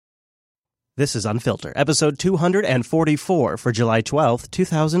This is Unfiltered, episode 244 for July 12th,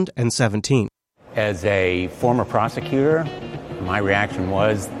 2017. As a former prosecutor, my reaction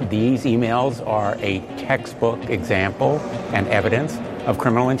was these emails are a textbook example and evidence of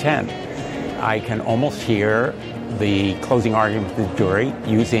criminal intent. I can almost hear the closing argument of the jury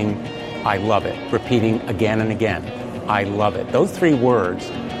using "I love it," repeating again and again, "I love it." Those three words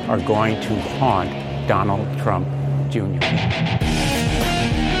are going to haunt Donald Trump Jr.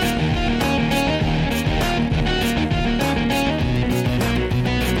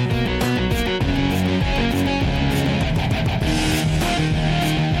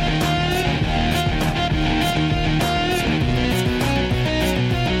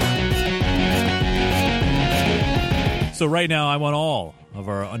 So right now, I want all of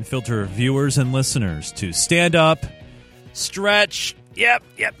our Unfiltered viewers and listeners to stand up, stretch, yep,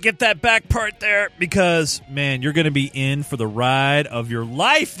 get that back part there, because, man, you're going to be in for the ride of your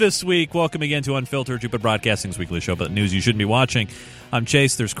life this week. Welcome again to Unfiltered, Jupiter Broadcasting's weekly show about news you shouldn't be watching. I'm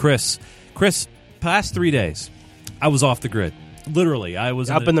Chase. There's Chris. Chris, past 3 days, I was off the grid. Literally, I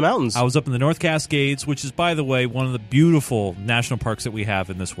was Up in the mountains. I was up in the North Cascades, which is, by the way, one of the beautiful national parks that we have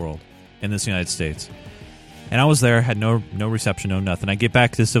in this world, in this United States. And I was there, had no reception, no nothing. I get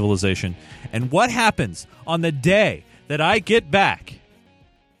back to civilization. And what happens on the day that I get back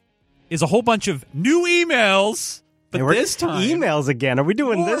is a whole bunch of new emails, but this time... Emails again. Are we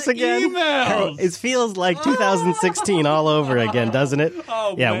doing this again? Emails! It feels like 2016 all over again, doesn't it?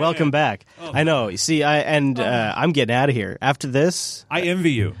 Oh, yeah, man. Welcome back. Oh, I know. You see, I'm getting out of here. After this... I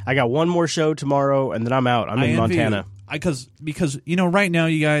envy you. I got one more show tomorrow, and then I'm out. I'm in Montana. Because you know, right now,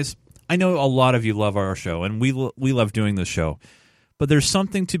 you guys... I know a lot of you love our show, and we love doing this show. But there's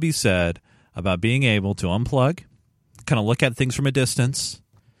something to be said about being able to unplug, kind of look at things from a distance,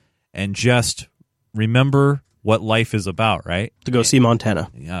 and just remember what life is about, right? To go see Montana.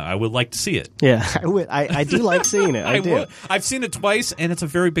 Yeah, I would like to see it. Yeah, I would. I do like seeing it. I do. would. I've seen it twice, and it's a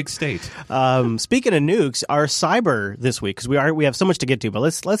very big state. Speaking of nukes, our cyber this week, because we have so much to get to, but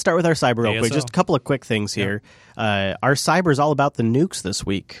let's start with our cyber real quick. Just a couple of quick things here. Our cyber is all about the nukes this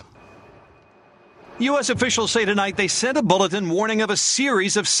week. U.S. officials say tonight they sent a bulletin warning of a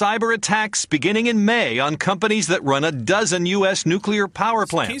series of cyber attacks beginning in May on companies that run a dozen U.S. nuclear power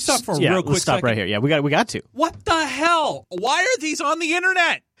plants. Can you stop for a Yeah, real quick let's stop second? right here. Yeah, we got to. What the hell? Why are these on the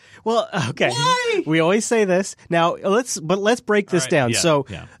internet? Well, okay. Why? We always say this. Now, let's break this down.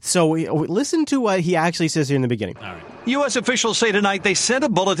 Yeah, So listen to what he actually says here in the beginning. All right. U.S. officials say tonight they sent a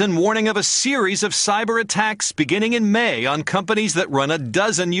bulletin warning of a series of cyber attacks beginning in May on companies that run a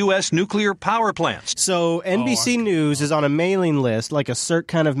dozen U.S. nuclear power plants. So NBC News is on a mailing list, like a CERT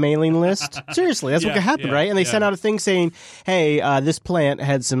kind of mailing list. Seriously, that's what happened, right? And they sent out a thing saying, hey, this plant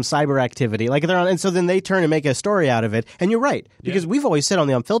had some cyber activity. Like they're on, and so then they turn and make a story out of it. And you're right, because we've always said on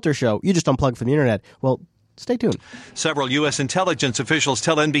the Unfiltered show, you just unplug from the internet. Well, stay tuned. Several U.S. intelligence officials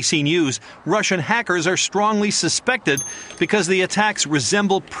tell NBC News Russian hackers are strongly suspected because the attacks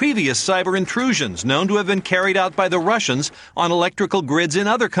resemble previous cyber intrusions known to have been carried out by the Russians on electrical grids in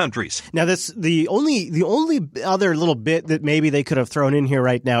other countries. Now, the only other little bit that maybe they could have thrown in here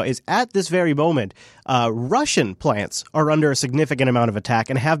right now is at this very moment, Russian plants are under a significant amount of attack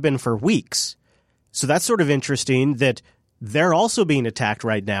and have been for weeks. So that's sort of interesting that they're also being attacked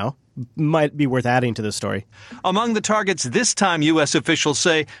right now. Might be worth adding to the story. Among the targets this time, U.S. officials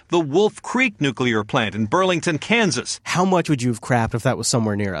say the Wolf Creek nuclear plant in Burlington, Kansas. How much would you have crapped if that was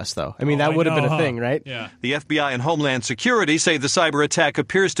somewhere near us, though? I mean, that would have been a thing, right? Yeah. The FBI and Homeland Security say the cyber attack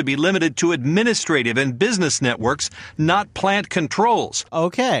appears to be limited to administrative and business networks, not plant controls.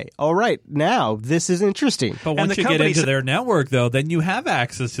 Okay. All right. Now, this is interesting. But once you get into their network, though, then you have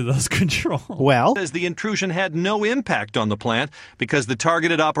access to those controls. Well, says the intrusion had no impact on the plant because the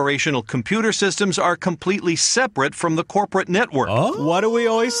targeted operational computer systems are completely separate from the corporate network. Oh. what do we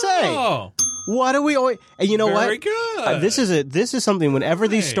always say? What do we always? And you know Very what? good. This is something. Whenever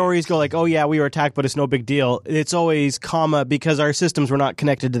these stories go like, "Oh yeah, we were attacked, but it's no big deal," it's always because our systems were not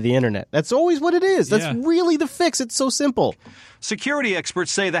connected to the internet. That's always what it is. That's really the fix. It's so simple. Security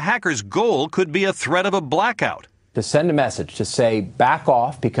experts say the hacker's goal could be a threat of a blackout. To send a message to say, back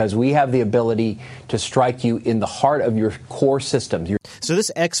off, because we have the ability to strike you in the heart of your core systems. So this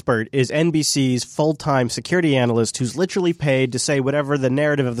expert is NBC's full-time security analyst who's literally paid to say whatever the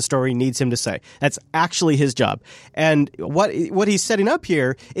narrative of the story needs him to say. That's actually his job. And what he's setting up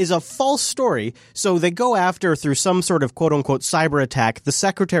here is a false story. So they go after, through some sort of quote-unquote cyber attack, the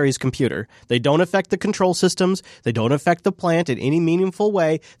secretary's computer. They don't affect the control systems. They don't affect the plant in any meaningful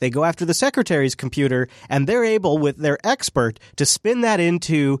way. They go after the secretary's computer, and they're able, with their expert to spin that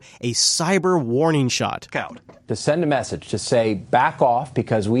into a cyber warning shot. To send a message to say, back off,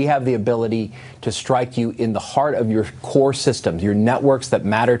 because we have the ability to strike you in the heart of your core systems, your networks that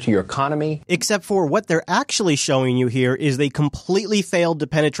matter to your economy. Except for what they're actually showing you here is they completely failed to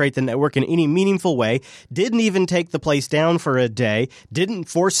penetrate the network in any meaningful way, didn't even take the place down for a day, didn't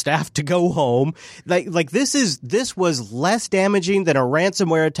force staff to go home. Like this was less damaging than a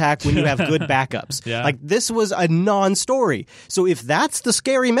ransomware attack when you have good backups. Yeah. Like this was a non-story. So if that's the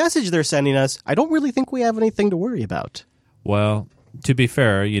scary message they're sending us, I don't really think we have anything to worry about. Well, to be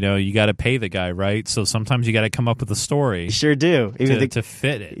fair, you got to pay the guy, right? So sometimes you got to come up with a story. You sure do. To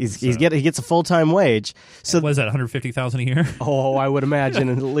fit it. He gets a full-time wage. So what is that, $150,000 a year? Oh, I would imagine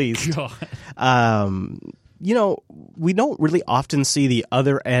at least. We don't really often see the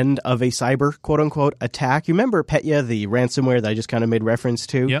other end of a cyber quote-unquote attack. You remember Petya, the ransomware that I just kind of made reference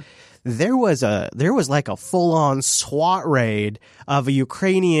to? Yep. There was like a full-on SWAT raid of a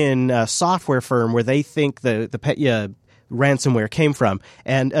Ukrainian software firm where they think the Petya ransomware came from.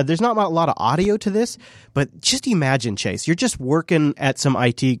 And there's not a lot of audio to this, but just imagine, Chase, you're just working at some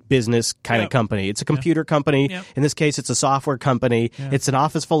IT business kind of company. It's a computer company. Yep. In this case, it's a software company. Yep. It's an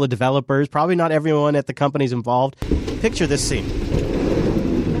office full of developers. Probably not everyone at the company's involved. Picture this scene.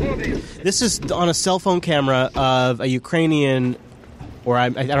 This is on a cell phone camera of a Ukrainian, or I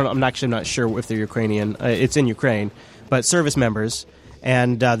don't know, I'm not sure if they're Ukrainian. It's in Ukraine, but service members.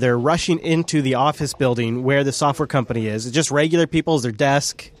 And they're rushing into the office building where the software company is. It's just regular people at their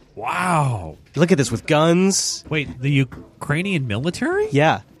desk. Wow. Look at this with guns. Wait, the Ukrainian military?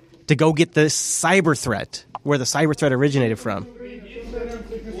 Yeah. To go get the cyber threat, where the cyber threat originated from.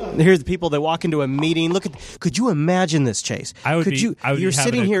 Here's the people that walk into a meeting. Could you imagine this, Chase? You're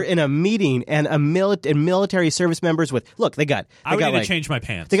sitting here in a meeting and military service members with, look, I would need to change my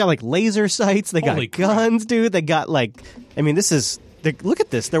pants. They got like laser sights. They got guns, dude. They got look at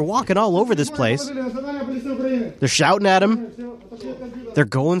this. They're walking all over this place. They're shouting at them. They're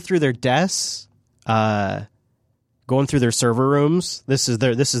going through their desks, going through their server rooms. This is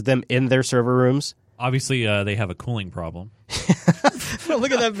them in their server rooms. Obviously, they have a cooling problem.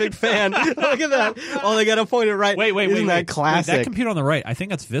 Look at that big fan. Look at that. Oh, they got to point it right. Wait. Isn't that classic? That computer on the right, I think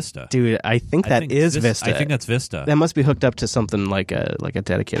that's Vista. Dude, I think that is Vista. I think that's Vista. That must be hooked up to something like a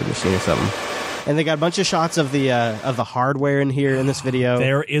dedicated machine or something. And they got a bunch of shots of the hardware in here in this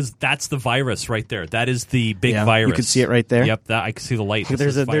video. That's the virus right there. That is the big virus. You can see it right there. Yep, I can see the light.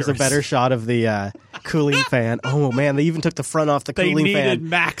 There's a better shot of the cooling fan. Oh man, they even took the front off the cooling fan. They needed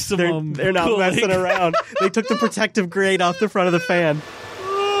maximum. They're not cooling. messing around. They took the protective grade off the front of the fan.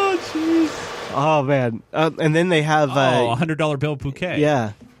 Oh jeez. Oh man, and then they have $100 bill bouquet.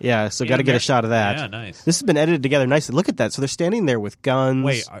 Yeah. So got to get a shot of that. Yeah, nice. This has been edited together nicely. Look at that. So they're standing there with guns.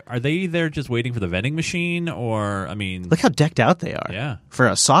 Wait, are they there just waiting for the vending machine, or look how decked out they are. Yeah. For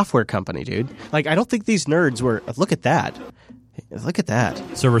a software company, dude. Like I don't think these nerds were. Look at that. Look at that.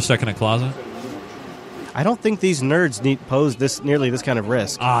 Server stuck in a closet. I don't think these nerds pose nearly this kind of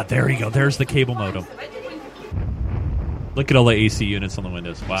risk. There you go. There's the cable modem. Look at all the AC units on the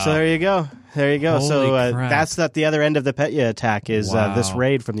windows. Wow. So there you go. Holy so crap. that's at the other end of the Petya attack is this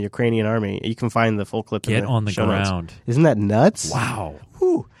raid from the Ukrainian army. You can find the full clip. Get on the ground. Notes. Isn't that nuts? Wow.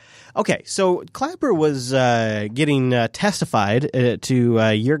 Whew. Okay, so Clapper was getting testified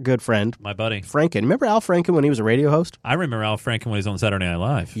to your good friend, my buddy Franken. Remember Al Franken when he was a radio host? I remember Al Franken when he was on Saturday Night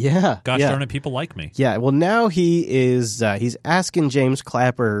Live. Yeah. Gosh darn it, people like me. Yeah, well now he is he's asking James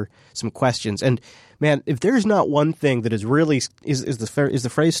Clapper some questions. And man, if there's not one thing that is really is the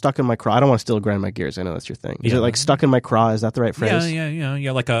phrase stuck in my craw. I don't want to still grind my gears. I know that's your thing. Is it like stuck in my craw? Is that the right phrase?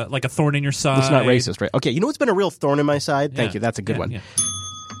 Yeah, like a thorn in your side. It's not racist, right? Okay, you know what's been a real thorn in my side? Thank you. That's a good one. Yeah.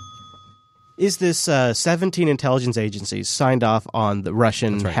 Is this 17 intelligence agencies signed off on the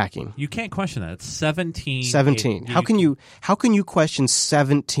Russian hacking? You can't question that. It's 17. 17. How can you question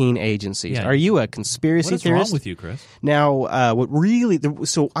 17 agencies? Yeah. Are you a conspiracy theorist? What's wrong with you, Chris? Now,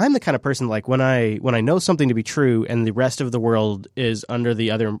 so I'm the kind of person like when I know something to be true and the rest of the world is under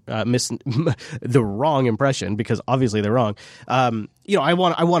the other the wrong impression, because obviously they're wrong. I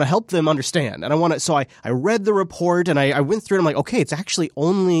want to help them understand, and so I read the report and I went through it. I'm like, okay, it's actually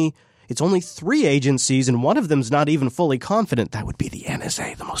only 3 agencies, and one of them's not even fully confident. That would be the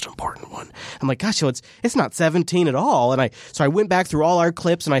NSA, the most important one. I'm like, gosh, so it's not 17 at all. And I went back through all our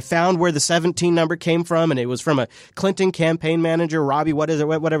clips, and I found where the 17 number came from, and it was from a Clinton campaign manager, Robbie,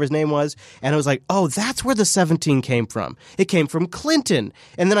 whatever his name was. And I was like, oh, that's where the 17 came from. It came from Clinton.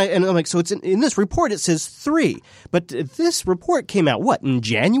 And then I'm like, so it's in this report, it says 3. But this report came out, in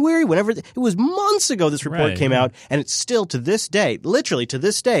January? Whenever it was months ago this report came out, and it's still to this day, literally to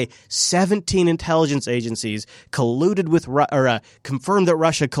this day, 17 intelligence agencies colluded with confirmed that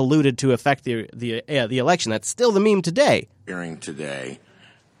Russia colluded to affect the election. That's still the meme today. Hearing today,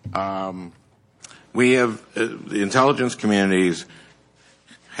 we have the intelligence communities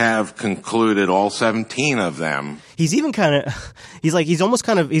have concluded, all 17 of them. He's even he's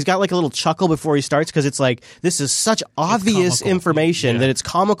got like a little chuckle before he starts, because it's like, this is such obvious information that it's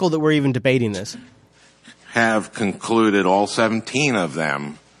comical that we're even debating this. Have concluded, all 17 of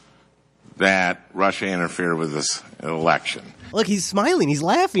them, that Russia interfered with this election. Look, he's smiling. He's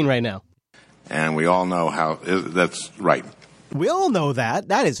laughing right now. And we all know how that's right. We all know that.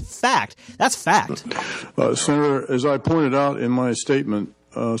 That is fact. That's fact. Senator, as I pointed out in my statement,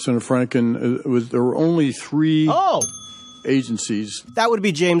 Senator Franken, there were only 3 agencies. That would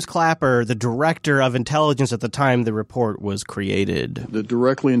be James Clapper, the director of intelligence at the time the report was created. That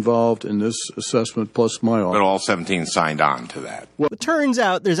directly involved in this assessment, plus my office. But all 17 signed on to that. Well, it turns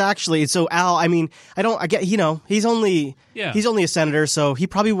out there's actually, so Al, I mean, he's only a senator, so he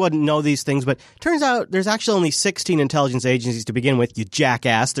probably wouldn't know these things, but turns out there's actually only 16 intelligence agencies to begin with, you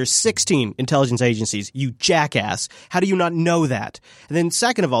jackass. There's 16 intelligence agencies, you jackass. How do you not know that? And then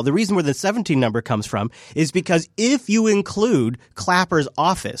second of all, the reason where the 17 number comes from is because if you include Clapper's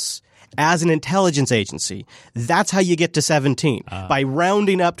office as an intelligence agency, that's how you get to 17, by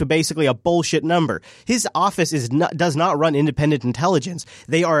rounding up to basically a bullshit number. His office does not run independent intelligence.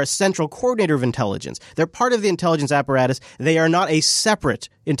 They are a central coordinator of intelligence. They're part of the intelligence apparatus. They are not a separate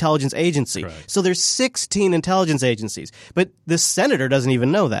intelligence agency. Correct. So there's 16 intelligence agencies. But the senator doesn't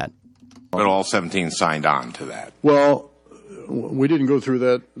even know that. But all 17 signed on to that. Well, we didn't go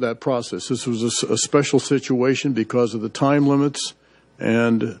through that process. This was a special situation because of the time limits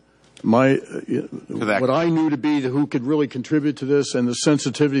and what I knew to be who could really contribute to this and the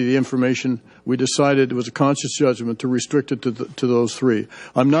sensitivity of the information. We decided it was a conscious judgment to restrict it to those 3.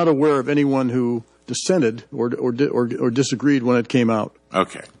 I'm not aware of anyone who dissented or disagreed when it came out.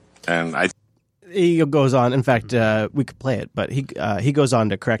 Okay, and he goes on. In fact, we could play it, but he goes on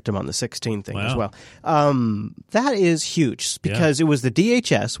to correct him on the 16 thing as well. That is huge because it was the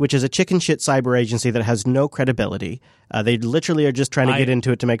DHS, which is a chicken shit cyber agency that has no credibility. They literally are just trying to get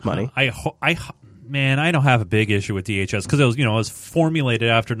into it to make money. I don't have a big issue with DHS because it was formulated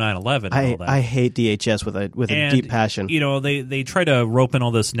after 9/11. I hate DHS with a deep passion. They try to rope in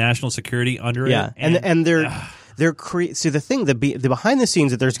all this national security under it. Yeah, and they're. See, the thing, the behind the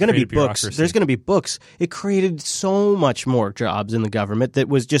scenes, that there's going to be books. There's going to be books. It created so much more jobs in the government that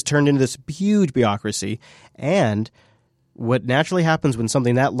was just turned into this huge bureaucracy. And what naturally happens when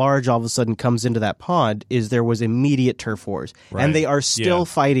something that large all of a sudden comes into that pond is there was immediate turf wars. Right. And they are still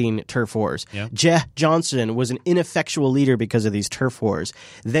fighting turf wars. Yeah. Jeh Johnson was an ineffectual leader because of these turf wars.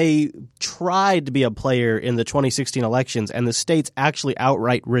 They tried to be a player in the 2016 elections, and the states actually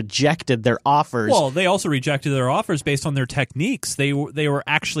outright rejected their offers. Well, they also rejected their offers based on their techniques. They were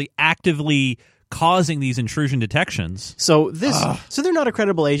actually actively causing these intrusion detections. So they're not a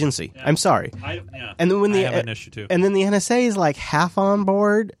credible agency. Yeah. I'm sorry. And then I have an issue too. And then the NSA is like half on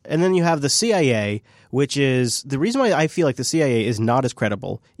board, and then you have the CIA, which is the reason why I feel like the CIA is not as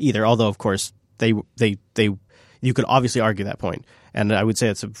credible either. Although, of course, they you could obviously argue that point, and I would say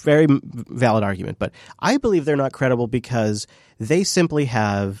it's a very valid argument. But I believe they're not credible because they simply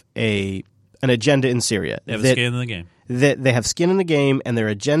have an agenda in Syria. They have skin in the game. They have skin in the game, and their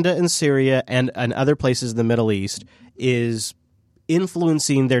agenda in Syria and other places in the Middle East is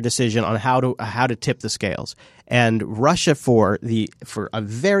influencing their decision on how to tip the scales. And Russia, for a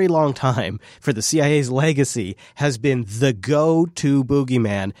very long time, for the CIA's legacy, has been the go-to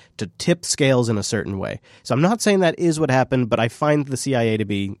boogeyman to tip scales in a certain way. So I'm not saying that is what happened, but I find the CIA to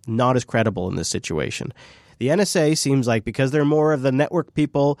be not as credible in this situation. The NSA seems like, because they're more of the network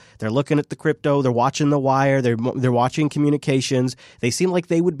people, they're looking at the crypto, they're watching the wire, they're watching communications. They seem like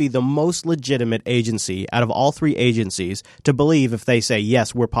they would be the most legitimate agency out of all 3 agencies to believe if they say,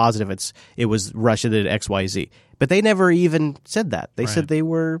 yes, we're positive it was Russia that did XYZ. But they never even said that. They said they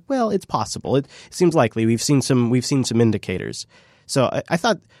were, well, it's possible. It seems likely. We've seen some indicators. So I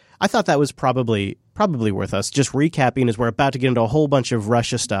thought that was probably worth us just recapping, as we're about to get into a whole bunch of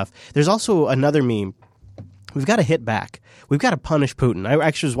Russia stuff. There's also another meme. We've got to hit back. We've got to punish Putin. I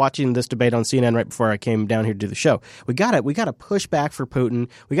actually was watching this debate on CNN right before I came down here to do the show. We got to push back for Putin.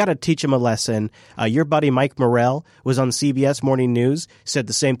 We got to teach him a lesson. Your buddy Mike Morell was on CBS Morning News, said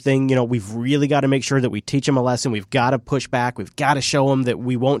the same thing. We've really got to make sure that we teach him a lesson. We've got to push back. We've got to show him that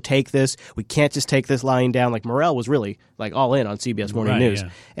we won't take this. We can't just take this lying down. Like, Morell was really like all in on CBS Morning News. Yeah.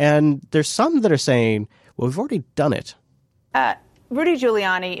 And there's some that are saying, well, we've already done it. Rudy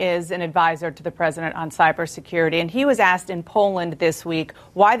Giuliani is an advisor to the president on cybersecurity, and he was asked in Poland this week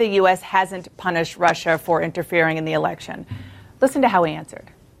why the U.S. hasn't punished Russia for interfering in the election. Listen to how he answered.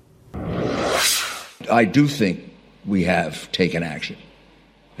 I do think we have taken action.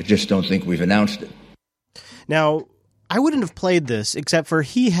 I just don't think we've announced it. Now, I wouldn't have played this except for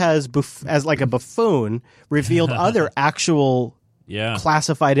he has, as like a buffoon, revealed other actual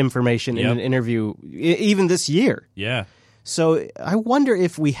classified information in an interview, even this year. Yeah. So I wonder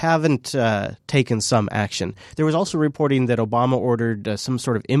if we haven't taken some action. There was also reporting that Obama ordered some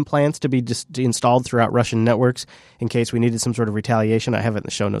sort of implants to be installed throughout Russian networks in case we needed some sort of retaliation. I have it in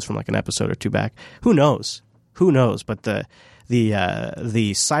the show notes from like an episode or two back. Who knows? Who knows? But the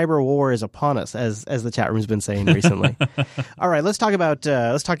cyber war is upon us, as the chat room's been saying recently. All right, let's talk about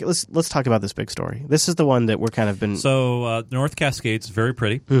this big story. This is the one that we're kind of been. So North Cascades, very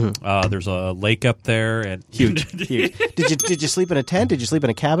pretty. Mm-hmm. There's a lake up there, and huge. Did you sleep in a tent? Did you sleep in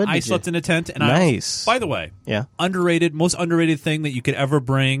a cabin? I slept in a tent. And nice. By the way, underrated, most underrated thing that you could ever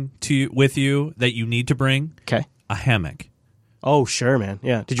bring with you that you need to bring. Okay, a hammock. Oh, sure, man.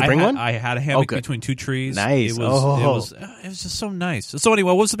 Yeah. Did you bring one? I had a hammock between two trees. Nice. It was just so nice. So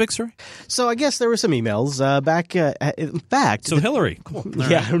anyway, what was the big story? So I guess there were some emails back. In fact, so Hillary. Cool.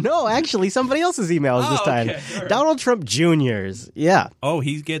 No, actually, somebody else's emails this time. Okay. Right. Donald Trump Jr.'s. Yeah. Oh,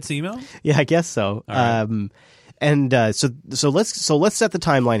 he gets email? Yeah, I guess so. Right. So let's set the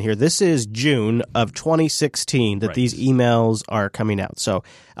timeline here. This is June of 2016 that these emails are coming out. So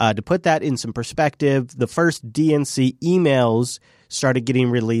to put that in some perspective, the first DNC emails started getting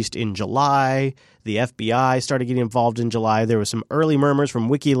released in July. The FBI started getting involved in July. There was some early murmurs from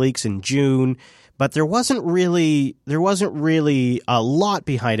WikiLeaks in June. But there wasn't really a lot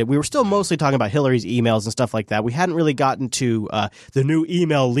behind it. We were still mostly talking about Hillary's emails and stuff like that. We hadn't really gotten to the new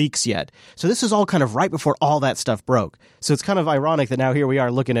email leaks yet. So this is all kind of right before all that stuff broke. So it's kind of ironic that now here we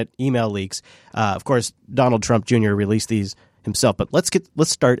are looking at email leaks. Of course, Donald Trump Jr. released these himself. But let's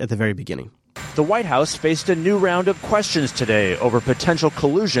start at the very beginning. The White House faced a new round of questions today over potential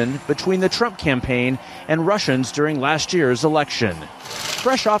collusion between the Trump campaign and Russians during last year's election.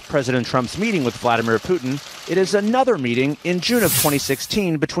 Fresh off President Trump's meeting with Vladimir Putin, it is another meeting in June of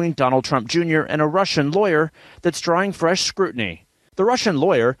 2016 between Donald Trump Jr. and a Russian lawyer that's drawing fresh scrutiny. The Russian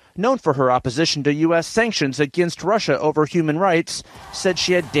lawyer, known for her opposition to U.S. sanctions against Russia over human rights, said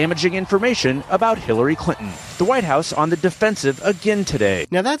she had damaging information about Hillary Clinton. The White House on the defensive again today.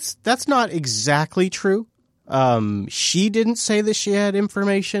 Now, that's not exactly true. She didn't say that she had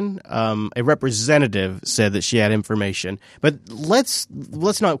information. A representative said that she had information. But let's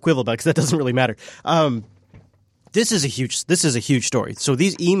not quibble about it because that doesn't really matter. This is a huge story. So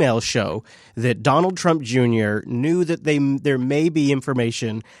these emails show that Donald Trump Jr. knew that there may be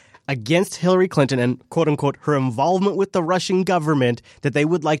information against Hillary Clinton and, quote unquote, her involvement with the Russian government that they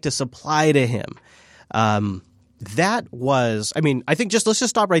would like to supply to him. That was, I think let's just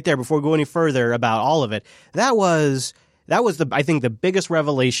stop right there before we go any further about all of it. That was the biggest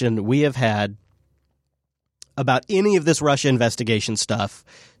revelation we have had about any of this Russia investigation stuff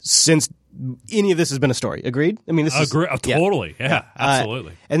since any of this has been a story. Agreed? This is totally. Yeah,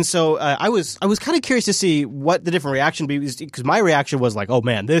 absolutely. And so I was kind of curious to see what the different reaction be, because my reaction was like, "Oh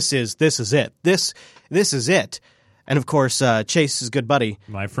man, this is it. This is it." And of course, Chase's good buddy,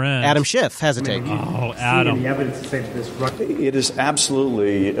 my friend Adam Schiff, has a take. Oh, Adam! Any evidence to say that this it is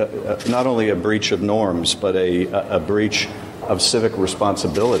absolutely not only a breach of norms, but a breach of civic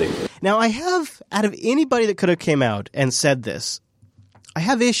responsibility. Now, I have, out of anybody that could have came out and said this, I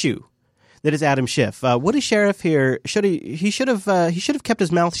have issue that is Adam Schiff. Woody Sheriff here should have kept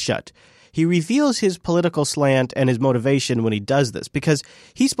his mouth shut. He reveals his political slant and his motivation when he does this because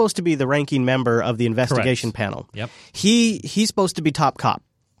he's supposed to be the ranking member of the investigation panel. Yep. He's supposed to be top cop.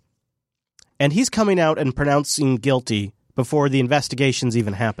 And he's coming out and pronouncing guilty before the investigations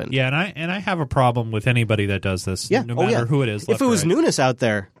even happen. Yeah, and I have a problem with anybody that does this, no matter who it is. If it was Nunes out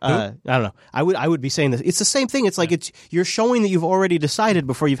there, I don't know. I would be saying this. It's the same thing. It's like you're showing that you've already decided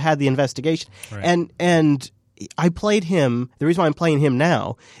before you've had the investigation. Right. And I played him. The reason why I'm playing him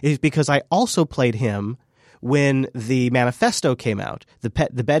now is because I also played him when the manifesto came out, the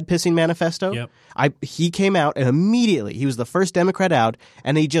bed pissing manifesto. Yep. He came out and immediately he was the first Democrat out,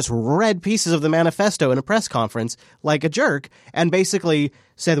 and he just read pieces of the manifesto in a press conference like a jerk and basically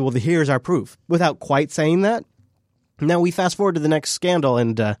said, "Well, here's our proof," without quite saying that. Now we fast forward to the next scandal,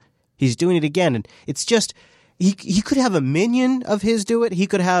 and he's doing it again, and it's just he could have a minion of his do it. He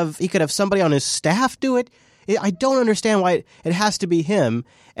could have somebody on his staff do it. I don't understand why it has to be him.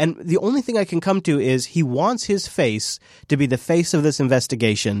 And the only thing I can come to is he wants his face to be the face of this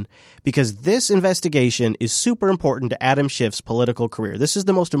investigation because this investigation is super important to Adam Schiff's political career. This is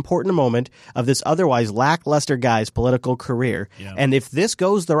the most important moment of this otherwise lackluster guy's political career. Yeah. And if this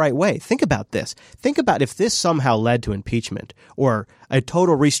goes the right way, think about this. Think about if this somehow led to impeachment or a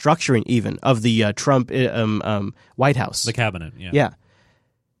total restructuring even of the Trump White House. The cabinet, yeah. Yeah.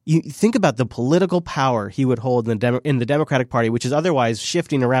 You think about the political power he would hold in the Democratic Party, which is otherwise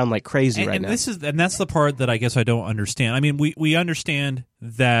shifting around like crazy right now. And that's the part that I guess I don't understand. I mean, we understand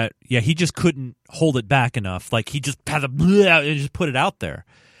that, he just couldn't hold it back enough. Like, he just had to just put it out there.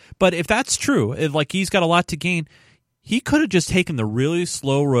 But if that's true, if he's got a lot to gain, he could have just taken the really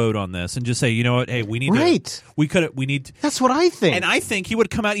slow road on this and just say, you know what, hey, we need to. That's what I think. And I think he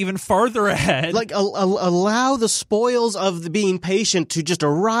would come out even farther ahead. Like, allow the spoils of the being patient to just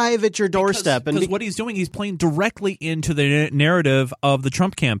arrive at your doorstep. Because what he's doing, he's playing directly into the narrative of the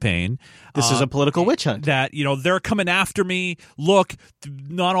Trump campaign. This is a political witch hunt. That, they're coming after me. Look,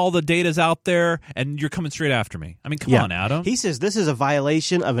 not all the data's out there, and you're coming straight after me. I mean, come on, Adam. He says this is a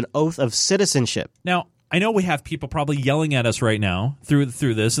violation of an oath of citizenship. Now, I know we have people probably yelling at us right now through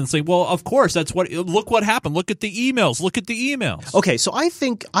this and say, well, of course, look what happened. Look at the emails. Look at the emails. Okay, so I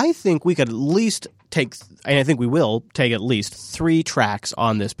think we could at least take, and I think we will take at least 3 tracks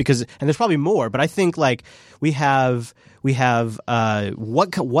on this and there's probably more, but I think we have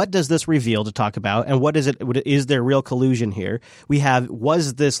what does this reveal to talk about, and is there real collusion here? We have,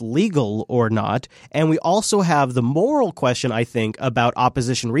 was this legal or not? And we also have the moral question, I think, about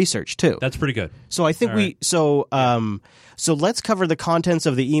opposition research too. That's pretty good. So I think so let's cover the contents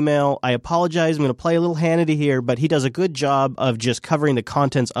of the email. I apologize. I'm going to play a little Hannity here, but he does a good job of just covering the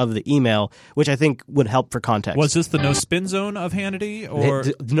contents of the email, which I think would help for context. Was this the no spin zone of Hannity, or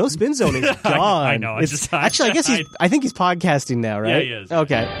the no spin zone is gone? I know. I think he's podcasting now, right? Yeah, he is.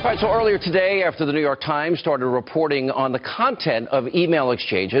 Okay. All right, so earlier today, after the New York Times started reporting on the content of email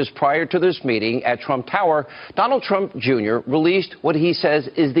exchanges prior to this meeting at Trump Tower, Donald Trump Jr. released what he says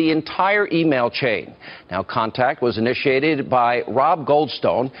is the entire email chain. Now, contact was initiated by Rob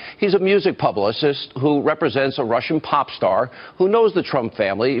Goldstone. He's a music publicist who represents a Russian pop star who knows the Trump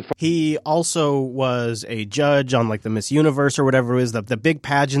family. He also was a judge on the Miss Universe or whatever it was, the big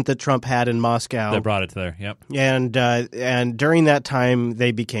pageant that Trump had in Moscow. They brought it there, yep. And during that time,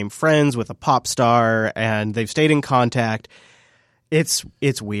 they became friends with a pop star, and they've stayed in contact. It's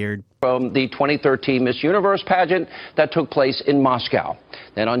weird. From the 2013 Miss Universe pageant that took place in Moscow.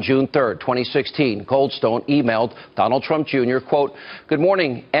 Then on June 3rd, 2016, Goldstone emailed Donald Trump Jr., quote, "Good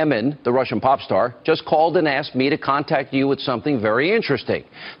morning, Emin," the Russian pop star, "just called and asked me to contact you with something very interesting.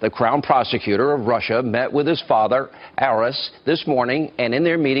 The Crown Prosecutor of Russia met with his father, Aras, this morning, and in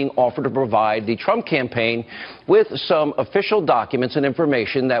their meeting offered to provide the Trump campaign with some official documents and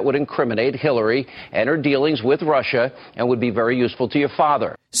information that would incriminate Hillary and her dealings with Russia and would be very useful to your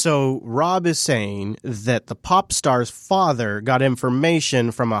father." So Rob is saying that the pop star's father got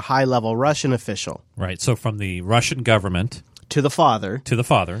information from a high-level Russian official. Right, so from the Russian government. To the father. To the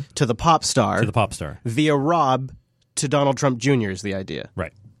father. To the pop star. To the pop star. Via Rob to Donald Trump Jr. is the idea.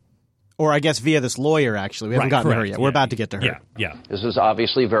 Right. Or I guess via this lawyer, actually. We haven't gotten to her yet. We're about to get to her. Yeah. This is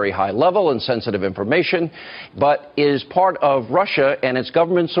obviously very high level and sensitive information, but is part of Russia and its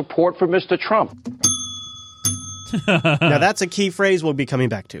government support for Mr. Trump. Now, that's a key phrase we'll be coming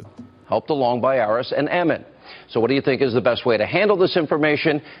back to. Helped along by Aras and Emin. So what do you think is the best way to handle this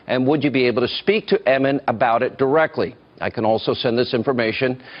information, and would you be able to speak to Emin about it directly? I can also send this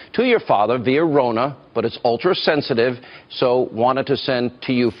information to your father via Rona, but it's ultra sensitive, so wanted to send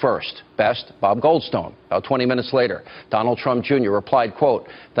to you first. Best, Bob Goldstone. About 20 minutes later, Donald Trump Jr. replied, quote,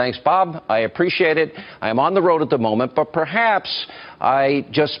 "Thanks, Bob. I appreciate it. I am on the road at the moment, but perhaps I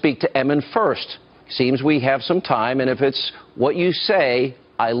just speak to Emin first. Seems we have some time, and if it's what you say,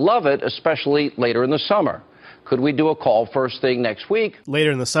 I love it, especially later in the summer. Could we do a call first thing next week?"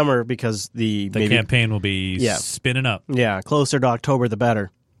 Later in the summer, because the campaign will be spinning up. Yeah, closer to October, the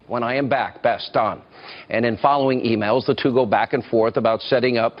better. "When I am back, best, Don." And in following emails, the two go back and forth about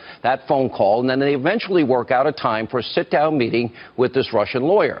setting up that phone call, and then they eventually work out a time for a sit-down meeting with this Russian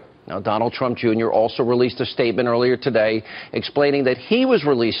lawyer. Now, Donald Trump Jr. also released a statement earlier today explaining that he was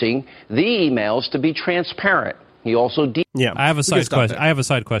releasing the emails to be transparent. He also I have a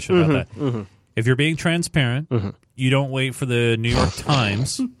side question about that. Mm-hmm. If you're being transparent, you don't wait for the New York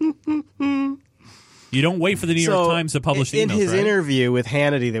Times. You don't wait for the New York Times to publish emails, in his interview with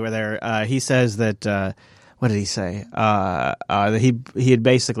Hannity, they were there. He says that what did he say? That he had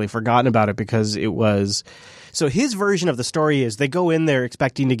basically forgotten about it because it was So his version of the story is they go in there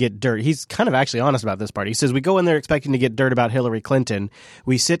expecting to get dirt. He's kind of actually honest about this part. He says, we go in there expecting to get dirt about Hillary Clinton.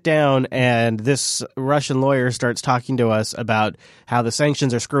 We sit down and this Russian lawyer starts talking to us about how the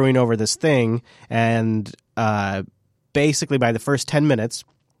sanctions are screwing over this thing. And basically by the first 10 minutes,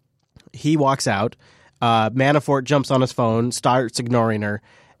 he walks out. Manafort jumps on his phone, starts ignoring her.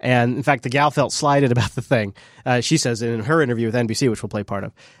 And in fact, the gal felt slighted about the thing. She says in her interview with NBC, which we'll play part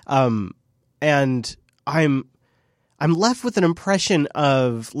of. And I'm left with an impression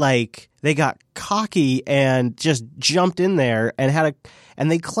of like they got cocky and just jumped in there and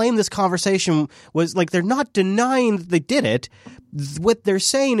and they claim this conversation was like they're not denying that they did it. What they're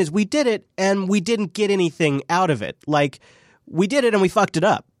saying is we did it and we didn't get anything out of it. Like we did it and we fucked it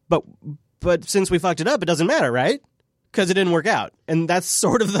up. But since we fucked it up, it doesn't matter, right? Because it didn't work out, and that's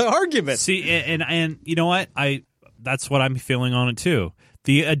sort of the argument. See, and you know what? That's what I'm feeling on it too.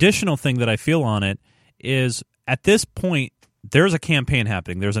 The additional thing that I feel on it is at this point there's a campaign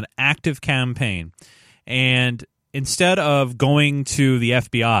happening. There's an active campaign, and instead of going to the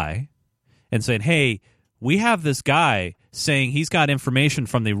FBI and saying, "Hey, we have this guy saying he's got information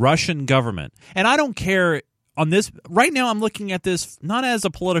from the Russian government," and I don't care. On this right now, I'm looking at this not as a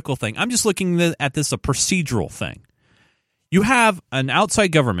political thing. I'm just looking at this a procedural thing. You have an outside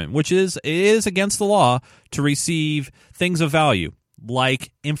government, which is against the law to receive things of value,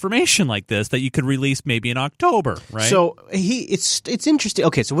 like information like this that you could release maybe in October, right? So it's interesting.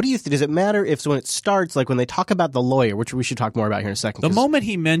 Okay, so what do you think? Does it matter if when it starts, like when they talk about the lawyer, which we should talk more about here in a second? The moment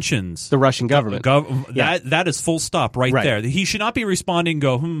he mentions the Russian government, that is full stop right there. He should not be responding. And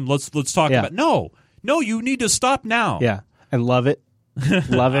go, let's talk about. No, you need to stop now. Yeah, and love it,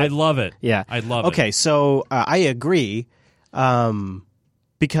 love it. I love it. Yeah, I love it. Okay, so I agree.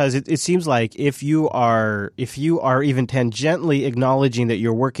 Because it seems like if you are even tangentially acknowledging that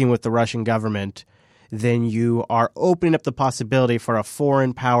you're working with the Russian government, then you are opening up the possibility for a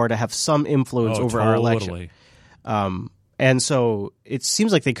foreign power to have some influence over our election. And so it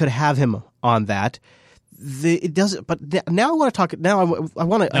seems like they could have him on that. It doesn't. But now I want to talk. Now I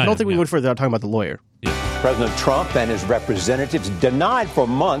want to. I don't think we can go further without talking about the lawyer. President Trump and his representatives denied for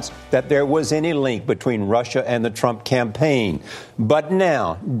months that there was any link between Russia and the Trump campaign. But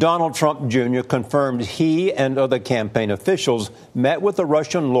now, Donald Trump Jr. confirmed he and other campaign officials met with a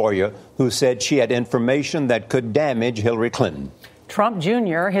Russian lawyer who said she had information that could damage Hillary Clinton. Trump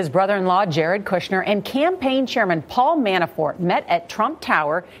Jr., his brother-in-law Jared Kushner, and campaign chairman Paul Manafort met at Trump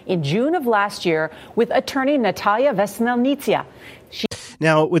Tower in June of last year with attorney Natalia Veselnitsia.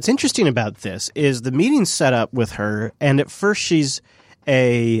 Now, what's interesting about this is the meeting's set up with her, and at first she's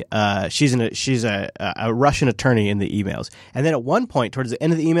a Russian attorney in the emails, and then at one point towards the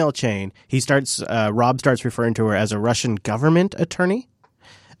end of the email chain, Rob starts referring to her as a Russian government attorney.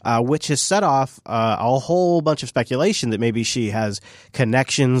 Which has set off a whole bunch of speculation that maybe she has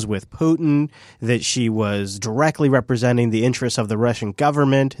connections with Putin, that she was directly representing the interests of the Russian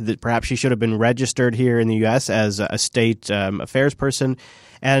government, that perhaps she should have been registered here in the U.S. as a state affairs person,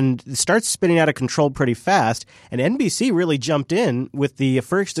 and starts spinning out of control pretty fast. And NBC really jumped in with the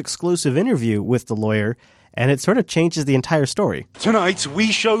first exclusive interview with the lawyer, and it sort of changes the entire story. Tonight, we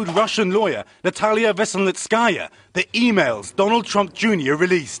showed Russian lawyer Natalia Veselnitskaya the emails Donald Trump Jr.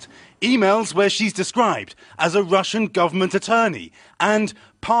 released. Emails where she's described as a Russian government attorney and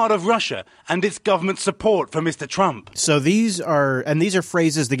part of Russia and its government support for Mr. Trump. So these are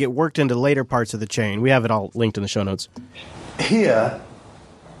phrases that get worked into later parts of the chain. We have it all linked in the show notes. Here,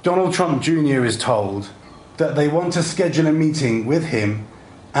 Donald Trump Jr. is told that they want to schedule a meeting with him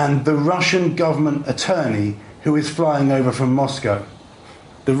and the Russian government attorney who is flying over from Moscow.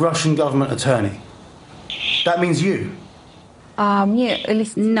 The Russian government attorney. That means you. Yeah, at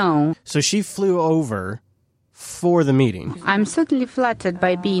least no. So she flew over for the meeting. I'm certainly flattered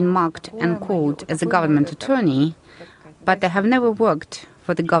by being marked and called as a government attorney, but I have never worked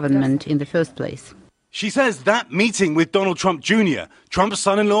for the government in the first place. She says that meeting with Donald Trump Jr., Trump's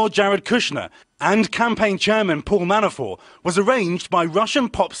son-in-law Jared Kushner, and campaign chairman Paul Manafort was arranged by Russian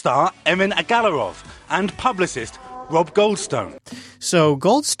pop star Emin Agalarov and publicist Rob Goldstone. So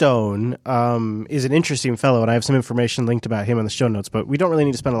Goldstone is an interesting fellow, and I have some information linked about him in the show notes, but we don't really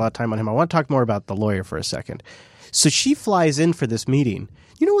need to spend a lot of time on him. I want to talk more about the lawyer for a second. So she flies in for this meeting.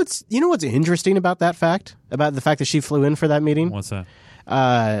 You know what's interesting about that fact? About the fact that she flew in for that meeting? What's that?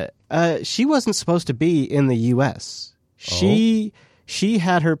 She wasn't supposed to be in the U.S. She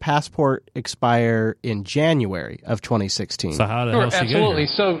had her passport expire in January of 2016. So how the hell she get here? Absolutely.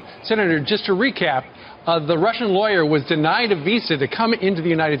 So, Senator, just to recap, the Russian lawyer was denied a visa to come into the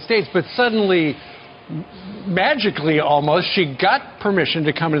United States, but suddenly magically almost, she got permission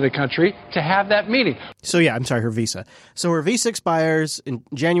to come into the country to have that meeting. So yeah, I'm sorry, her visa. So her visa expires in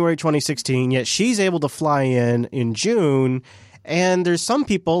January 2016, yet she's able to fly in June. And there's some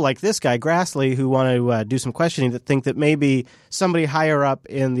people like this guy, Grassley, who want to do some questioning that think that maybe somebody higher up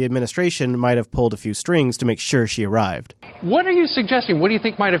in the administration might have pulled a few strings to make sure she arrived. What are you suggesting? What do you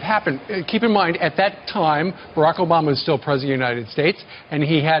think might have happened? Keep in mind, at that time, Barack Obama was still president of the United States, and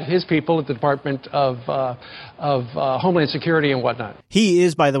he had his people at the Department of Homeland Security and whatnot. He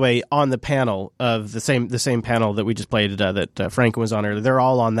is, by the way, on the panel of the same panel that we just played that Franken was on earlier. They're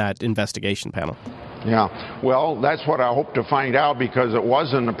all on that investigation panel. Yeah, well, that's what I hope to find out, because it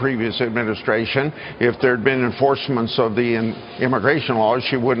was in the previous administration. If there had been enforcements of the immigration laws,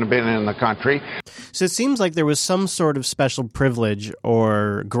 she wouldn't have been in the country. So it seems like there was some sort of special privilege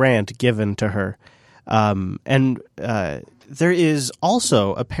or grant given to her. There is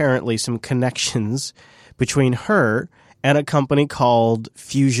also apparently some connections between her and a company called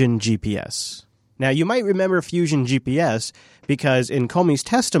Fusion GPS. Now, you might remember Fusion GPS because in Comey's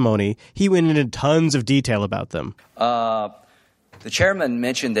testimony, he went into tons of detail about them. The chairman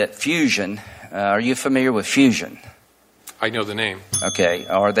mentioned that Fusion, are you familiar with Fusion? I know the name. Okay.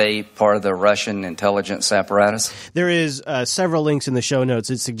 Are they part of the Russian intelligence apparatus? There is several links in the show notes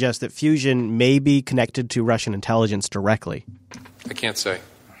that suggest that Fusion may be connected to Russian intelligence directly. I can't say.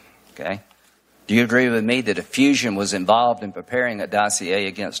 Okay. Do you agree with me that if Fusion was involved in preparing a dossier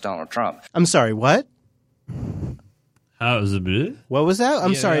against Donald Trump? I'm sorry, what? What was that?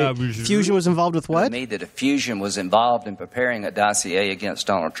 I'm sorry. Fusion was involved with what? Me that if Fusion was involved in preparing a dossier against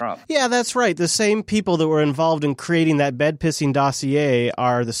Donald Trump. Yeah, that's right. The same people that were involved in creating that bed-pissing dossier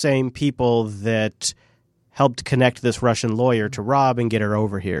are the same people that helped connect this Russian lawyer to Rob and get her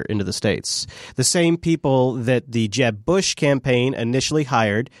over here into the States. The same people that the Jeb Bush campaign initially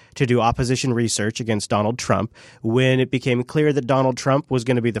hired to do opposition research against Donald Trump. When it became clear that Donald Trump was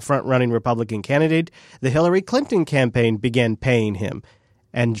going to be the front-running Republican candidate, the Hillary Clinton campaign began paying him.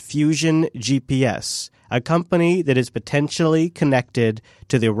 And Fusion GPS, a company that is potentially connected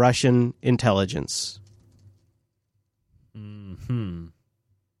to the Russian intelligence.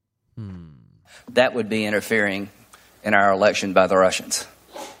 That would be interfering in our election by the Russians.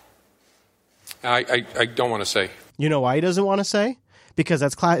 I don't want to say. You know why he doesn't want to say? Because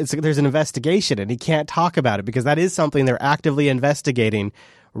there's an investigation and he can't talk about it because that is something they're actively investigating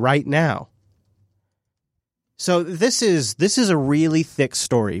right now. So this is a really thick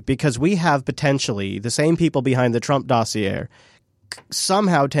story because we have potentially the same people behind the Trump dossier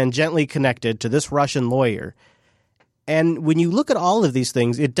somehow tangentially connected to this Russian lawyer. And when you look at all of these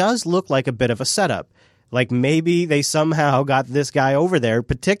things, it does look like a bit of a setup. Like maybe they somehow got this guy over there,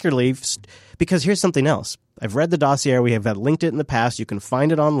 particularly because here's something else. I've read the dossier. We have linked it in the past. You can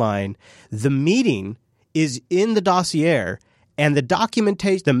find it online. The meeting is in the dossier, and the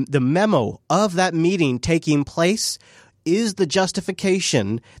documentation, the memo of that meeting taking place is the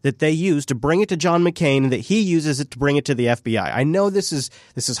justification that they use to bring it to John McCain and that he uses it to bring it to the FBI. I know this is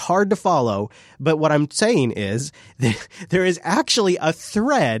hard to follow, but what I'm saying is that there is actually a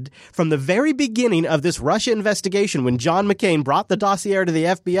thread from the very beginning of this Russia investigation when John McCain brought the dossier to the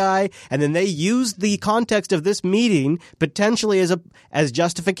FBI, and then they used the context of this meeting potentially as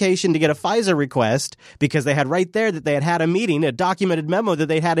justification to get a FISA request because they had right there that they had a meeting, a documented memo that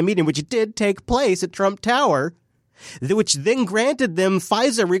they had a meeting, which did take place at Trump Tower, which then granted them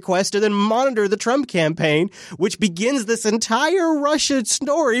FISA requests to then monitor the Trump campaign, which begins this entire Russia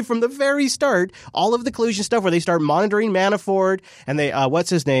story from the very start. All of the collusion stuff where they start monitoring Manafort and they,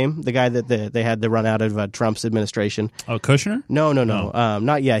 what's his name? The guy that they had to run out of Trump's administration. Oh, Kushner? No.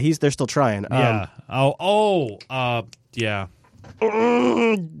 Not yet. They're still trying. Yeah. Yeah.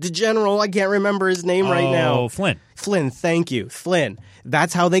 The general, I can't remember his name right now. Oh, Flynn. Flynn, thank you. Flynn.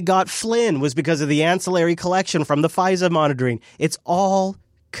 That's how they got Flynn, was because of the ancillary collection from the FISA monitoring. It's all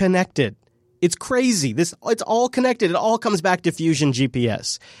connected. It's crazy. It's all connected. It all comes back to Fusion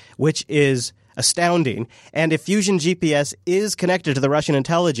GPS, which is astounding. And if Fusion GPS is connected to the Russian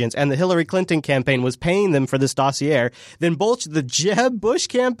intelligence and the Hillary Clinton campaign was paying them for this dossier, then both the Jeb Bush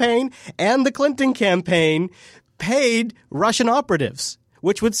campaign and the Clinton campaign paid Russian operatives,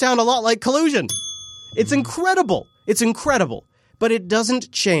 which would sound a lot like collusion. It's incredible. It's incredible. But it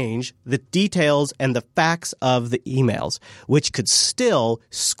doesn't change the details and the facts of the emails, which could still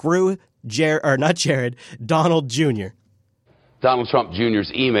screw Donald Jr. Donald Trump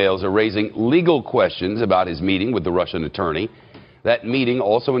Jr.'s emails are raising legal questions about his meeting with the Russian attorney. That meeting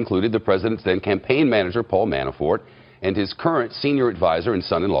also included the president's then campaign manager, Paul Manafort, and his current senior advisor and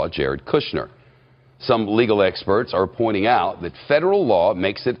son-in-law, Jared Kushner. Some legal experts are pointing out that federal law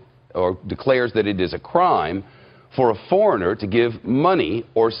makes it or declares that it is a crime for a foreigner to give money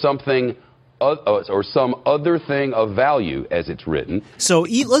or something or some other thing of value, as it's written. So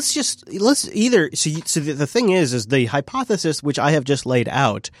the thing is the hypothesis which I have just laid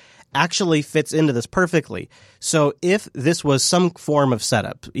out actually fits into this perfectly. So if this was some form of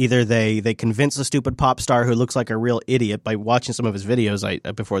setup, either they convince a stupid pop star who looks like a real idiot by watching some of his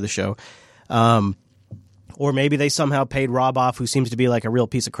videos before the show, or maybe they somehow paid Rob off, who seems to be like a real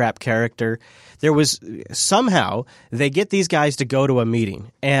piece of crap character. Somehow they get these guys to go to a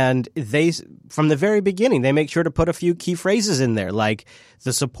meeting, and from the very beginning, they make sure to put a few key phrases in there, like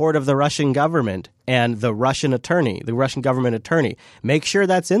the support of the Russian government and the Russian government attorney. Make sure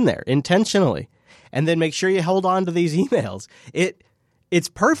that's in there intentionally, and then make sure you hold on to these emails. It's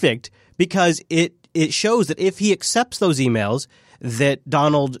perfect because it shows that if he accepts those emails, that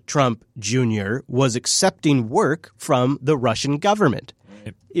Donald Trump Jr. was accepting work from the Russian government.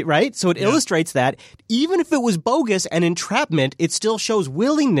 Right? So it illustrates that even if it was bogus and entrapment, it still shows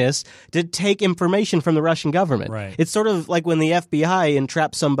willingness to take information from the Russian government. Right. It's sort of like when the FBI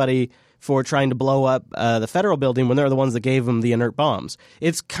entraps somebody for trying to blow up the federal building when they're the ones that gave them the inert bombs.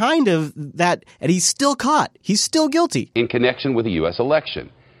 It's kind of that, and he's still caught. He's still guilty. In connection with the U.S. election,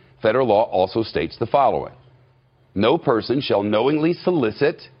 federal law also states the following. No person shall knowingly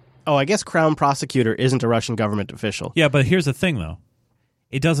solicit. Oh, I guess Crown Prosecutor isn't a Russian government official. Yeah, but here's the thing, though.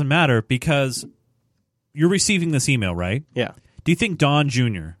 It doesn't matter because you're receiving this email, right? Yeah. Do you think Don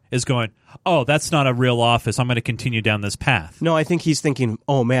Jr. is going, oh, that's not a real office, I'm going to continue down this path? No, I think he's thinking,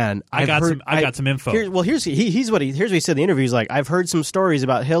 oh man, I got some info. Here's what he said in the interview. He's like, I've heard some stories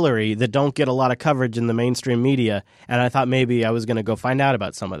about Hillary that don't get a lot of coverage in the mainstream media, and I thought maybe I was going to go find out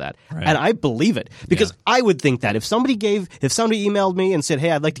about some of that. Right. And I believe it, because I would think that if somebody emailed me and said, hey,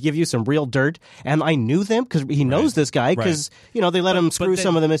 I'd like to give you some real dirt, and I knew them because he knows this guy because they let him screw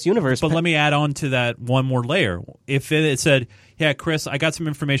some of the Miss Universe. But let me add on to that one more layer. If it said, yeah, Chris, I got some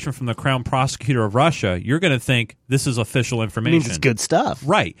information from the Crown Prosecutor of Russia, you're going to think this is official information. It means it's good stuff.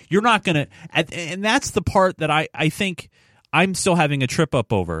 Right. You're not going to – and that's the part that I think I'm still having a trip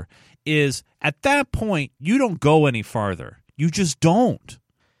up over is at that point, you don't go any farther. You just don't.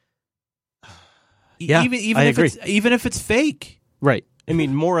 Yeah, even if it's fake. Right. I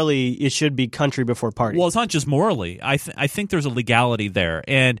mean, morally, it should be country before party. Well, it's not just morally. I think there's a legality there.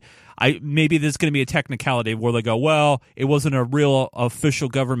 And maybe there's going to be a technicality where they go, well, it wasn't a real official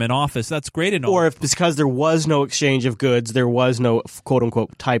government office. That's great and all. Or if because there was no exchange of goods, there was no quote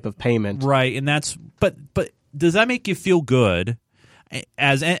unquote type of payment. Right, and that's but does that make you feel good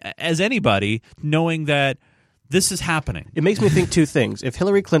as anybody knowing that this is happening? It makes me think two things. If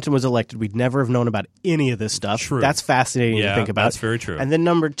Hillary Clinton was elected, we'd never have known about any of this stuff. True. That's fascinating to think about. That's very true. And then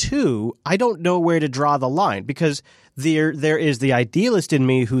number two, I don't know where to draw the line because there is the idealist in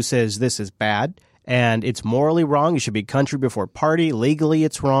me who says this is bad and it's morally wrong. It should be country before party. Legally,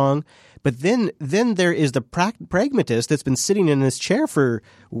 it's wrong. But then there is the pragmatist that's been sitting in this chair for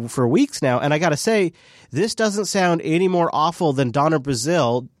weeks now. And I got to say, this doesn't sound any more awful than Donna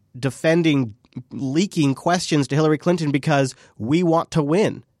Brazile defending leaking questions to Hillary Clinton because we want to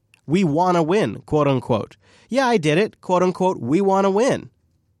win. We want to win, quote unquote. Yeah, I did it, quote unquote. We want to win.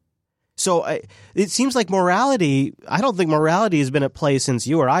 So it seems like morality, I don't think morality has been at play since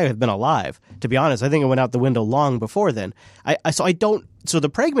you or I have been alive, to be honest. I think it went out the window long before then. So the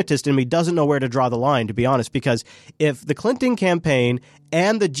pragmatist in me doesn't know where to draw the line, to be honest, because if the Clinton campaign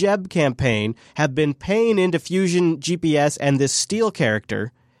and the Jeb campaign have been paying into Fusion GPS and this Steele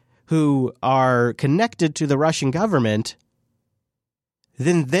character who are connected to the Russian government,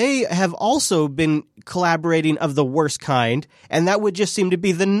 then they have also been collaborating of the worst kind, and that would just seem to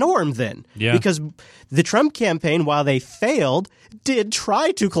be the norm then. Yeah. Because the Trump campaign, while they failed, did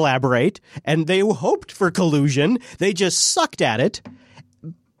try to collaborate, and they hoped for collusion. They just sucked at it.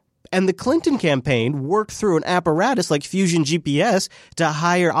 And the Clinton campaign worked through an apparatus like Fusion GPS to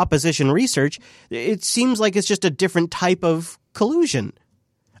hire opposition research. It seems like it's just a different type of collusion.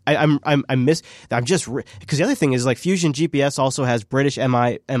 Because the other thing is like Fusion GPS also has British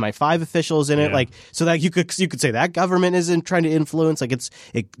MI5 officials in it, like so that you could say that government isn't trying to influence. Like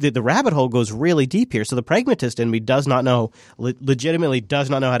the rabbit hole goes really deep here. So the pragmatist in me does not know, legitimately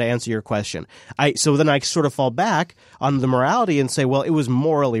does not know how to answer your question. So then I sort of fall back on the morality and say, well, it was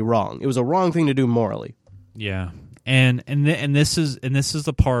morally wrong. It was a wrong thing to do morally. Yeah, and this is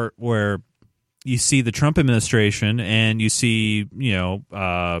the part where you see the Trump administration and you see,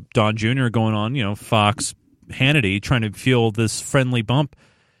 Don Jr. going on, Fox, Hannity, trying to feel this friendly bump.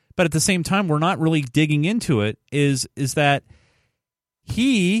 But at the same time, we're not really digging into it, is that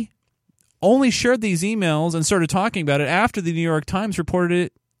he only shared these emails and started talking about it after the New York Times reported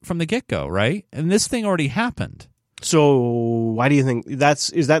it from the get-go, right? And this thing already happened. So why do you think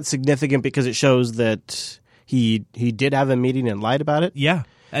is that significant? Because it shows that he did have a meeting and lied about it? Yeah.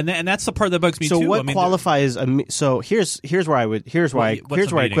 And that's the part that bugs me too. So what qualifies so here's where I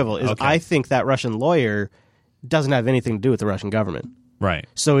quibble is okay. I think that Russian lawyer doesn't have anything to do with the Russian government. Right.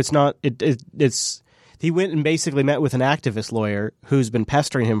 So it's not it's he went and basically met with an activist lawyer who's been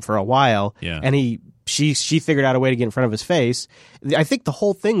pestering him for a while. Yeah. And she figured out a way to get in front of his face. I think the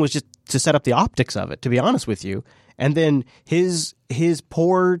whole thing was just to set up the optics of it, to be honest with you. And then his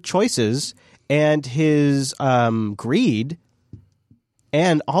poor choices and his greed,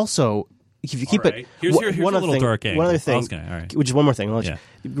 and also if you keep right. it, here's one a other little thing, dark angle. one other thing, All right. which is one more thing. Yeah.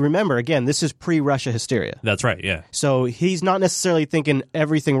 Remember, again, this is pre-Russia hysteria. That's right. Yeah. So he's not necessarily thinking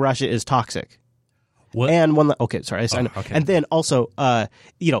everything Russia is toxic. What? And okay. And then also, at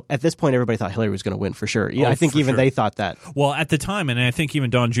this point, everybody thought Hillary was going to win for sure. Yeah, I think even they thought that. Well, at the time, and I think even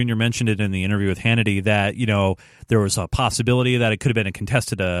Don Jr. mentioned it in the interview with Hannity, that there was a possibility that it could have been a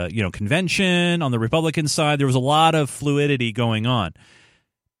contested convention on the Republican side. There was a lot of fluidity going on.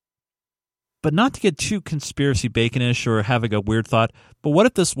 But not to get too conspiracy baconish or having a weird thought, but what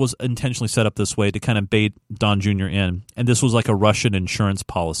if this was intentionally set up this way to kind of bait Don Jr. in, and this was like a Russian insurance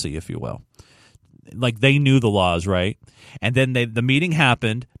policy, if you will? Like they knew the laws, right? And then the meeting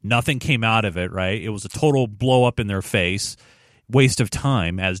happened. Nothing came out of it, right? It was a total blow up in their face, waste of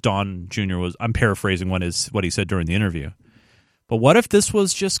time, as Don Jr. was. I'm paraphrasing what he said during the interview. But what if this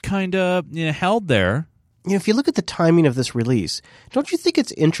was just kind of held there? If you look at the timing of this release, don't you think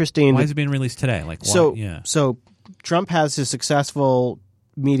it's interesting? Why is it being released today? Like, why? So Trump has his successful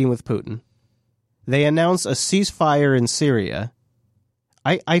meeting with Putin. They announce a ceasefire in Syria.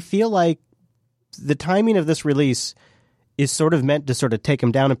 I feel like the timing of this release is sort of meant to sort of take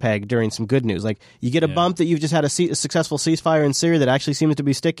him down a peg during some good news. Like you get a bump that you've just had a successful ceasefire in Syria that actually seems to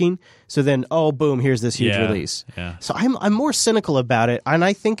be sticking. So then, boom, here's this huge release. Yeah. So I'm more cynical about it, and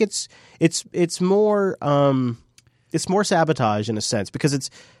I think it's more sabotage in a sense because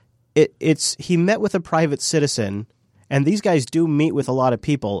he met with a private citizen, and these guys do meet with a lot of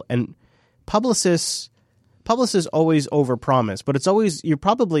people, and publicists always overpromise, but it's always, you're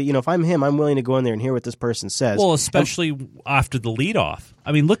probably, if I'm him, I'm willing to go in there and hear what this person says. Well, especially after the leadoff.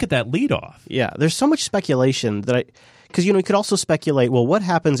 I mean, look at that leadoff. Yeah, there's so much speculation because you could also speculate, well, what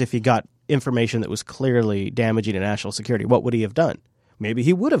happens if he got information that was clearly damaging to national security? What would he have done? Maybe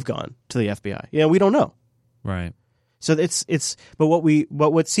he would have gone to the FBI. We don't know. Right. So but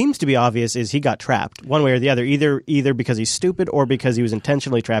what seems to be obvious is he got trapped one way or the other, either because he's stupid or because he was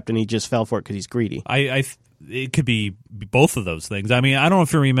intentionally trapped and he just fell for it because he's greedy. It could be both of those things. I mean, I don't know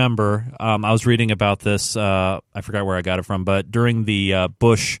if you remember. I was reading about this. I forgot where I got it from, but during the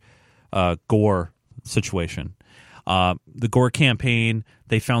Bush Gore situation, the Gore campaign,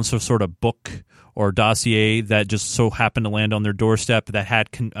 they found some sort of book or dossier that just so happened to land on their doorstep that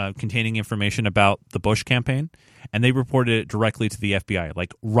had containing information about the Bush campaign, and they reported it directly to the FBI,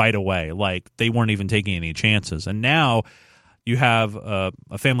 like right away. Like they weren't even taking any chances. And now you have a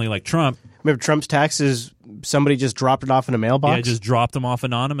family like Trump. Remember Trump's taxes? Somebody just dropped it off in a mailbox? Yeah, just dropped them off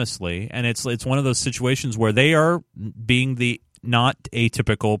anonymously. And it's one of those situations where they are being the not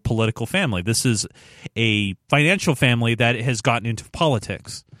atypical political family. This is a financial family that has gotten into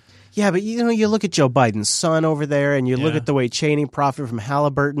politics. Yeah, but you look at Joe Biden's son over there, and you look at the way Cheney profited from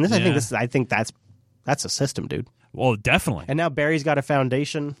Halliburton. I think that's a system, dude. Well, definitely. And now Barry's got a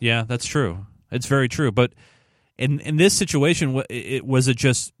foundation. Yeah, that's true. It's very true. But in this situation, was it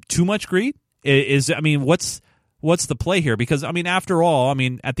just too much greed? What's the play here? Because after all,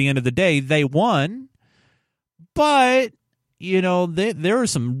 at the end of the day, they won, but there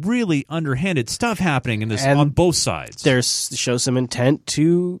is some really underhanded stuff happening in this on both sides. Shows some intent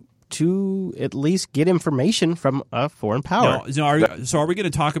to at least get information from a foreign power. So are we going to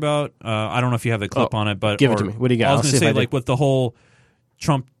talk about? I don't know if you have the clip on it, but give it to me. What do you got? I was going to say, with the whole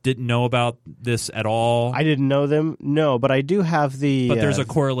Trump didn't know about this at all. I didn't know them. No, but I do have the. But there's a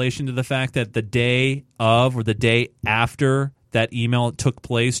correlation to the fact that the day of or the day after that email took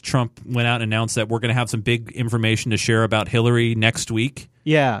place, Trump went out and announced that we're going to have some big information to share about Hillary next week.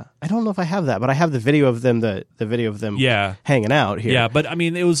 Yeah, I don't know if I have that, but I have the video of them. The video of them. Hanging out here. Yeah, but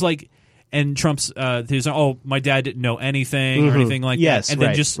it was like. And Trump's, he's my dad didn't know anything or anything like that. And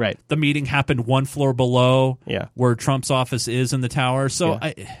then the meeting happened one floor below where Trump's office is in the tower. So,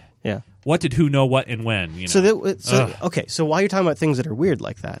 what did who know what and when? So while you're talking about things that are weird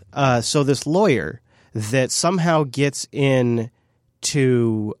like that, so this lawyer that somehow gets in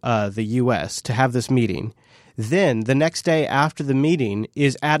to the U.S. to have this meeting, then the next day after the meeting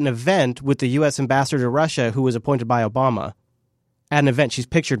is at an event with the U.S. ambassador to Russia who was appointed by Obama. at an event she's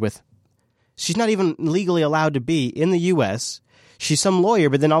pictured with. She's not even legally allowed to be in the U.S. She's some lawyer,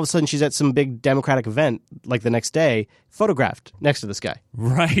 but then all of a sudden she's at some big Democratic event, like the next day, photographed next to this guy.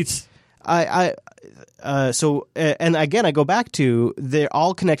 Right. And again, I go back to, they're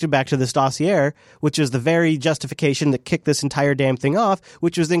all connected back to this dossier, which is the very justification that kicked this entire damn thing off,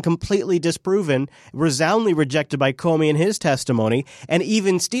 which was then completely disproven, resoundingly rejected by Comey in his testimony. And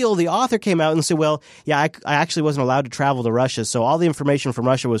even Steele, the author, came out and said, well, yeah, I actually wasn't allowed to travel to Russia, so all the information from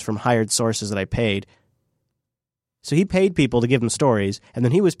Russia was from hired sources that I paid. So he paid people to give him stories, and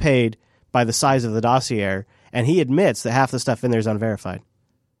then he was paid by the size of the dossier, and he admits that half the stuff in there is unverified.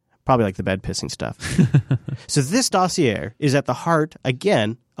 Probably like the bed pissing stuff. So this dossier is at the heart,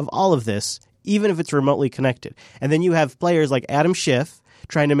 again, of all of this, even if it's remotely connected. And then you have players like Adam Schiff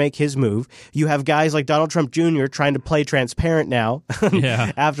trying to make his move. You have guys like Donald Trump Jr. trying to play transparent now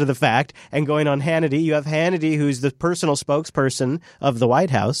after the fact and going on Hannity. You have Hannity, who's the personal spokesperson of the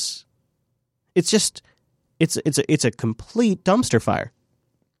White House. It's just, it's a complete dumpster fire.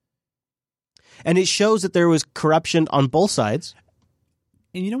 And it shows that there was corruption on both sides.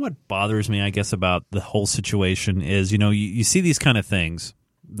 And you know what bothers me, I guess, about the whole situation is, you see these kind of things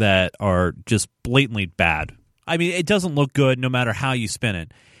that are just blatantly bad. I mean, it doesn't look good no matter how you spin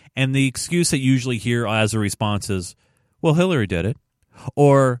it. And the excuse that you usually hear as a response is, well, Hillary did it.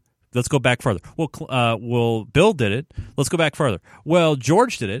 Or, let's go back further. Well, Bill did it. Let's go back further. Well,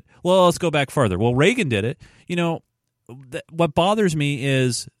 George did it. Well, let's go back further. Well, Reagan did it. What bothers me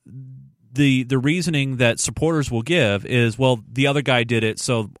is the reasoning that supporters will give is, well, the other guy did it,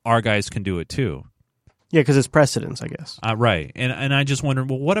 so our guys can do it too. Yeah, because it's precedence, I guess. Right. And I just wonder,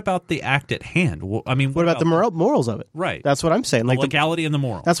 well, what about the act at hand? Well, I mean, what about the morals of it? Right. That's what I'm saying. Like the legality and the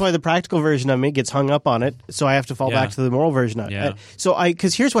moral. That's why the practical version of me gets hung up on it, so I have to fall back to the moral version of it.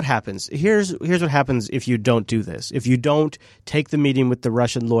 Because here's what happens. Here's what happens if you don't do this. If you don't take the meeting with the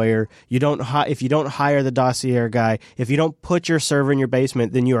Russian lawyer, if you don't hire the dossier guy, if you don't put your server in your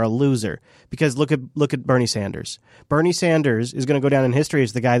basement, then you're a loser. Because look at Bernie Sanders. Bernie Sanders is going to go down in history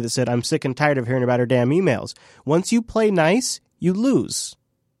as the guy that said, I'm sick and tired of hearing about her damn emails. Once you play nice, you lose.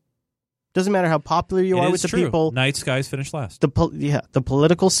 Doesn't matter how popular you are with the people. Nice guys finish last. The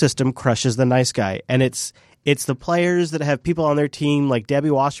political system crushes the nice guy. And it's the players that have people on their team like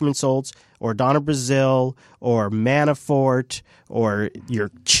Debbie Wasserman Schultz or Donna Brazile or Manafort or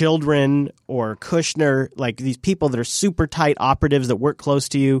your children or Kushner, like these people that are super tight operatives that work close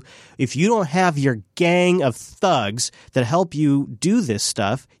to you. If you don't have your gang of thugs that help you do this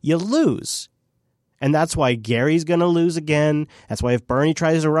stuff, you lose. And that's why Gary's going to lose again. That's why if Bernie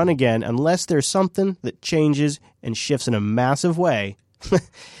tries to run again, unless there's something that changes and shifts in a massive way,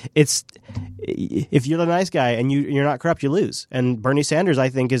 if you're the nice guy and you're not corrupt, you lose. And Bernie Sanders, I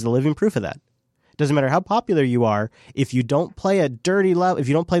think, is the living proof of that. Doesn't matter how popular you are. If you don't play if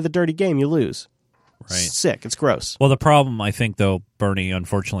you don't play the dirty game, you lose. Right. It's sick. It's gross. Well, the problem I think, though, Bernie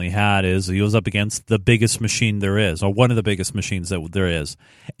unfortunately had is he was up against the biggest machine there is, or one of the biggest machines that there is.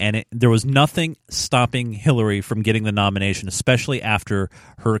 And there was nothing stopping Hillary from getting the nomination, especially after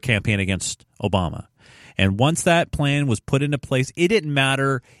her campaign against Obama. And once that plan was put into place, it didn't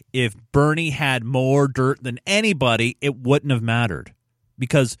matter if Bernie had more dirt than anybody, it wouldn't have mattered.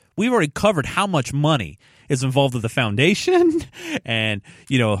 Because we've already covered how much money is involved with the foundation and,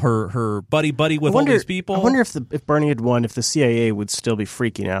 her buddy with all these people. I wonder if Bernie had won, if the CIA would still be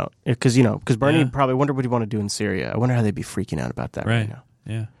freaking out. Because Bernie probably wondered what he'd want to do in Syria. I wonder how they'd be freaking out about that right now.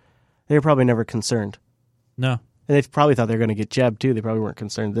 Yeah. They were probably never concerned. No. And they probably thought they were going to get jabbed, too. They probably weren't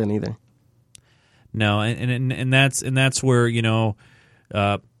concerned then either. No, and that's where,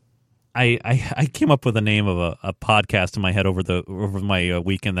 I came up with the name of a podcast in my head over my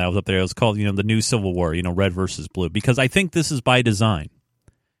weekend that I was up there. It was called, the New Civil War, red versus blue, because I think this is by design.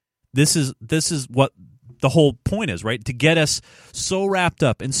 This is what the whole point is, right? To get us so wrapped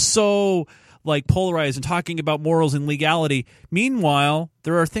up and so polarized and talking about morals and legality. Meanwhile,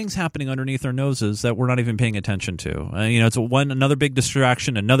 there are things happening underneath our noses that we're not even paying attention to. It's another big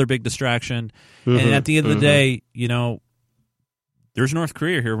distraction, and at the end of the day, there's North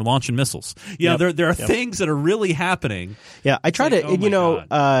Korea here launching missiles. There are things that are really happening. Yeah, I try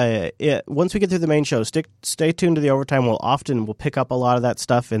to, once we get through the main show, stay tuned to the overtime. We'll pick up a lot of that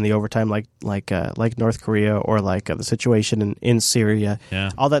stuff in the overtime, like North Korea or the situation in Syria. Yeah.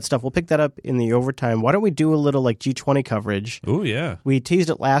 All that stuff. We'll pick that up in the overtime. Why don't we do a little G20 coverage? Oh, yeah. We teased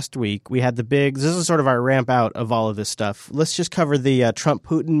it last week. We had this is sort of our ramp out of all of this stuff. Let's just cover the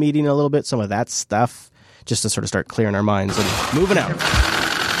Trump-Putin meeting a little bit, some of that stuff, just to sort of start clearing our minds and moving out.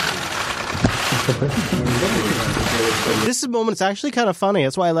 This moment is actually kind of funny.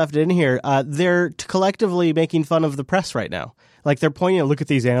 That's why I left it in here. They're collectively making fun of the press right now. Like they're pointing at, look at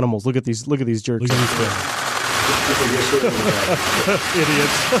these animals, look at these jerks. Look at these idiots.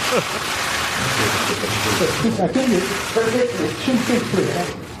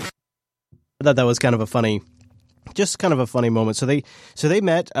 I thought that was kind of a funny moment. So they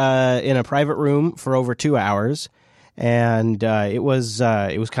met in a private room for over 2 hours, and it was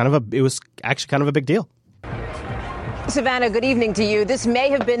actually kind of a big deal. Savannah, good evening to you. This may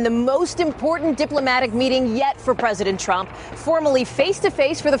have been the most important diplomatic meeting yet for President Trump, formally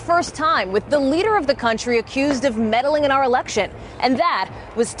face-to-face for the first time with the leader of the country accused of meddling in our election. And that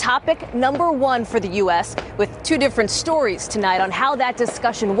was topic number one for the U.S., with two different stories tonight on how that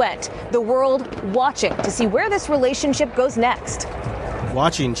discussion went. The world watching to see where this relationship goes next.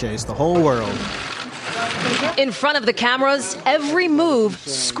 Watching, Chase, the whole world. In front of the cameras, every move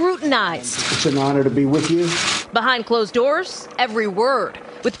scrutinized. It's an honor to be with you. Behind closed doors, every word.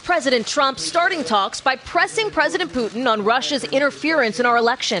 With President Trump starting talks by pressing President Putin on Russia's interference in our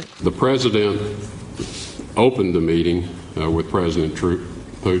election. The president opened the meeting with President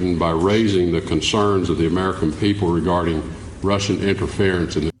Putin by raising the concerns of the American people regarding Russian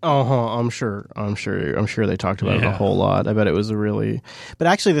interference in the I'm sure they talked about it a whole lot. I bet it was but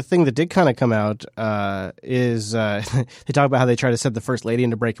actually the thing that did kind of come out is they talk about how they tried to send the first lady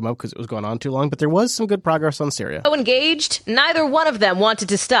in to break him up because it was going on too long, but there was some good progress on Syria. So engaged, neither one of them wanted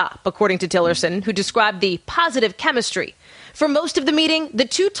to stop, according to Tillerson, who described the positive chemistry. For most of the meeting, the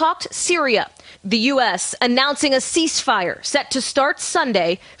two talked Syria. The U.S. announcing a ceasefire set to start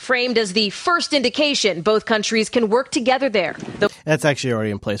Sunday, framed as the first indication both countries can work together there. That's actually already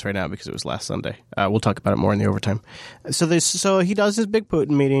in place right now because it was last Sunday. We'll talk about it more in the overtime. So he does his big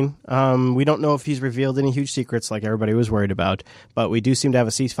Putin meeting. We don't know if he's revealed any huge secrets like everybody was worried about, but we do seem to have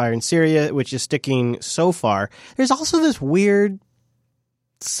a ceasefire in Syria, which is sticking so far. There's also this weird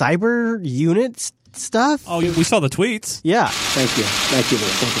cyber unit stuff. Oh, we saw the tweets. Yeah. Thank you. Thank you,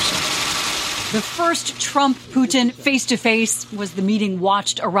 sir. The first Trump-Putin face-to-face was the meeting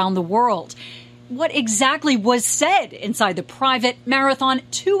watched around the world. What exactly was said inside the private marathon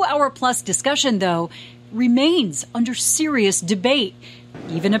 2-hour-plus discussion, though, remains under serious debate,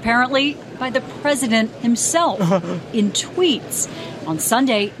 even apparently by the president himself in tweets. On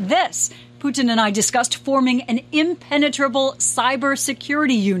Sunday, Putin and I discussed forming an impenetrable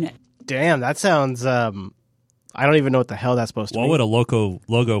cybersecurity unit. Damn, that sounds, I don't even know what the hell that's supposed to be. What would a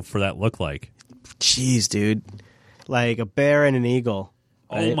logo for that look like? Jeez, dude. Like a bear and an eagle.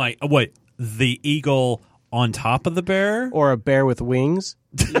 Right? Oh my, wait, the eagle on top of the bear? Or a bear with wings?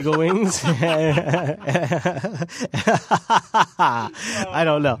 Eagle wings? I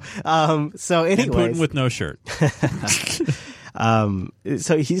don't know. So anyway. And Putin with no shirt. So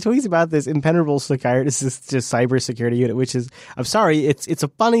he tweets about this impenetrable cybersecurity unit, which is, I'm sorry, it's a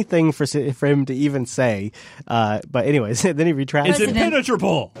funny thing for him to even say. But anyways, then he retracts. It's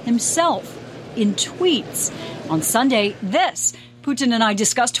impenetrable. Himself in tweets. On Sunday, Putin and I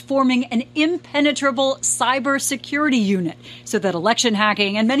discussed forming an impenetrable cybersecurity unit so that election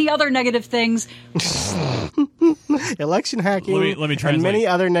hacking and many other negative things. Election hacking let me translate. And many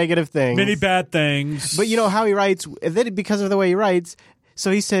other negative things. Many bad things. But you know how he writes, because of the way he writes, so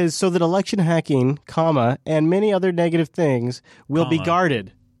he says, so that election hacking, and many other negative things will be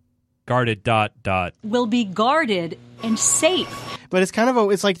guarded. Guarded, ... Will be guarded and safe. But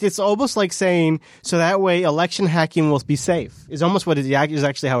it's almost like saying, so that way election hacking will be safe. Is almost what is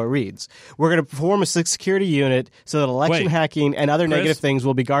actually how it reads. We're going to form a security unit so that election hacking and other negative things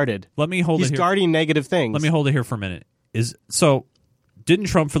will be guarded. Let me hold it here. He's guarding negative things. Let me hold it here for a minute. Didn't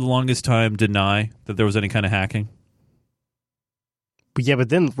Trump for the longest time deny that there was any kind of hacking? But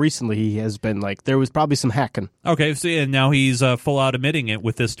then recently he has been like, there was probably some hacking. Okay, and now he's full out admitting it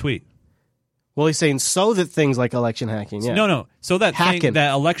with this tweet. Well, he's saying so that things like election hacking, yeah. No. So that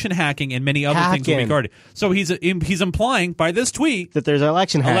election hacking and many other things will be guarded. So he's implying by this tweet that there's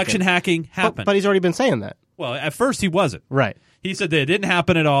election hacking. Election hacking happened. But he's already been saying that. Well, at first he wasn't. Right. He said that it didn't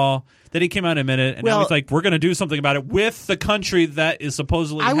happen at all. Then he came out in a minute, and now he's like, we're going to do something about it with the country that is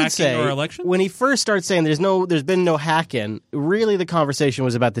supposedly hacking our election? When he first started saying there's been no hacking, really the conversation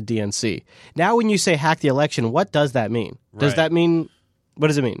was about the DNC. Now when you say hack the election, what does that mean? Does that mean... What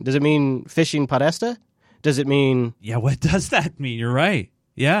does it mean? Does it mean fishing Podesta? Does it mean... Yeah, what does that mean? You're right.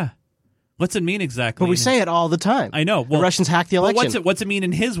 Yeah. What's it mean exactly? But we say it all the time. I know. Well, the Russians hacked the election. What's it mean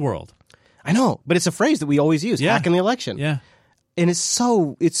in his world? I know, but it's a phrase that we always use, hacking the election. Yeah. And it's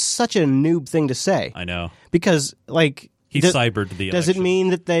such a noob thing to say. I know. Because, he cybered the election. Does it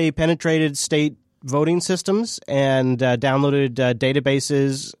mean that they penetrated state voting systems and downloaded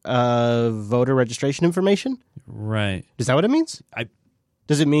databases of voter registration information. Right. Is that what it means?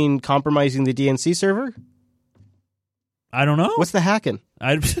 Does it mean compromising the DNC server? I don't know. What's the hacking?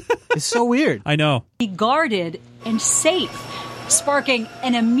 It's so weird. I know. Be guarded and safe, sparking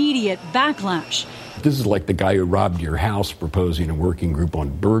an immediate backlash. This is like the guy who robbed your house proposing a working group on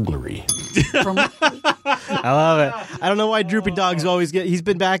burglary. I love it. I don't know why Droopy Dog's always he's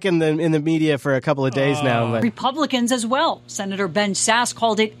been back in the media for a couple of days now. But Republicans as well. Senator Ben Sasse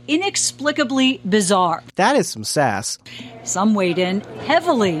called it inexplicably bizarre. That is some sass. Some weighed in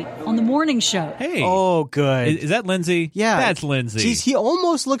heavily on the morning show. Hey. Oh, good. Is that Lindsay? Yeah. That's Lindsay. Jeez, he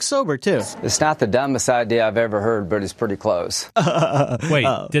almost looks sober, too. It's not the dumbest idea I've ever heard, but it's pretty close. Wait,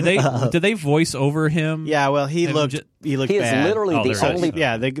 did they voice over him? Yeah, well, he looked bad. He is literally the only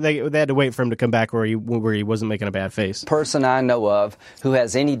yeah, they had to wait for him to come back where he wasn't making a bad face. Person I know of who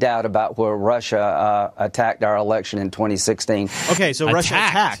has any doubt about where Russia attacked our election in 2016. Okay, so Russia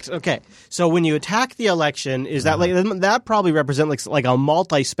attacked. Okay, so when you attack the election, is that that probably represents like a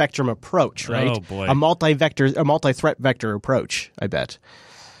multi-spectrum approach, right? Oh boy, a multi-threat vector approach. I bet.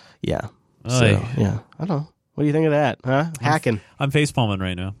 Yeah. So yeah, I don't know. What do you think of that? Huh? Hacking. I'm facepalming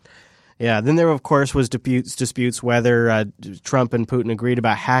right now. Yeah, then there, of course, was disputes whether Trump and Putin agreed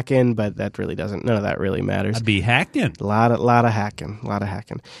about hacking, but that really doesn't. None of that really matters. I'd be hacking. A lot of hacking.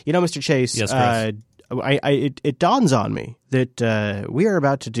 You know, Mr. Chase. Yes, Chris. It dawns on me that we are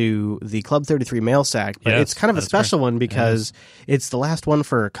about to do the Club 33 mail sack, but it's kind of a special one because it's the last one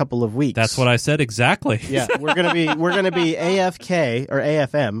for a couple of weeks. That's what I said exactly. Yeah, we're gonna be AFK or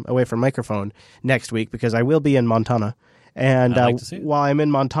AFM away from microphone next week because I will be in Montana. And while I'm in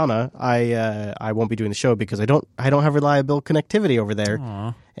Montana, I won't be doing the show because I don't have reliable connectivity over there.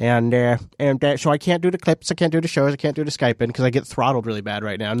 Aww. And so I can't do the clips, I can't do the shows, I can't do the Skyping because I get throttled really bad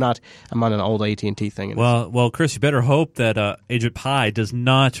right now. I'm on an old AT&T thing. Well, Chris, you better hope that Agent Pi does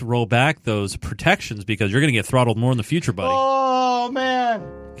not roll back those protections because you're going to get throttled more in the future, buddy. Oh man!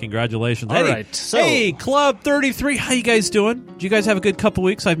 Congratulations! All right. Hey, Club 33, how you guys doing? Did you guys have a good couple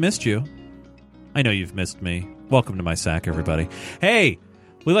weeks? I've missed you. I know you've missed me. Welcome to my sack, everybody. Hey,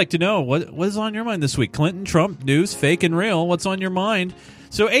 we'd like to know what is on your mind this week. Clinton, Trump, news, fake and real. What's on your mind?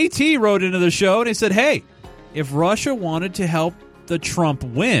 So AT wrote into the show and he said, hey, if Russia wanted to help the Trump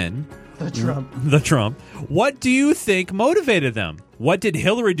win, the Trump, what do you think motivated them? What did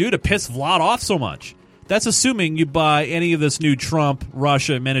Hillary do to piss Vlad off so much? That's assuming you buy any of this new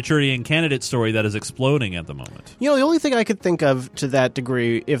Trump-Russia Manchurian candidate story that is exploding at the moment. You know, the only thing I could think of to that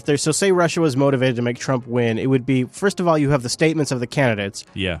degree, if there's say Russia was motivated to make Trump win, it would be, first of all, you have the statements of the candidates.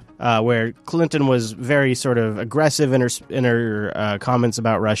 Yeah. Where Clinton was very sort of aggressive in her comments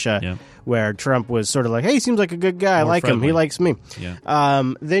about Russia. Yeah. Where Trump was sort of like, hey, he seems like a good guy. I like him. He likes me. Yeah.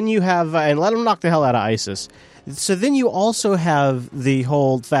 Then you have, and let him knock the hell out of ISIS. So then you also have the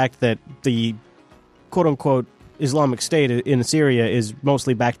whole fact that the quote-unquote Islamic State in Syria is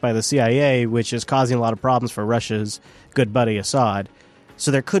mostly backed by the CIA, which is causing a lot of problems for Russia's good buddy Assad.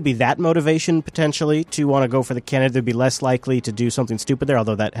 So there could be that motivation, potentially, to want to go for the candidate. They'd be less likely to do something stupid there,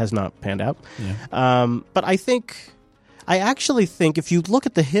 although that has not panned out. Yeah. But I actually think if you look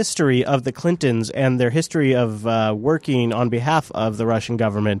at the history of the Clintons and their history of working on behalf of the Russian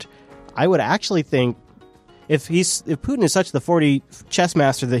government, I would actually think if Putin is such the 40 chess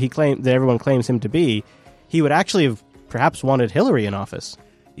master that that everyone claims him to be, he would actually have perhaps wanted Hillary in office.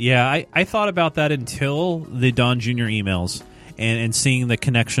 Yeah, I thought about that until the Don Jr. emails and seeing the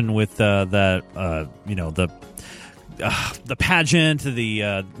connection with the pageant,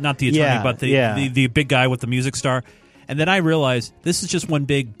 not the attorney, but the big guy with the music star. And then I realized this is just one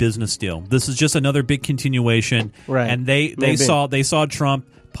big business deal. This is just another big continuation. Right. And they saw Trump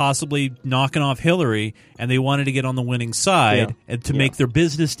possibly knocking off Hillary, and they wanted to get on the winning side and to make their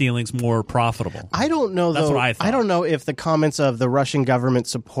business dealings more profitable. I don't know, That's though. what I thought. I don't know if the comments of the Russian government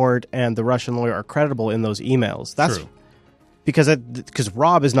support and the Russian lawyer are credible in those emails. That's true. Because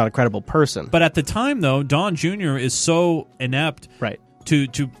Rob is not a credible person. But at the time, though, Don Jr. is so inept. Right.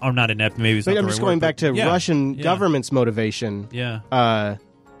 Or not inept, maybe it's not I'm the just right going word, back to but Russian government's motivation. Yeah.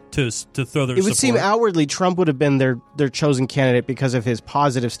 To throw their It would support. seem outwardly Trump would have been their chosen candidate because of his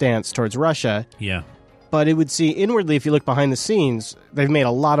positive stance towards Russia. Yeah. But it would see inwardly, if you look behind the scenes, they've made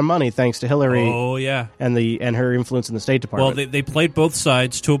a lot of money thanks to Hillary. Oh, yeah. And her influence in the State Department. Well, they played both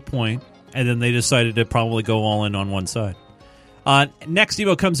sides to a point, and then they decided to probably go all in on one side. Next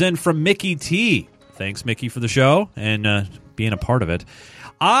email comes in from Mickey T. Thanks, Mickey, for the show and being a part of it.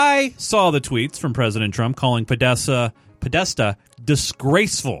 I saw the tweets from President Trump calling Podesta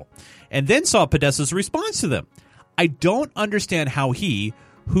disgraceful, and then saw Podesta's response to them. I don't understand how he,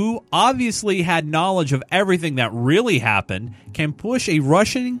 who obviously had knowledge of everything that really happened, can push a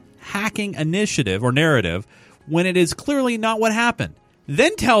Russian hacking initiative or narrative when it is clearly not what happened.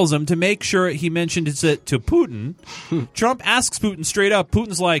 Then tells him to make sure he mentions it to Putin. Trump asks Putin straight up.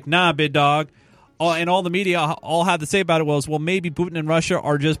 Putin's like, nah, big dog. And all the media all had to say about it was, well, maybe Putin and Russia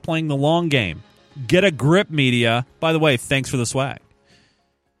are just playing the long game. Get a grip, media. By the way, thanks for the swag.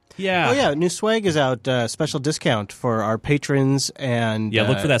 Yeah. Oh, yeah. New swag is out. Special discount for our patrons. And yeah,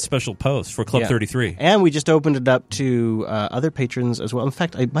 look for that special post for Club 33. And we just opened it up to other patrons as well. In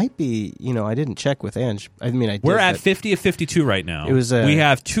fact, I might be, I didn't check with Ange. I mean, I did. We're at 50 of 52 right now. It was, we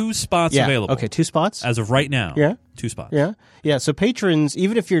have 2 spots available. Okay, 2 spots? As of right now. Yeah. 2 spots. Yeah. Yeah, so patrons,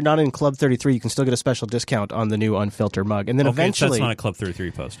 even if you're not in Club 33, you can still get a special discount on the new Unfiltered mug. And then eventually... that's not a Club 33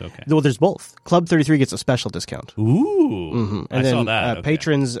 post, okay. Well, there's both. Club 33 gets a special discount. Ooh. Mm-hmm. I And then saw that. Okay.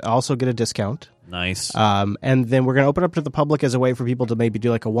 patrons also get a discount. Nice. And then we're going to open up to the public as a way for people to maybe do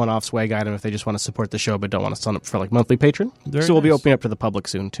like a one-off swag item if they just want to support the show but don't want to sign up for like monthly patron. So we'll be opening up to the public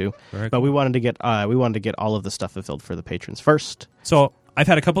soon too. But we wanted to get all of the stuff fulfilled for the patrons first. So I've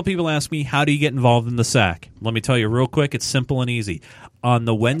had a couple people ask me, how do you get involved in the SAC? Let me tell you real quick. It's simple and easy. On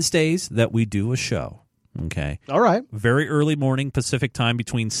the Wednesdays that we do a show, okay? All right. Very early morning Pacific time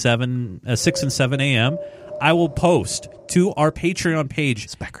between 6 and 7 a.m., I will post to our Patreon page.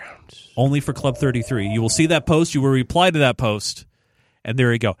 It's background. Only for Club 33. You will see that post. You will reply to that post. And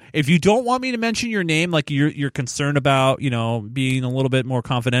there you go. If you don't want me to mention your name, like you're concerned about, being a little bit more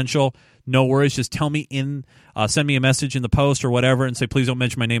confidential, no worries. Just tell me send me a message in the post or whatever and say, please don't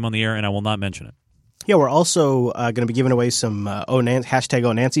mention my name on the air, and I will not mention it. Yeah, we're also going to be giving away some hashtag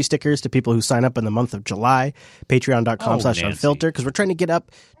 #ONancy stickers to people who sign up in the month of July. Patreon.com/unfilter, because we're trying to get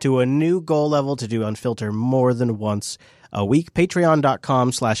up to a new goal level to do Unfilter more than once a week.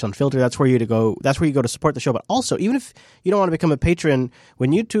 Patreon.com/unfilter. That's where you go to support the show. But also, even if you don't want to become a patron,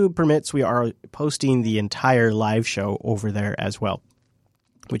 when YouTube permits, we are posting the entire live show over there as well,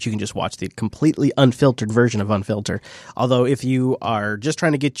 which you can just watch the completely unfiltered version of Unfilter. Although if you are just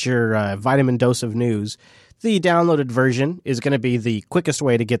trying to get your vitamin dose of news, the downloaded version is going to be the quickest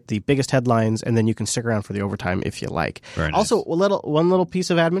way to get the biggest headlines, and then you can stick around for the overtime if you like. Very nice. Also, one little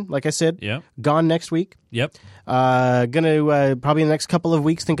piece of admin, like I said, gone next week. Yep. Going to probably in the next couple of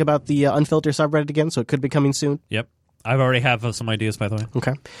weeks think about the Unfilter subreddit again, so it could be coming soon. Yep. I already have some ideas, by the way.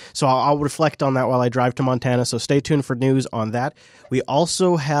 Okay. So I'll reflect on that while I drive to Montana, so stay tuned for news on that. We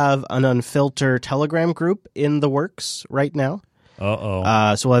also have an Unfilter Telegram group in the works right now.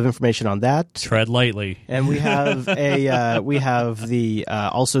 Uh-oh. So we'll have information on that. Tread lightly. And we have also the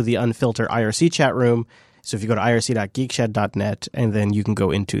Unfilter IRC chat room. So if you go to irc.geekshed.net, and then you can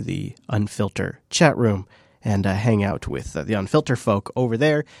go into the Unfilter chat room and hang out with the Unfilter folk over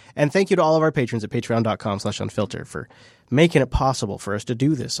there. And thank you to all of our patrons at patreon.com/unfilter for making it possible for us to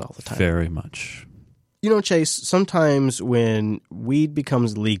do this all the time. Very much. Chase, sometimes when weed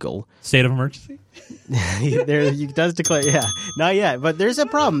becomes legal... State of emergency? He does declare, not yet, but there's a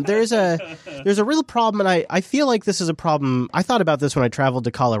problem. There's a real problem, and I feel like this is a problem. I thought about this when I traveled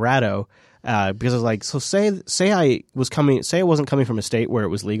to Colorado, because I was like, so say I wasn't coming from a state where it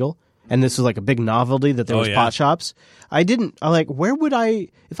was legal, and this was like a big novelty that there was pot shops. Where would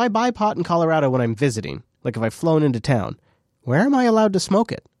if I buy pot in Colorado when I'm visiting, like if I've flown into town, where am I allowed to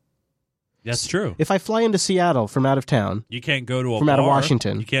smoke it? That's true. If I fly into Seattle from out of town, you can't go to from out of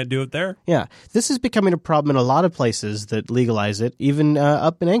Washington. You can't do it there. Yeah, this is becoming a problem in a lot of places that legalize it, even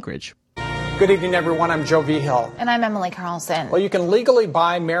up in Anchorage. Good evening, everyone. I'm Joe Vigil. And I'm Emily Carlson. Well, you can legally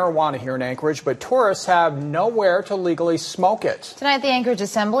buy marijuana here in Anchorage, but tourists have nowhere to legally smoke it. Tonight, the Anchorage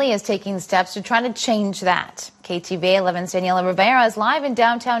Assembly is taking steps to try to change that. KTVA 11's Daniela Rivera is live in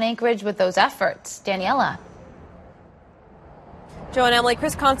downtown Anchorage with those efforts. Daniela. Joe and Emily,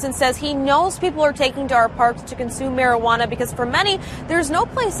 Chris Constant says he knows people are taking to our parks to consume marijuana because for many, there's no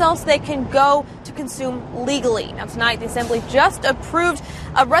place else they can go to consume legally. Now, tonight, the Assembly just approved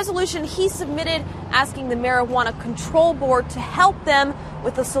a resolution he submitted asking the Marijuana Control Board to help them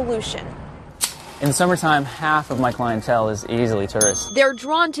with a solution. In the summertime, half of my clientele is easily tourists. They're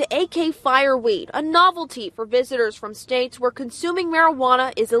drawn to AK Fireweed, a novelty for visitors from states where consuming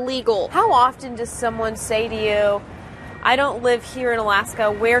marijuana is illegal. How often does someone say to you, I don't live here in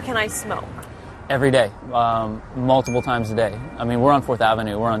Alaska, where can I smoke? Every day, multiple times a day. I mean, we're on 4th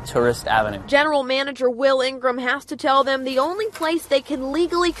Avenue, we're on Tourist Avenue. General Manager Will Ingram has to tell them the only place they can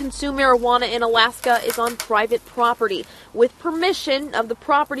legally consume marijuana in Alaska is on private property, with permission of the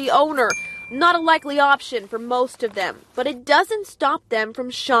property owner. Not a likely option for most of them, but it doesn't stop them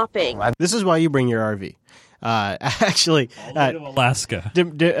from shopping. This is why you bring your RV. Actually, Alaska.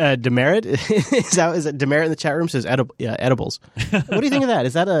 Demerit is it Demerit in the chat room says edibles. What do you think of that?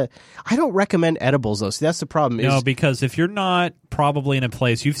 Is that I don't recommend edibles though. See, that's the problem. No, because if you're not probably in a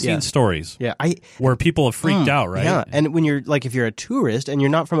place, you've seen stories, where people have freaked out, right? Yeah, and when you're like, if you're a tourist and you're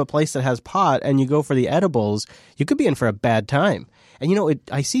not from a place that has pot and you go for the edibles, you could be in for a bad time. And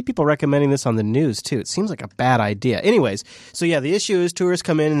I see people recommending this on the news too. It seems like a bad idea. Anyways, so yeah, the issue is tourists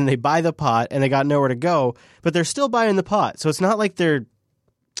come in and they buy the pot and they got nowhere to go, but they're still buying the pot. So it's not like they're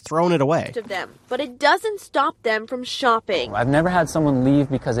throwing it away. Of them, but it doesn't stop them from shopping. I've never had someone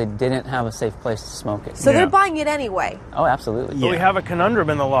leave because they didn't have a safe place to smoke it. So they're buying it anyway. Oh, absolutely. But we have a conundrum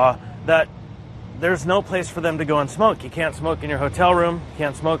in the law that there's no place for them to go and smoke. You can't smoke in your hotel room, you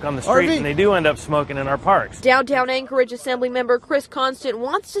can't smoke on the street, and they do end up smoking in our parks. Downtown Anchorage Assemblymember Chris Constant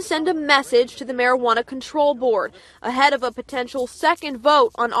wants to send a message to the Marijuana Control Board ahead of a potential second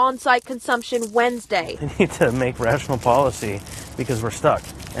vote on on-site consumption Wednesday. We need to make rational policy because we're stuck,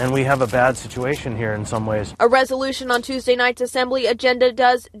 and we have a bad situation here in some ways. A resolution on Tuesday night's Assembly agenda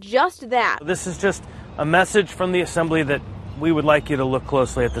does just that. This is just a message from the Assembly that we would like you to look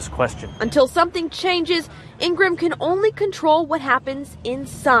closely at this question. Until something changes, Ingram can only control what happens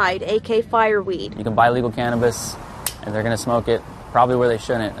inside AK Fireweed. You can buy legal cannabis, and they're going to smoke it probably where they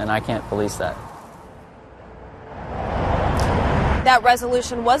shouldn't, and I can't police that. That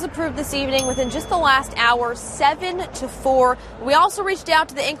resolution was approved this evening within just the last hour, 7-4. We also reached out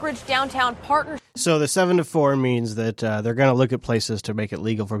to the Anchorage Downtown Partnership. So the 7-4 means that they're going to look at places to make it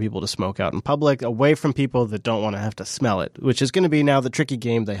legal for people to smoke out in public, away from people that don't want to have to smell it, which is going to be now the tricky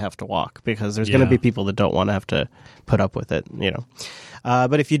game they have to walk, because there's going to be people that don't want to have to put up with it,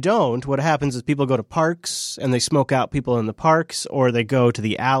 But if you don't, what happens is people go to parks and they smoke out people in the parks, or they go to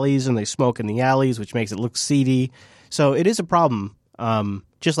the alleys and they smoke in the alleys, which makes it look seedy. So it is a problem,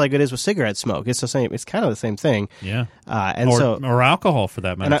 just like it is with cigarette smoke. It's the same. It's kind of the same thing. Yeah. Or alcohol for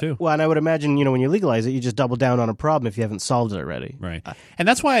that matter too. And I would imagine, when you legalize it, you just double down on a problem if you haven't solved it already. Right. And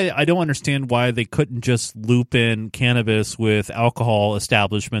that's why I don't understand why they couldn't just loop in cannabis with alcohol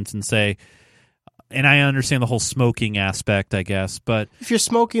establishments and say. And I understand the whole smoking aspect, I guess, but if you're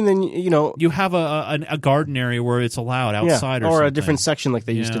smoking, then you have a garden area where it's allowed outside, or something. A different section like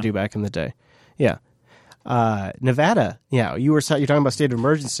they used to do back in the day. Yeah. Nevada, you're talking about state of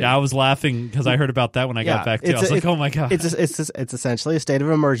emergency. Yeah, I was laughing because I heard about that when I got back too. I was like, oh my god, it's essentially a state of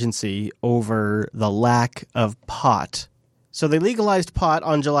emergency over the lack of pot. So they legalized pot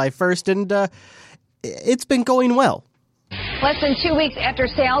on July 1st, and it's been going well. Less than 2 weeks after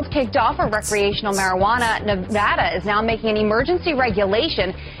sales kicked off for recreational marijuana, Nevada is now making an emergency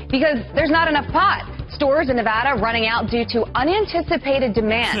regulation because there's not enough pot. Stores in Nevada running out due to unanticipated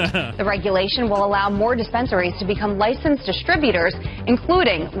demand. The regulation will allow more dispensaries to become licensed distributors,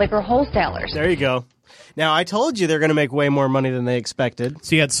 including liquor wholesalers. There you go. Now, I told you they're going to make way more money than they expected.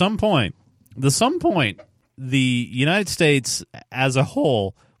 See, at some point, the United States as a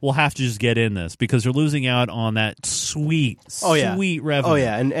whole will have to just get in this because they're losing out on that sweet revenue. Oh,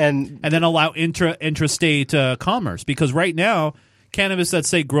 yeah. And then allow intrastate commerce, because right now, cannabis that's,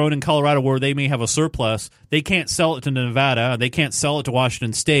 say, grown in Colorado where they may have a surplus, they can't sell it to Nevada, they can't sell it to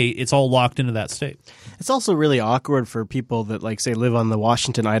Washington State. It's all locked into that state. It's also really awkward for people that, like, say, live on the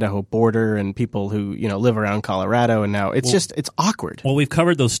Washington-Idaho border and people who, live around Colorado, and now it's awkward. Well, we've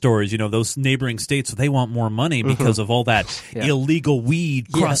covered those stories, those neighboring states, they want more money because of all that illegal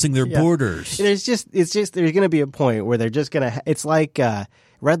weed crossing their borders. There's going to be a point where they're just going to, it's like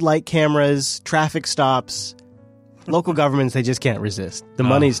red light cameras, traffic stops. Local governments, they just can't resist. The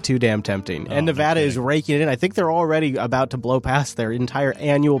money's too damn tempting. And Nevada is raking it in. I think they're already about to blow past their entire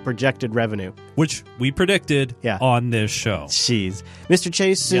annual projected revenue. Which we predicted on this show. Jeez. Mr.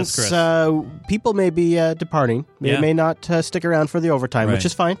 Chase, since people may be departing, they may not stick around for the overtime, which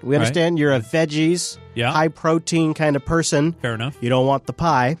is fine. We understand you're a veggies, high-protein kind of person. Fair enough. You don't want the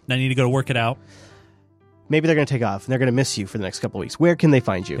pie. Now you need to go to work it out. Maybe they're going to take off, and they're going to miss you for the next couple of weeks. Where can they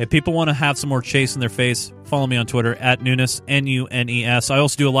find you? If people want to have some more Chase in their face, follow me on Twitter, @Nunes, Nunes. I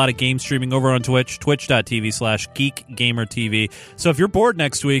also do a lot of game streaming over on Twitch, twitch.tv/GeekGamerTV. So if you're bored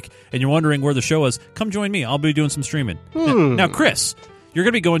next week and you're wondering where the show is, come join me. I'll be doing some streaming. Now, Chris, you're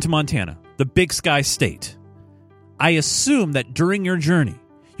going to be going to Montana, the Big Sky State. I assume that during your journey,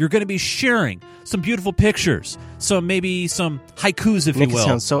 you're going to be sharing some beautiful pictures, maybe some haikus, if you will. It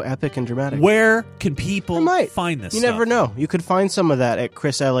sounds so epic and dramatic. Where can people find this You stuff? never know. You could find some of that at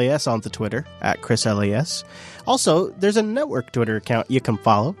Chris LAS on the Twitter, @ChrisLAS. Also, there's a network Twitter account you can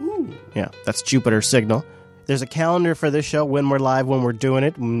follow. Yeah, that's Jupiter Signal. There's a calendar for this show, when we're live, when we're doing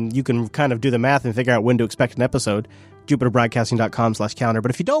it. And you can kind of do the math and figure out when to expect an episode. JupiterBroadcasting.com/calendar. But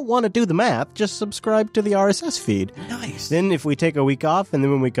if you don't want to do the math, just subscribe to the RSS feed. Nice. Then if we take a week off and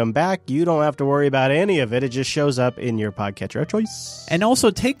then when we come back, you don't have to worry about any of it. It just shows up in your podcatcher of choice. And also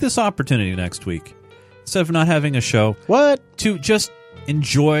take this opportunity next week, instead of not having a show, to just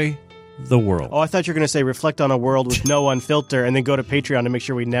enjoy the world. Oh, I thought you were going to say reflect on a world with no Unfilter and then go to Patreon to make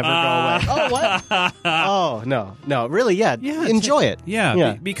sure we never go away. Oh, what? Oh, no. Really, yeah. Enjoy it.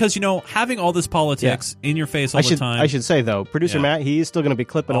 Yeah. Because, having all this politics in your face all the time. I should say, though, producer Matt, he's still going to be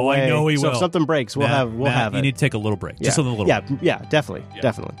clipping away. I know he so will. if something breaks, we'll have it. You need to take a little break. Just a little break. Yeah, definitely.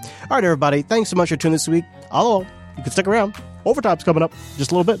 Definitely. All right, everybody. Thanks so much for tuning this week. Although, you can stick around. Overtime's coming up.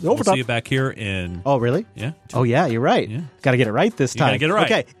 Just a little bit. Overtime. We'll see you back here in... Oh, really? Yeah. Oh, yeah, you're right. Yeah. Got to get it right this time. You got to get it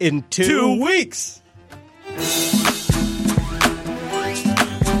right. Okay, in 2 weeks.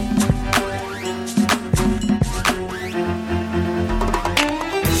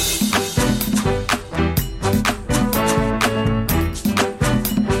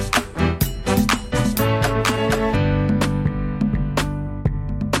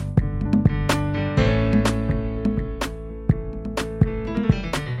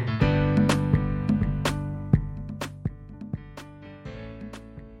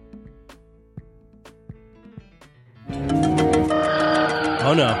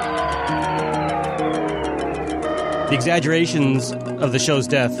 Oh, no. The exaggerations of the show's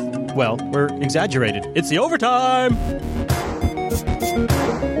death, well, were exaggerated. It's the overtime!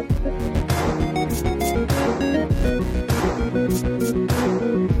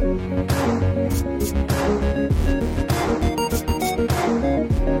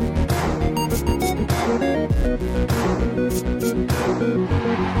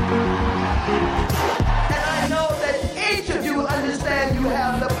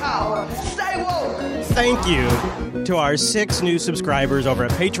 Thank you to our 6 new subscribers over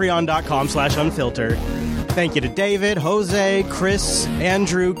at patreon.com/unfilter. Thank you to David, Jose, Chris,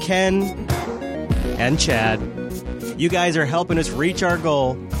 Andrew, Ken, and Chad. You guys are helping us reach our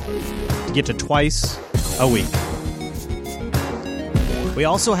goal to get to twice a week. We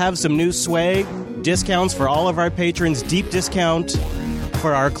also have some new swag discounts for all of our patrons. Deep discount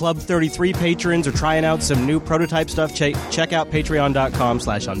for our Club 33 patrons are trying out some new prototype stuff. Check out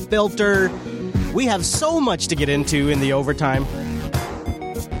patreon.com/unfilter. We have so much to get into in the overtime.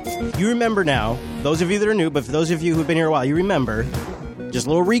 You remember now, those of you that are new, but for those of you who've been here a while, you remember, just a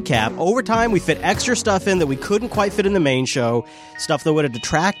little recap. Overtime, we fit extra stuff in that we couldn't quite fit in the main show, stuff that would have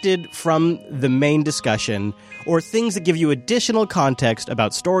detracted from the main discussion, or things that give you additional context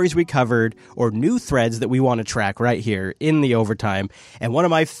about stories we covered, or new threads that we want to track right here in the overtime. And one of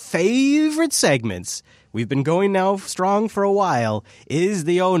my favorite segments, we've been going now strong for a while, is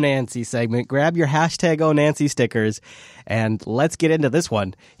the Oh Nancy segment. Grab your hashtag Oh Nancy stickers, and let's get into this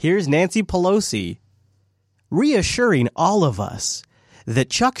one. Here's Nancy Pelosi reassuring all of us that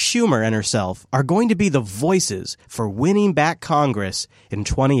Chuck Schumer and herself are going to be the voices for winning back Congress in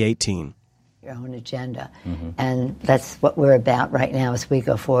 2018. Your own agenda. Mm-hmm. And that's what we're about right now as we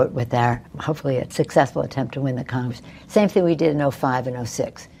go forward with our, hopefully, a successful attempt to win the Congress. Same thing we did in 2005 and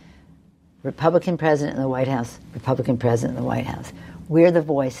 2006. Republican president in the White House, Republican president in the White House. We're the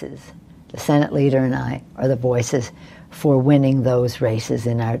voices. The Senate leader and I are the voices for winning those races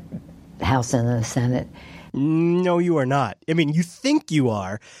in our House and the Senate. No, you are not. I mean, you think you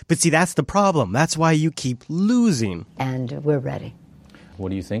are, but see, that's the problem. That's why you keep losing. And we're ready. What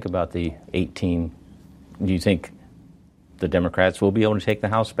do you think about the 18? Do you think the Democrats will be able to take the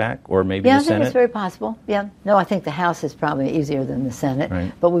House back, or maybe the Senate? Yeah, I think it's very possible. Yeah. No, I think the House is probably easier than the Senate.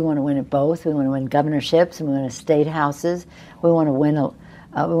 Right. But we want to win it both. We want to win governorships, and we want to state houses. We want to win.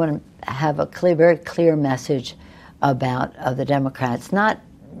 We want to have a very clear message about the Democrats, not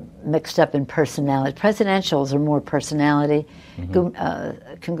mixed up in personality. Presidentials are more personality.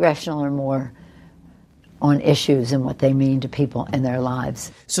 Mm-hmm. Congressional are more on issues and what they mean to people in their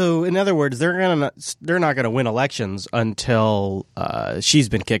lives. So, in other words, they're not going to win elections until she's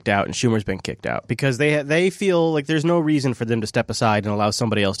been kicked out and Schumer's been kicked out, because they feel like there's no reason for them to step aside and allow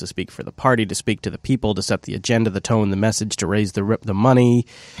somebody else to speak for the party, to speak to the people, to set the agenda, the tone, the message, to raise the money.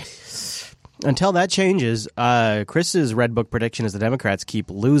 Until that changes, Chris's Red Book prediction is the Democrats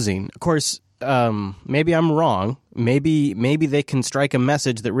keep losing. Of course, maybe I'm wrong. Maybe they can strike a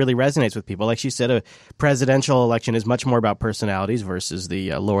message that really resonates with people. Like she said, a presidential election is much more about personalities versus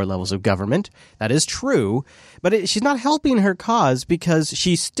the lower levels of government. That is true, but she's not helping her cause because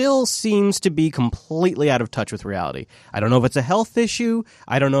she still seems to be completely out of touch with reality. I don't know if it's a health issue.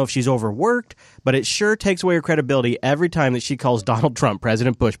 I don't know if she's overworked, but it sure takes away her credibility every time that she calls Donald Trump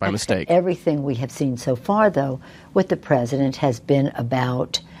President Bush by mistake. Everything we have seen so far, though, with the president has been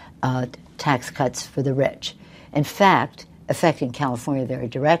about tax cuts for the rich. In fact, affecting California very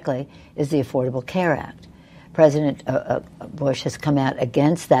directly is the Affordable Care Act. President Bush has come out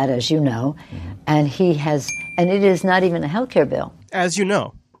against that, as you know, and it is not even a health care bill. As you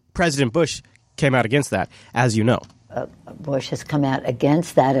know, President Bush came out against that, as you know. Bush has come out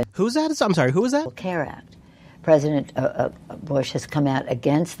against that. Who's that? I'm sorry, who was that? Affordable Care Act. President Bush has come out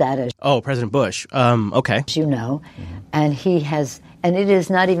against that. President Bush. Okay. As you know, and it is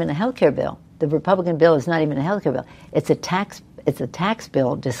not even a health care bill. The Republican bill is not even a health care bill. It's a tax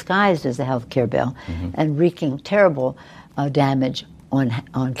bill disguised as a health care bill and wreaking terrible damage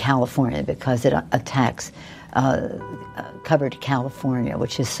on California because it attacks covered California,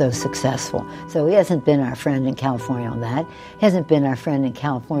 which is so successful. So he hasn't been our friend in California on that. He hasn't been our friend in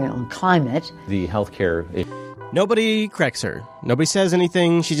California on climate. The health care... Nobody corrects her. Nobody says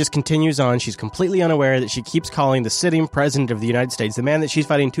anything. She just continues on. She's completely unaware that she keeps calling the sitting president of the United States, the man that she's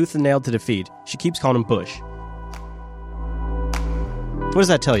fighting tooth and nail to defeat. She keeps calling him Bush. What does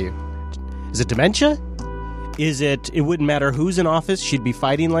that tell you? Is it dementia? Is it wouldn't matter who's in office, she'd be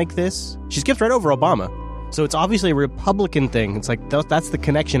fighting like this? She skipped right over Obama. So it's obviously a Republican thing. It's like that's the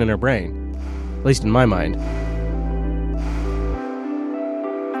connection in her brain. At least in my mind.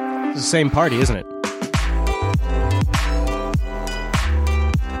 It's the same party, isn't it?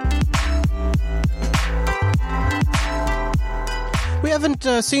 We haven't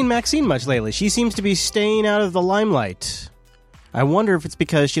seen Maxine much lately. She seems to be staying out of the limelight. I wonder if it's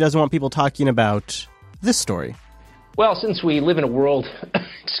because she doesn't want people talking about this story. Well, since we live in a world,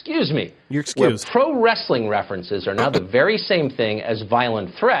 excuse me, you're excused, where pro wrestling references are now the very same thing as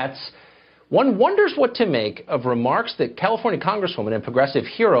violent threats, one wonders what to make of remarks that California Congresswoman and progressive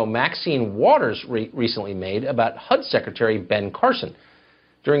hero Maxine Waters recently made about HUD Secretary Ben Carson.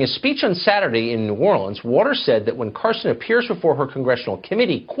 During a speech on Saturday in New Orleans, Waters said that when Carson appears before her congressional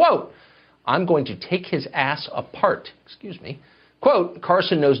committee, quote, "I'm going to take his ass apart," Quote,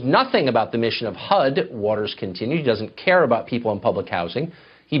 "Carson knows nothing about the mission of HUD," Waters continued. "He doesn't care about people in public housing.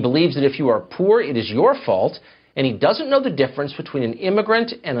 He believes that if you are poor, it is your fault, and he doesn't know the difference between an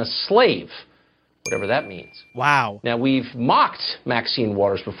immigrant and a slave," whatever that means. Wow. Now, we've mocked Maxine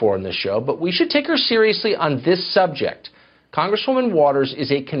Waters before in this show, but we should take her seriously on this subject. Congresswoman Waters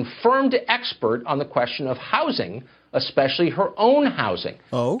is a confirmed expert on the question of housing, especially her own housing.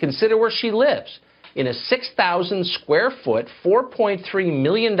 Oh. Consider where she lives. In a 6,000 square foot, $4.3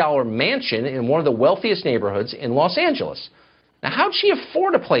 million mansion in one of the wealthiest neighborhoods in Los Angeles. Now, how'd she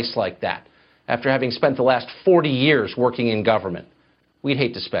afford a place like that after having spent the last 40 years working in government? We'd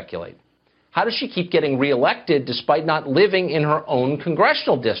hate to speculate. How does she keep getting reelected despite not living in her own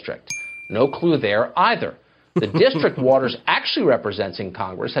congressional district? No clue there either. The district Waters actually represents in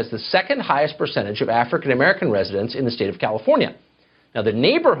Congress has the second highest percentage of African American residents in the state of California. Now, the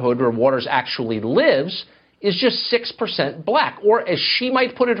neighborhood where Waters actually lives is just 6% black, or as she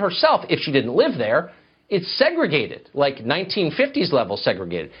might put it herself if she didn't live there, it's segregated, like 1950s level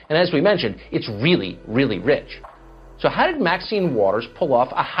segregated. And as we mentioned, it's really, really rich. So how did Maxine Waters pull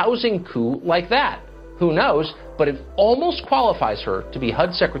off a housing coup like that? Who knows, but it almost qualifies her to be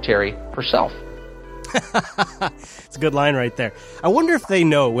HUD secretary herself. It's a good line right there. I wonder if they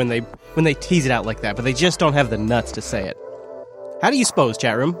know when they tease it out like that, but they just don't have the nuts to say it. How do you suppose,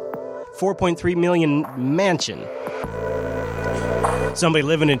 chat room? 4.3 million mansion. Somebody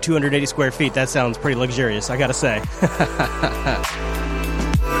living in 280 square feet, that sounds pretty luxurious, I gotta say.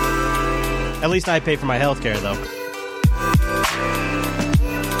 At least I pay for my health care, though.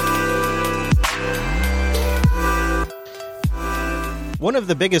 One of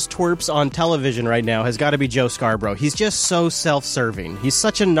the biggest twerps on television right now has got to be Joe Scarborough. He's just so self-serving. He's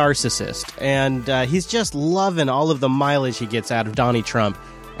such a narcissist, and he's just loving all of the mileage he gets out of Donnie Trump,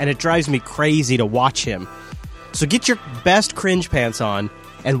 and it drives me crazy to watch him. So get your best cringe pants on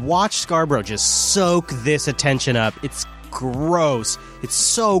and watch Scarborough just soak this attention up. It's gross. It's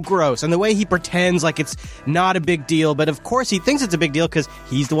so gross. And the way he pretends like it's not a big deal, but of course he thinks it's a big deal because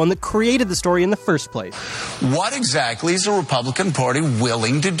he's the one that created the story in the first place. What exactly is the Republican Party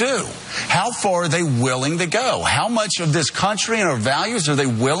willing to do? How far are they willing to go? How much of this country and our values are they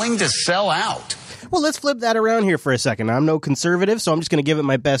willing to sell out? Well, let's flip that around here for a second. I'm no conservative, so I'm just going to give it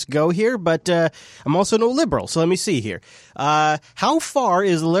my best go here, but I'm also no liberal, so let me see here. How far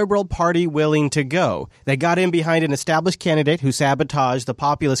is the Liberal Party willing to go? They got in behind an established candidate who sabotaged the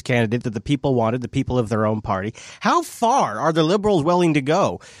populist candidate that the people wanted, the people of their own party. How far are the Liberals willing to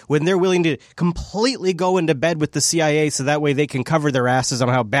go when they're willing to completely go into bed with the CIA so that way they can cover their asses on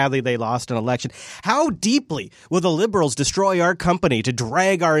how badly they lost an election? How deeply will the Liberals destroy our company to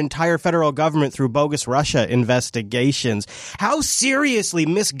drag our entire federal government through bogus Russia investigations? How seriously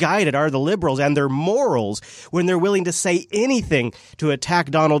misguided are the Liberals and their morals when they're willing to say anything to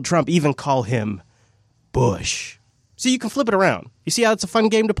attack Donald Trump, even call him Bush? So you can flip it around. You see how it's a fun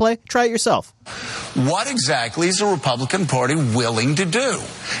game to play? Try it yourself. What exactly is the Republican Party willing to do?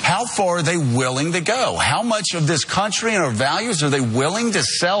 How far are they willing to go? How much of this country and our values are they willing to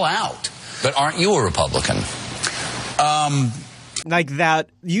sell out? But aren't you a Republican? Like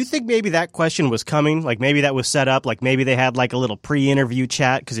that, you think maybe that question was coming? Like maybe that was set up? Like maybe they had like a little pre-interview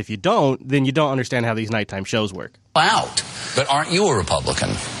chat? Because if you don't, then you don't understand how these nighttime shows work. Out. But aren't you a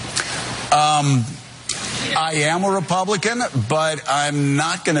Republican? I am a Republican, but I'm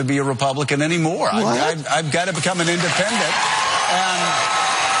not going to be a Republican anymore. I've got to become an independent.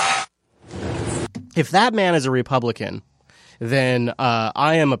 If that man is a Republican, then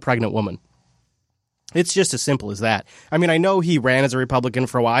I am a pregnant woman. It's just as simple as that. I mean, I know he ran as a Republican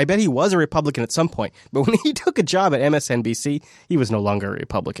for a while. I bet he was a Republican at some point. But when he took a job at MSNBC, he was no longer a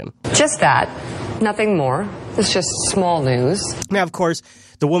Republican. Just that. Nothing more. It's just small news. Now, of course,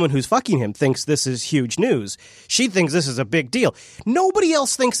 the woman who's fucking him thinks this is huge news. She thinks this is a big deal. Nobody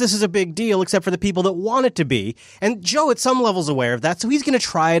else thinks this is a big deal except for the people that want it to be. And Joe, at some level, is aware of that. So he's going to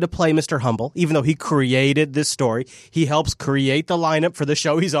try to play Mr. Humble, even though he created this story. He helps create the lineup for the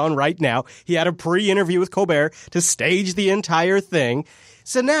show he's on right now. He had a pre-interview with Colbert to stage the entire thing.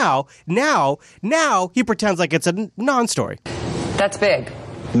 So now he pretends like it's a non-story. That's big.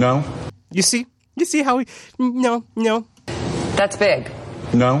 No. You see how he... No. That's big.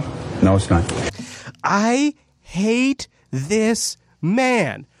 No, it's not. I hate this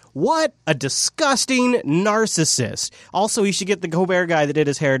man. What a disgusting narcissist. Also, he should get the Colbert guy that did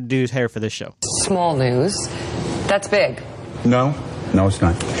his hair to do his hair for this show. Small news. That's big. No, it's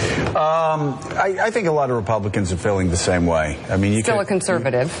not. I think a lot of Republicans are feeling the same way. I mean, Still a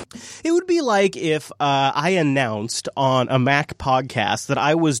conservative. It would be like if I announced on a Mac podcast that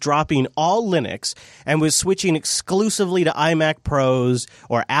I was dropping all Linux and was switching exclusively to iMac Pros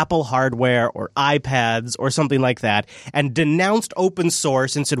or Apple hardware or iPads or something like that, and denounced open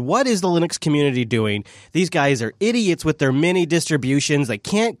source and said, what is the Linux community doing? These guys are idiots with their mini distributions. They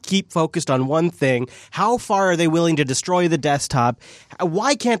can't keep focused on one thing. How far are they willing to destroy the desktop?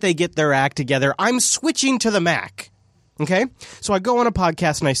 Why can't they get their act together? I'm switching to the Mac. Okay? So I go on a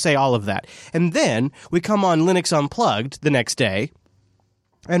podcast and I say all of that. And then we come on Linux Unplugged the next day.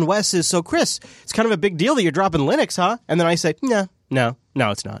 And Wes says, so Chris, it's kind of a big deal that you're dropping Linux, huh? And then I say, no,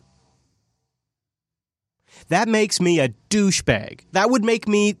 it's not. That makes me a douchebag. That would make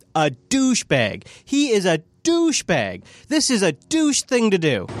me a douchebag. He is a douchebag. This is a douche thing to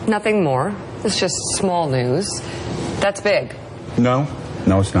do. Nothing more. It's just small news. That's big. No,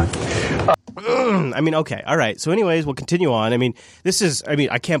 it's not. I mean, okay, all right. So anyways, we'll continue on. I mean,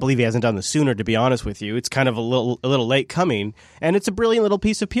 I can't believe he hasn't done this sooner, to be honest with you. It's kind of a little late coming, and it's a brilliant little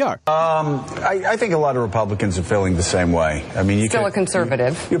piece of PR. I think a lot of Republicans are feeling the same way. I mean, Still a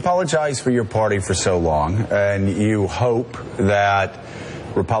conservative. You apologize for your party for so long, and you hope that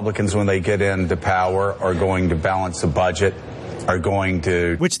Republicans, when they get into power, are going to balance the budget, are going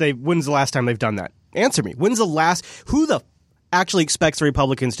to... When's the last time they've done that? Answer me. Who the actually expects the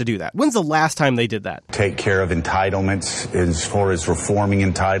Republicans to do that? When's the last time they did that? Take care of entitlements as far as reforming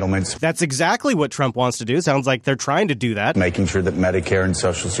entitlements. That's exactly what Trump wants to do. Sounds like they're trying to do that. Making sure that Medicare and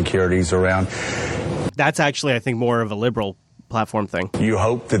Social Security is around. That's actually, I think, more of a liberal platform thing. You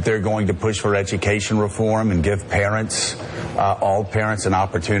hope that they're going to push for education reform and give parents, all parents, an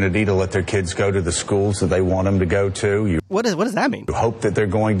opportunity to let their kids go to the schools that they want them to go to. What does that mean? You hope that they're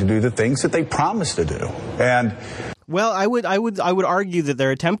going to do the things that they promised to do. And... Well, I would argue that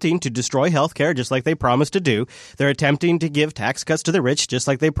they're attempting to destroy healthcare just like they promised to do. They're attempting to give tax cuts to the rich just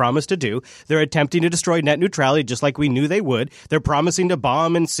like they promised to do. They're attempting to destroy net neutrality just like we knew they would. They're promising to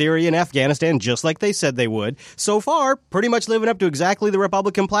bomb in Syria and Afghanistan just like they said they would. So far, pretty much living up to exactly the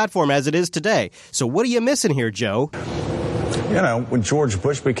Republican platform as it is today. So what are you missing here, Joe? You know, when George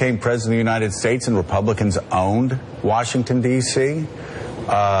Bush became president of the United States and Republicans owned Washington, D.C.,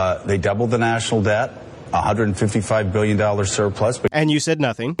 they doubled the national debt. $155 billion surplus. And you said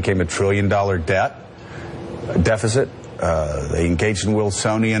nothing. Became $1 trillion deficit. They engaged in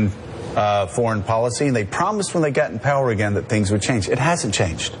Wilsonian foreign policy, and they promised when they got in power again that things would change. It hasn't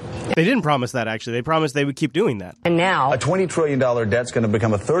changed. They didn't promise that, actually. They promised they would keep doing that. And now, a $20 trillion debt's going to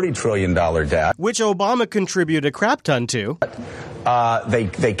become a $30 trillion debt. Which Obama contributed a crap ton to.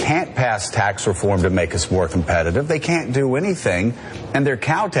 They can't pass tax reform to make us more competitive. They can't do anything, and they're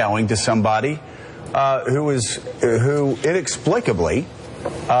kowtowing to somebody who inexplicably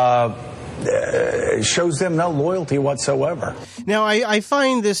shows them no loyalty whatsoever. Now, I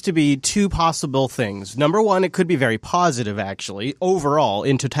find this to be two possible things. Number one, it could be very positive, actually, overall,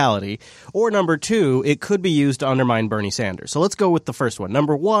 in totality. Or number two, it could be used to undermine Bernie Sanders. So let's go with the first one.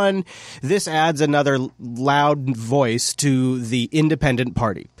 Number one, this adds another loud voice to the independent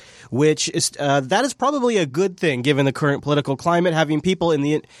party, which is that is probably a good thing given the current political climate.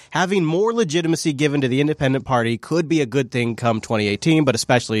 Having more legitimacy given to the independent party could be a good thing come 2018, but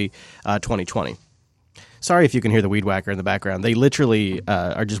especially 2020. Sorry if you can hear the weed whacker in the background. They literally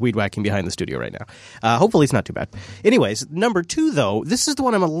are just weed whacking behind the studio right now. Hopefully it's not too bad. Anyways, number two, though, this is the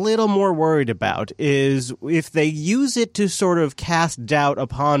one I'm a little more worried about, is if they use it to sort of cast doubt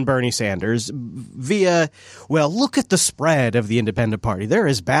upon Bernie Sanders via, well, look at the spread of the independent party. They're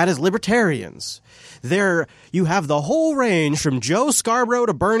as bad as libertarians. You have the whole range from Joe Scarborough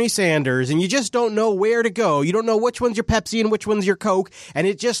to Bernie Sanders, and you just don't know where to go. You don't know which one's your Pepsi and which one's your Coke, and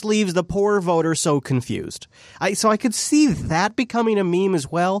it just leaves the poor voter so confused. So I could see that becoming a meme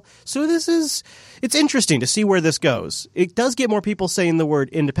as well. So it's interesting to see where this goes. It does get more people saying the word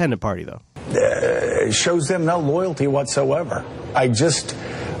independent party, though. It shows them no loyalty whatsoever. I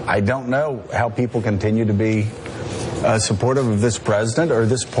don't know how people continue to be supportive of this president or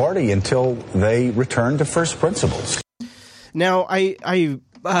this party until they return to first principles. Now,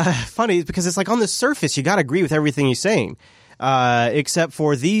 funny because it's like on the surface, you got to agree with everything he's saying. Except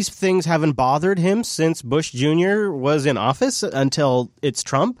for these things haven't bothered him since Bush Jr. was in office until it's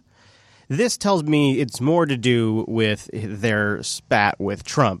Trump. This tells me it's more to do with their spat with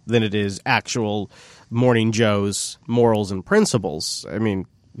Trump than it is actual Morning Joe's morals and principles. I mean,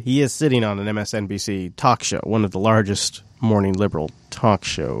 he is sitting on an MSNBC talk show, one of the largest morning liberal talk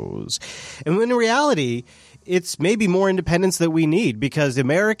shows. And in reality, it's maybe more independence that we need because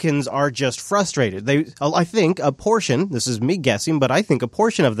Americans are just frustrated. I think a portion, this is me guessing, but I think a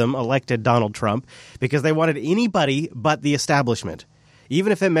portion of them elected Donald Trump because they wanted anybody but the establishment.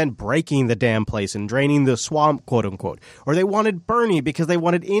 Even if it meant breaking the damn place and draining the swamp, quote unquote. Or they wanted Bernie because they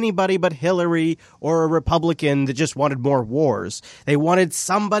wanted anybody but Hillary or a Republican that just wanted more wars. They wanted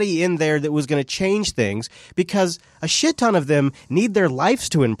somebody in there that was going to change things because a shit ton of them need their lives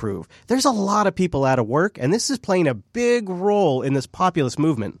to improve. There's a lot of people out of work, and this is playing a big role in this populist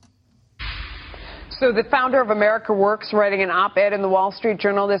movement. So the founder of America Works writing an op-ed in the Wall Street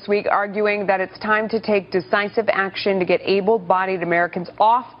Journal this week arguing that it's time to take decisive action to get able-bodied Americans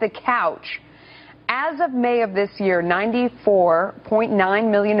off the couch. As of May of this year,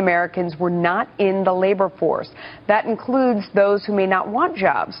 94.9 million Americans were not in the labor force. That includes those who may not want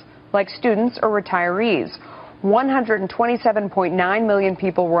jobs, like students or retirees. 127.9 million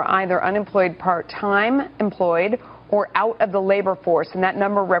people were either unemployed, part-time employed, or out of the labor force, and that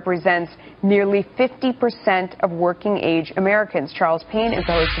number represents nearly 50% of working-age Americans. Charles Payne is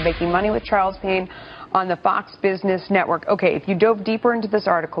the host of Making Money with Charles Payne on the Fox Business Network. Okay, if you dove deeper into this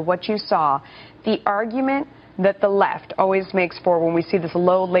article, what you saw, the argument that the left always makes for when we see this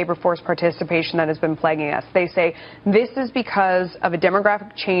low labor force participation that has been plaguing us. They say this is because of a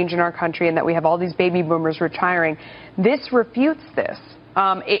demographic change in our country and that we have all these baby boomers retiring. This refutes this.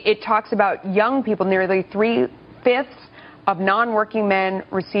 It talks about young people, nearly 3/5 of non-working men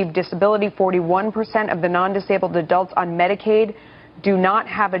receive disability. 41% of the non-disabled adults on Medicaid do not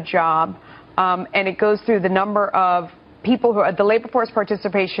have a job. And it goes through the number of people who the labor force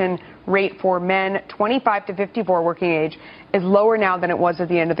participation rate for men 25 to 54 working age is lower now than it was at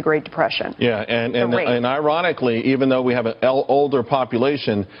the end of the Great Depression. Yeah, and ironically, even though we have an older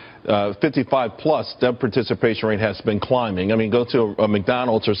population, 55 plus, that participation rate has been climbing. I mean, go to a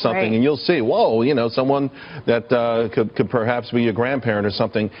McDonald's or something and you'll see, whoa, you know, someone that could perhaps be your grandparent or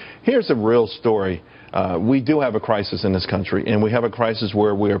something. Here's the real story. We do have a crisis in this country, and we have a crisis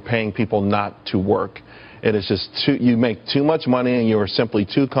where we are paying people not to work. It is just you make too much money and you are simply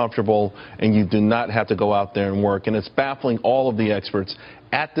too comfortable and you do not have to go out there and work. And it's baffling all of the experts.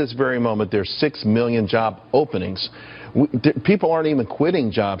 At this very moment, there's 6 million job openings. People aren't even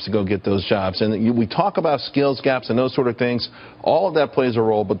quitting jobs to go get those jobs. And we talk about skills gaps and those sort of things. All of that plays a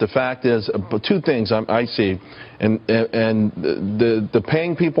role. But the fact is, two things I see, and the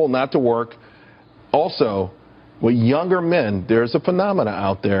paying people not to work. Also, Well, younger men, there's a phenomena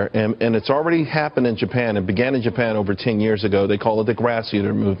out there, and it's already happened in Japan. It began in Japan over 10 years ago. They call it the grass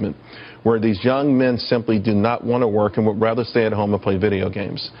eater movement, where these young men simply do not want to work and would rather stay at home and play video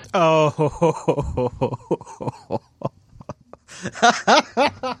games. Oh,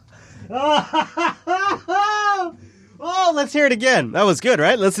 let's hear it again. That was good,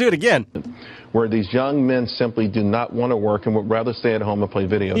 right? Let's do it again. Where these young men simply do not want to work and would rather stay at home and play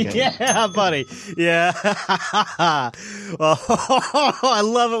video games. Yeah, buddy. Yeah. I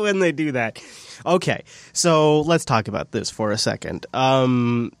love it when they do that. Okay, so let's talk about this for a second.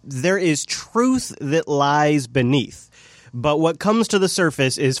 There is truth that lies beneath, but what comes to the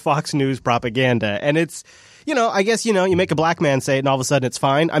surface is Fox News propaganda, and it's... I guess, you make a black man say it and all of a sudden it's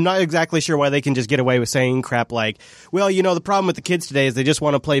fine. I'm not exactly sure why they can just get away with saying crap like, well, the problem with the kids today is they just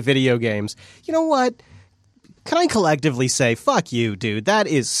want to play video games. You know what? Can I collectively say, fuck you, dude? That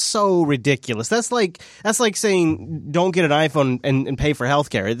is so ridiculous. That's like saying don't get an iPhone and pay for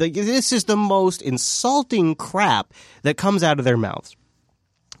healthcare. This is the most insulting crap that comes out of their mouths.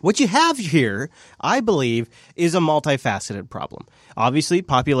 What you have here, I believe, is a multifaceted problem. Obviously,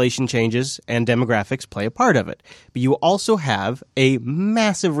 population changes and demographics play a part of it. But you also have a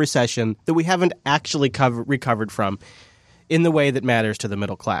massive recession that we haven't actually recovered from in the way that matters to the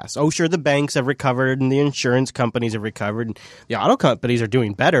middle class. Oh, sure, the banks have recovered and the insurance companies have recovered. And the auto companies are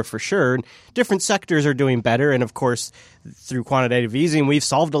doing better for sure. And different sectors are doing better. And, of course, through quantitative easing, we've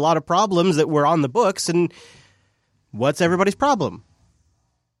solved a lot of problems that were on the books. And what's everybody's problem?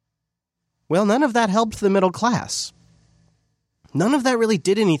 Well, none of that helped the middle class. None of that really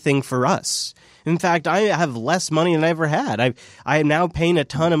did anything for us. In fact, I have less money than I ever had. I am now paying a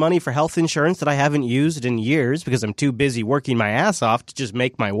ton of money for health insurance that I haven't used in years because I'm too busy working my ass off to just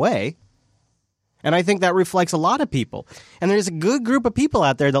make my way. And I think that reflects a lot of people. And there's a good group of people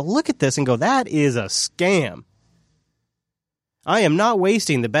out there that look at this and go, that is a scam. I am not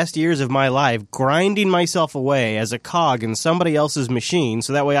wasting the best years of my life grinding myself away as a cog in somebody else's machine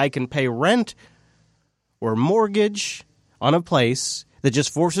so that way I can pay rent or mortgage on a place that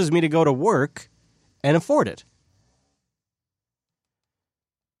just forces me to go to work and afford it.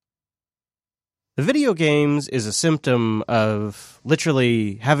 The video games is a symptom of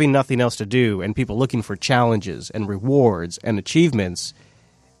literally having nothing else to do and people looking for challenges and rewards and achievements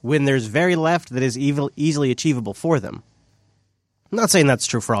when there's very left that is easily achievable for them. I'm not saying that's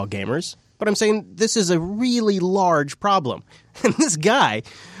true for all gamers, but I'm saying this is a really large problem. And this guy,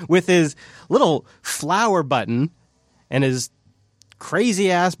 with his little flower button and his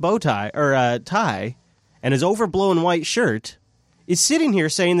crazy-ass bow tie, or tie, and his overblown white shirt, is sitting here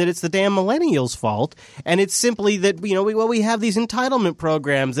saying that it's the damn millennials' fault, and it's simply that, we have these entitlement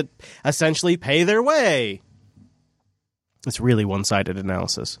programs that essentially pay their way. It's really one-sided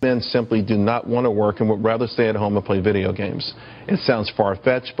analysis. Men simply do not want to work and would rather stay at home and play video games. It sounds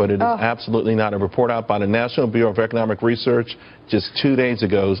far-fetched, but it is absolutely not. A report out by the National Bureau of Economic Research just 2 days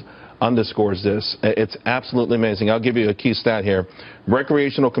ago underscores this. It's absolutely amazing. I'll give you a key stat here.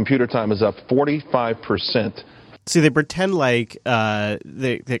 Recreational computer time is up 45%. See, they pretend like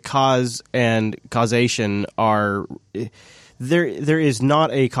that cause and causation are... There is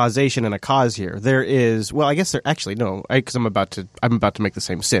not a causation and a cause here. There is, well, I guess there actually no, because I'm about to make the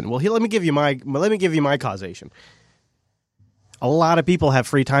same sin. Well, here, let me give you my causation. A lot of people have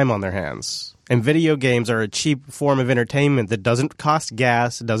free time on their hands, and video games are a cheap form of entertainment that doesn't cost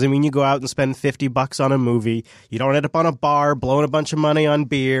gas. It doesn't mean you go out and spend $50 on a movie. You don't end up on a bar blowing a bunch of money on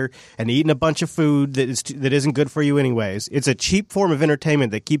beer and eating a bunch of food that isn't good for you anyways. It's a cheap form of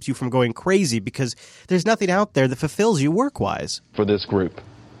entertainment that keeps you from going crazy because there's nothing out there that fulfills you work-wise. For this group,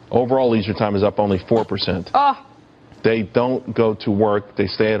 overall leisure time is up only 4%. Oh. They don't go to work. They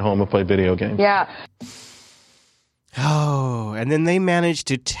stay at home and play video games. Yeah. Oh, and then they managed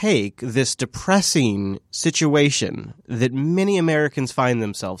to take this depressing situation that many Americans find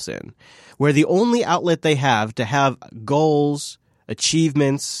themselves in, where the only outlet they have to have goals,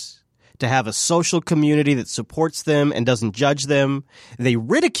 achievements, to have a social community that supports them and doesn't judge them, they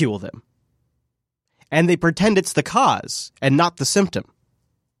ridicule them. And they pretend it's the cause and not the symptom.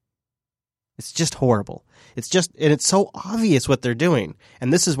 It's just horrible. And it's so obvious what they're doing.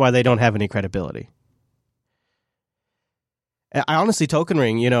 And this is why they don't have any credibility. I honestly, Token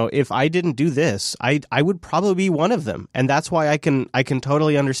Ring, if I didn't do this, I would probably be one of them. And that's why I can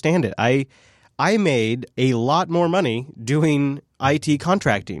totally understand it. I made a lot more money doing IT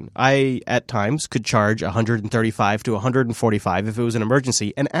contracting. I, at times, could charge $135 to $145 if it was an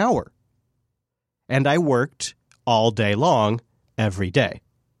emergency an hour. And I worked all day long, every day.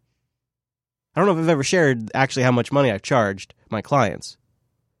 I don't know if I've ever shared actually how much money I've charged my clients.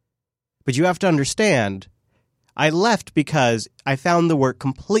 But you have to understand, I left because I found the work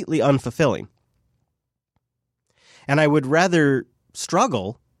completely unfulfilling. And I would rather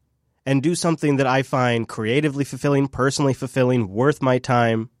struggle and do something that I find creatively fulfilling, personally fulfilling, worth my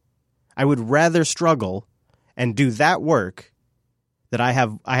time. I would rather struggle and do that work that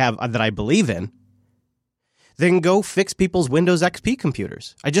I believe in than go fix people's Windows XP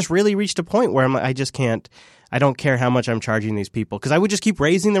computers. I just really reached a point where I just can't. I don't care how much I'm charging these people, because I would just keep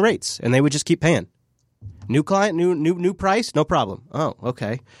raising the rates and they would just keep paying. New client, new price, no problem. Oh,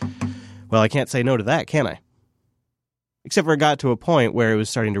 okay. Well, I can't say no to that, can I? Except for it got to a point where it was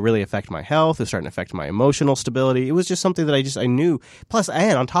starting to really affect my health. It was starting to affect my emotional stability. It was just something that I knew. Plus,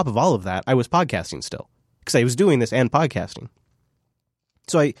 and on top of all of that, I was podcasting still, because I was doing this and podcasting.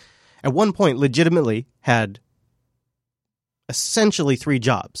 So I, at one point, legitimately had essentially 3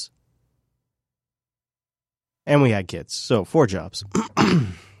 jobs. And we had kids, so 4 jobs.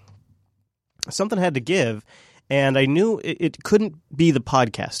 Something had to give, and I knew it couldn't be the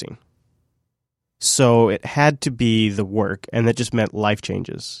podcasting. So it had to be the work, and that just meant life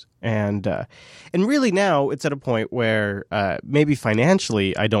changes. And really now it's at a point where maybe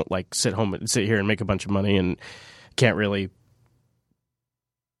financially I don't like sit here and make a bunch of money and can't really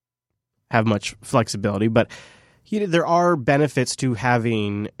have much flexibility. But there are benefits to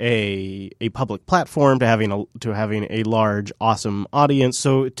having a public platform, to having a large, awesome audience.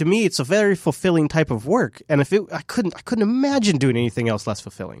 So to me, it's a very fulfilling type of work. And I couldn't imagine doing anything else less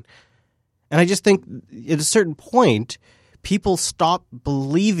fulfilling. And I just think at a certain point, people stop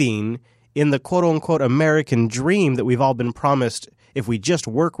believing in the quote-unquote American dream that we've all been promised. If we just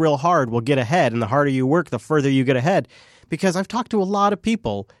work real hard, we'll get ahead. And the harder you work, the further you get ahead. Because I've talked to a lot of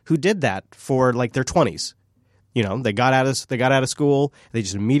people who did that for like their 20s. You know, they got out of school. They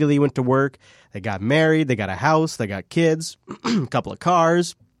just immediately went to work. They got married. They got a house. They got kids, a couple of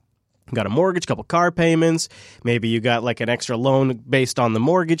cars. Got a mortgage, couple car payments. Maybe you got like an extra loan based on the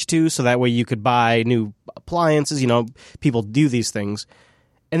mortgage too, so that way you could buy new appliances. You know, people do these things.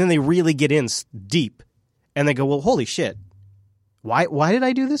 And then they really get in deep. And they go, well, holy shit. Why did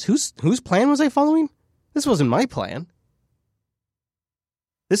I do this? Whose plan was I following? This wasn't my plan.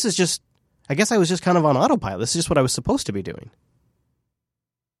 This is just, I guess I was just kind of on autopilot. This is just what I was supposed to be doing.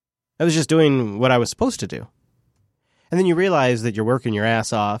 I was just doing what I was supposed to do. And then you realize that you're working your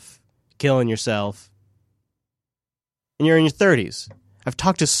ass off, killing yourself, and you're in your 30s. I've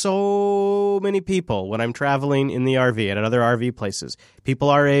talked to so many people when I'm traveling in the RV at other RV places. People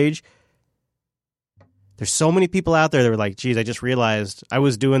our age. There's so many people out there that were like, geez, I just realized I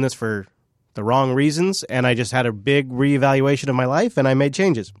was doing this for the wrong reasons, and I just had a big reevaluation of my life, and I made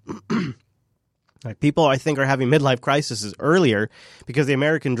changes. People, I think, are having midlife crises earlier because the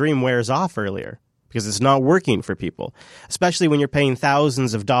American dream wears off earlier. Because it's not working for people, especially when you're paying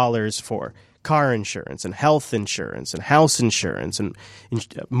thousands of dollars for car insurance and health insurance and house insurance and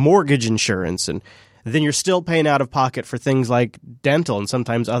mortgage insurance. And then you're still paying out of pocket for things like dental and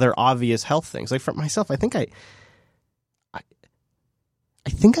sometimes other obvious health things. Like for myself, I think I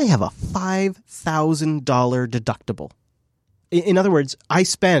have a $5,000 deductible. In other words, I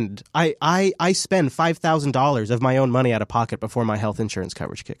spend $5,000 of my own money out of pocket before my health insurance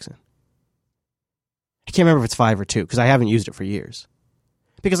coverage kicks in. I can't remember if it's 5 or 2 because I haven't used it for years.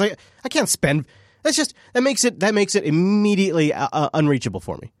 Because I can't spend. That makes it immediately unreachable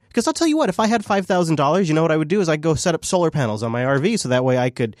for me. Because I'll tell you what, if I had $5,000, you know what I would do is I'd go set up solar panels on my RV so that way I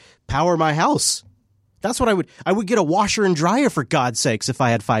could power my house. That's what I would get a washer and dryer, for God's sakes. If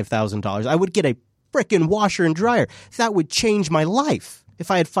I had $5,000, I would get a frickin' washer and dryer. That would change my life if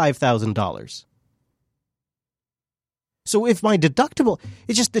I had $5,000. So if my deductible,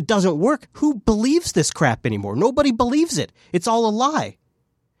 it doesn't work. Who believes this crap anymore? Nobody believes it. It's all a lie.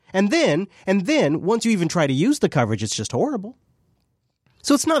 And then, once you even try to use the coverage, it's just horrible.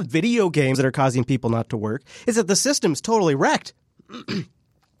 So it's not video games that are causing people not to work. It's that the system's totally wrecked.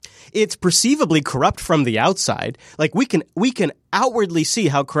 It's perceivably corrupt from the outside. Like we can outwardly see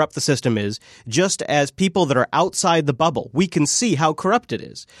how corrupt the system is, just as people that are outside the bubble. We can see how corrupt it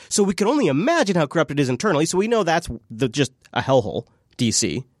is. So we can only imagine how corrupt it is internally. So we know that's just a hellhole,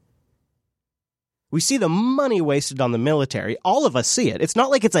 DC. We see the money wasted on the military. All of us see it. It's not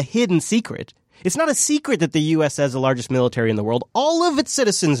like it's a hidden secret. It's not a secret that the U.S. has the largest military in the world. All of its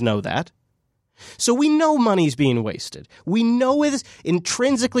citizens know that. So we know money's being wasted. We know it is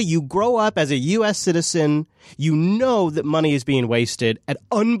intrinsically. You grow up as a U.S. citizen, you know that money is being wasted at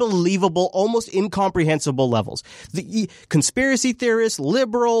unbelievable, almost incomprehensible levels. The conspiracy theorists,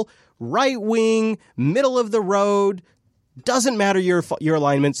 liberal, right-wing, middle of the road, doesn't matter your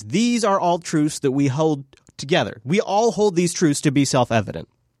alignments. These are all truths that we hold together. We all hold these truths to be self-evident.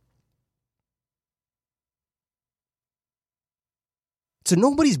 So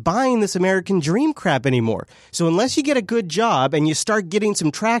nobody's buying this American dream crap anymore. So unless you get a good job and you start getting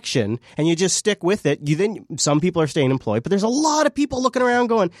some traction and you just stick with it, some people are staying employed. But there's a lot of people looking around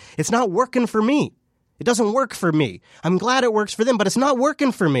going, it's not working for me. It doesn't work for me. I'm glad it works for them, but it's not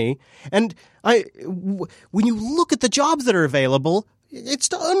working for me. And when you look at the jobs that are available, it's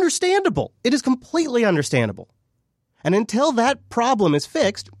understandable. It is completely understandable. And until that problem is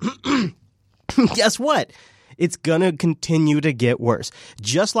fixed, guess what? It's going to continue to get worse.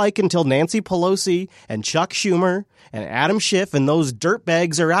 Just like until Nancy Pelosi and Chuck Schumer and Adam Schiff and those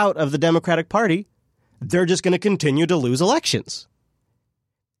dirtbags are out of the Democratic Party, they're just going to continue to lose elections.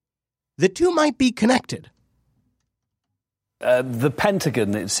 The two might be connected. The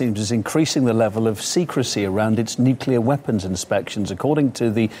Pentagon, it seems, is increasing the level of secrecy around its nuclear weapons inspections, according to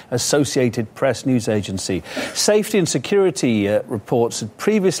the Associated Press news agency. Safety and security reports had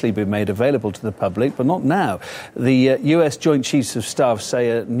previously been made available to the public, but not now. The U.S. Joint Chiefs of Staff say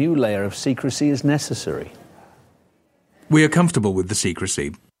a new layer of secrecy is necessary. We are comfortable with the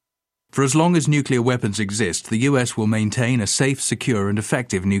secrecy. For as long as nuclear weapons exist, the U.S. will maintain a safe, secure and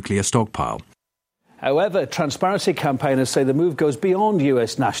effective nuclear stockpile. However, transparency campaigners say the move goes beyond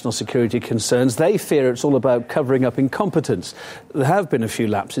U.S. national security concerns. They fear it's all about covering up incompetence. There have been a few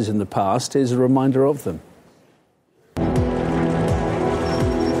lapses in the past. Here's a reminder of them.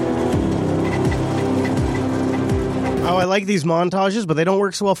 Oh, I like these montages, but they don't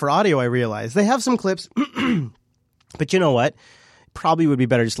work so well for audio, I realize. They have some clips, but you know what? Probably would be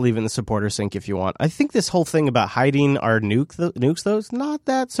better just leave it in the supporter sync if you want. I think this whole thing about hiding our nukes, though, is not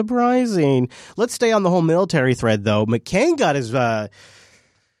that surprising. Let's stay on the whole military thread, though. McCain got his blood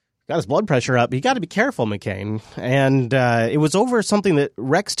pressure up. You got to be careful, McCain. And it was over something that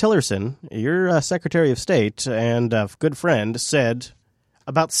Rex Tillerson, your Secretary of State and good friend, said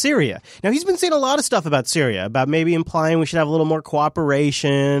about Syria. Now, he's been saying a lot of stuff about Syria, about maybe implying we should have a little more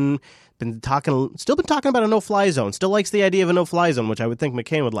cooperation. Still been talking about a no-fly zone. Still likes the idea of a no-fly zone, which I would think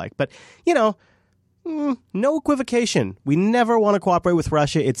McCain would like. But, no equivocation. We never want to cooperate with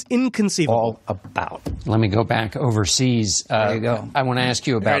Russia. It's inconceivable. All about. Let me go back overseas. There you go. I want to ask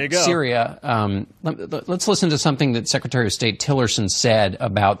you about Syria. Let's listen to something that Secretary of State Tillerson said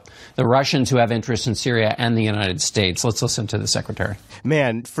about the Russians who have interests in Syria and the United States. Let's listen to the Secretary.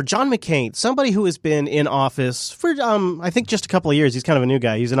 Man, for John McCain, somebody who has been in office for, I think, just a couple of years, he's kind of a new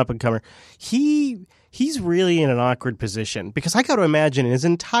guy. He's an up-and-comer. He's really in an awkward position because I got to imagine in his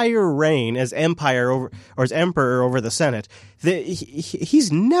entire reign as emperor over the Senate,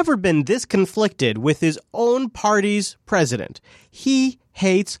 he's never been this conflicted with his own party's president. He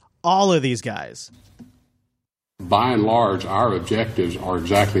hates all of these guys. By and large, our objectives are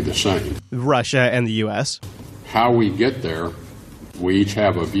exactly the same. Russia and the U.S. How we get there, we each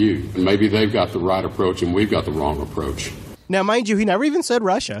have a view. And maybe they've got the right approach and we've got the wrong approach. Now, mind you, he never even said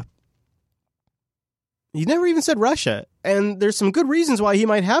Russia. He never even said Russia, and there's some good reasons why he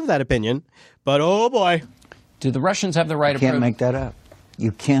might have that opinion, but oh boy. Do the Russians have the right approach? You can't make that up.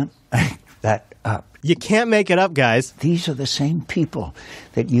 You can't make that up. You can't make it up, guys. These are the same people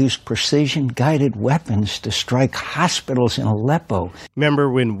that use precision-guided weapons to strike hospitals in Aleppo. Remember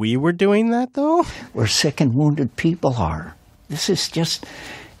when we were doing that, though? Where sick and wounded people are. This is just,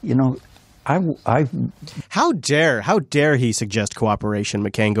 How dare he suggest cooperation,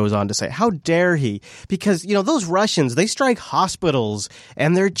 McCain goes on to say. How dare he? Because, those Russians, they strike hospitals,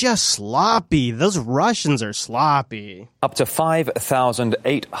 and they're just sloppy. Those Russians are sloppy. Up to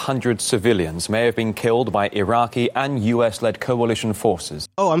 5,800 civilians may have been killed by Iraqi and U.S.-led coalition forces.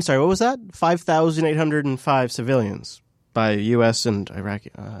 Oh, I'm sorry, what was that? 5,805 civilians by U.S. and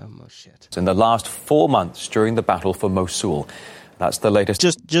Iraqi. Oh, shit. In the last 4 months during the battle for Mosul. That's the latest.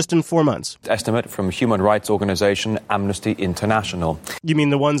 Just in 4 months. Estimate from human rights organization Amnesty International. You mean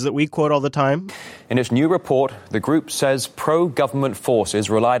the ones that we quote all the time? In its new report, the group says pro-government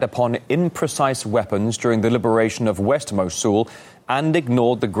forces relied upon imprecise weapons during the liberation of West Mosul and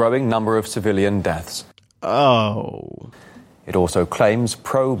ignored the growing number of civilian deaths. Oh. It also claims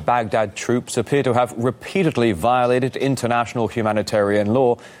pro-Baghdad troops appear to have repeatedly violated international humanitarian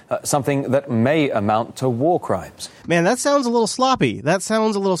law, something that may amount to war crimes. Man, that sounds a little sloppy. And,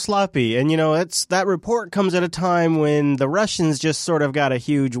 that report comes at a time when the Russians just sort of got a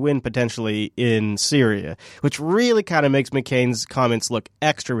huge win potentially in Syria, which really kind of makes McCain's comments look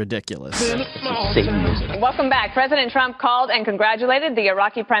extra ridiculous. Welcome back. President Trump called and congratulated the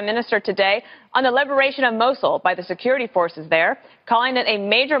Iraqi prime minister today on the liberation of Mosul by the security forces there, calling it a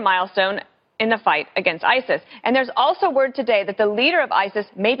major milestone in the fight against ISIS. And there's also word today that the leader of ISIS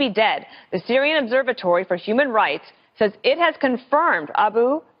may be dead. The Syrian Observatory for Human Rights says it has confirmed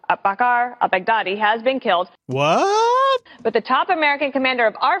Abu Bakr al-Baghdadi has been killed. What? But the top American commander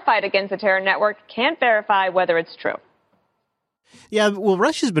of our fight against the terror network can't verify whether it's true. Yeah, well,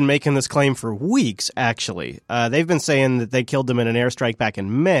 Russia's been making this claim for weeks, actually. They've been saying that they killed him in an airstrike back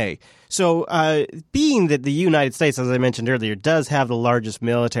in May. So, being that the United States, as I mentioned earlier, does have the largest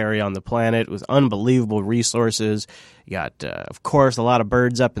military on the planet with unbelievable resources, you got, of course, a lot of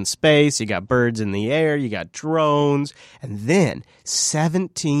birds up in space, you got birds in the air, you got drones, and then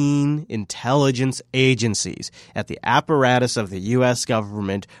 17 intelligence agencies at the apparatus of the U.S.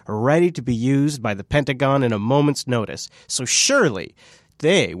 government are ready to be used by the Pentagon in a moment's notice. So surely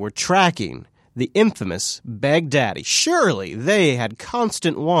they were tracking the infamous Baghdadi. Surely they had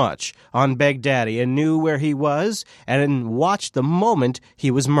constant watch on Baghdadi and knew where he was and watched the moment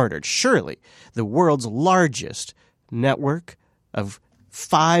he was murdered. Surely the world's largest network of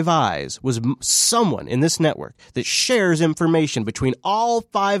Five Eyes was someone in this network that shares information between all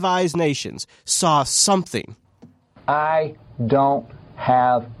Five Eyes nations saw something. I don't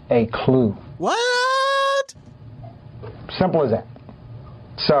have a clue. What? Simple as that.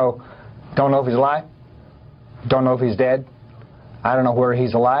 So, don't know if he's alive. Don't know if he's dead. I don't know where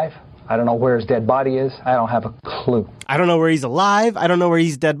he's alive. I don't know where his dead body is. I don't have a clue. I don't know where he's alive. I don't know where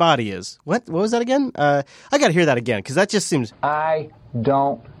his dead body is. What was that again? I got to hear that again, because that just seems... I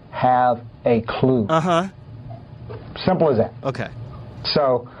don't have a clue. Uh-huh. Simple as that. Okay.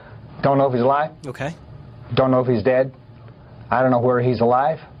 So, don't know if he's alive. Okay. Don't know if he's dead. I don't know where he's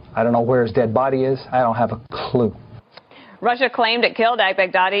alive. I don't know where his dead body is. I don't have a clue. Russia claimed it killed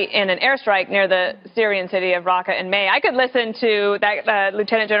al-Baghdadi in an airstrike near the Syrian city of Raqqa in May. I could listen to that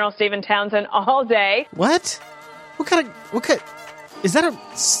Lieutenant General Stephen Townsend all day. What? Is that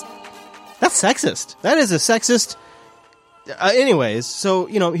that's sexist. That is a sexist. Anyways, so,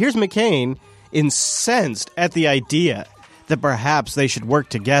 here's McCain incensed at the idea that perhaps they should work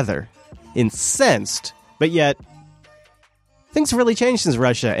together. Incensed, but yet things have really changed since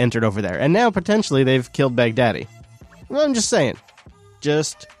Russia entered over there, and now potentially they've killed Baghdadi. Well, I'm just saying.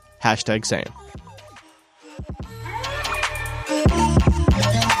 Just hashtag saying.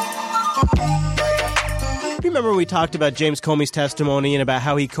 Remember we talked about James Comey's testimony and about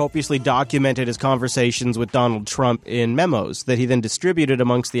how he copiously documented his conversations with Donald Trump in memos that he then distributed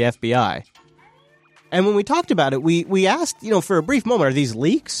amongst the FBI. And when we talked about it, we asked, for a brief moment, are these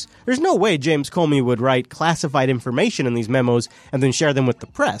leaks? There's no way James Comey would write classified information in these memos and then share them with the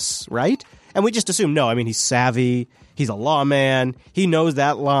press, right? And we just assumed, no, he's savvy, he's a lawman, he knows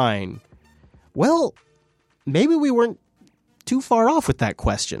that line. Well, maybe we weren't too far off with that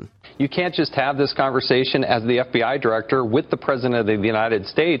question. You can't just have this conversation as the FBI director with the President of the United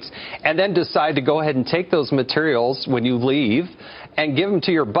States and then decide to go ahead and take those materials when you leave and give them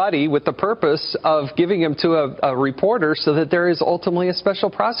to your buddy with the purpose of giving them to a reporter so that there is ultimately a special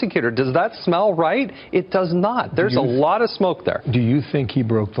prosecutor. Does that smell right? It does not. There's a lot of smoke there. Do you think he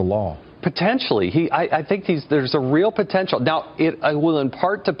broke the law? Potentially. I think there's a real potential. Now, it will in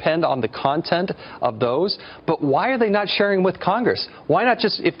part depend on the content of those, but why are they not sharing with Congress? Why not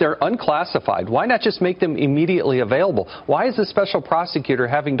just, if they're unclassified, why not just make them immediately available? Why is the special prosecutor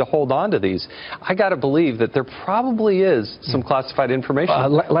having to hold on to these? I got to believe that there probably is some classified information.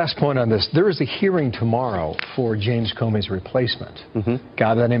 Last point on this. There is a hearing tomorrow for James Comey's replacement.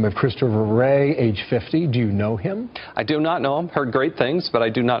 Guy by the name of Christopher Wray, age 50. Do you know him? I do not know him. Heard great things, but I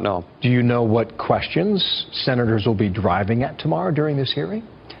do not know him. Do you know what questions senators will be driving at tomorrow during this hearing?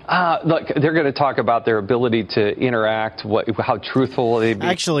 Look, they're going to talk about their ability to interact, how truthful they be.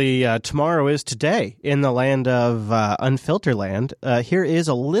 Actually, tomorrow is today in the land of Unfiltered Land. Here is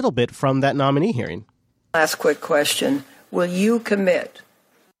a little bit from that nominee hearing. Last quick question. Will you commit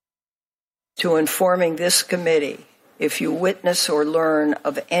to informing this committee if you witness or learn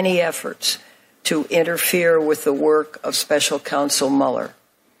of any efforts to interfere with the work of Special Counsel Mueller?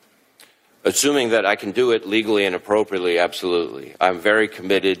 Assuming that I can do it legally and appropriately, absolutely. I'm very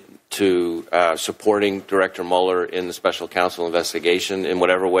committed to supporting Director Mueller in the special counsel investigation in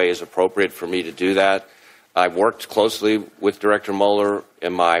whatever way is appropriate for me to do that. I've worked closely with Director Mueller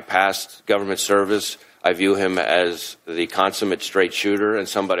in my past government service. I view him as the consummate straight shooter and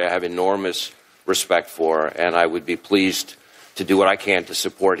somebody I have enormous respect for, and I would be pleased to do what I can to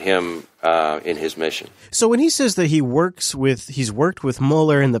support him in his mission. So when he says that he's worked with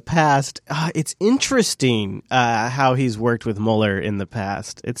Mueller in the past, it's interesting how he's worked with Mueller in the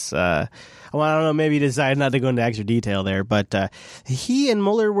past. It's I don't know, maybe he decided not to go into extra detail there, but he and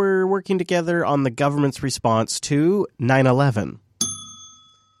Mueller were working together on the government's response to 9/11.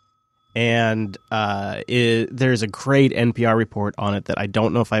 And there's a great NPR report on it that I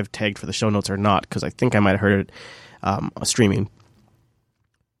don't know if I've tagged for the show notes or not, because I think I might have heard it streaming.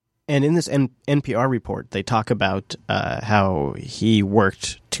 And in this NPR report, they talk about how he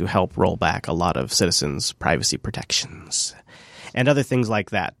worked to help roll back a lot of citizens' privacy protections and other things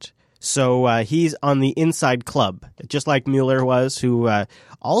like that. So he's on the inside club, just like Mueller was, who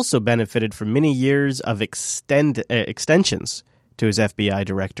also benefited from many years of extensions to his FBI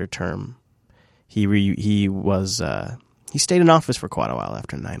director term. He stayed in office for quite a while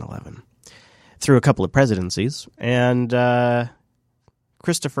after 9/11, through a couple of presidencies, and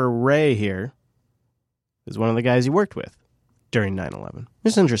Christopher Wray here is one of the guys he worked with during 9/11.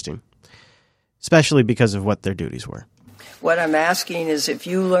 It's interesting, especially because of what their duties were. What I'm asking is if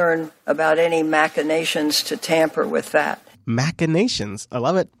you learn about any machinations to tamper with that. Machinations? I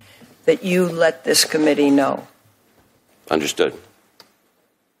love it. That you let this committee know. Understood.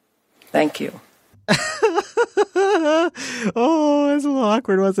 Thank you. Oh, that's a little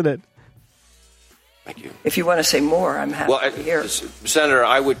awkward, wasn't it? Thank you. If you want to say more, I'm happy to hear. Senator,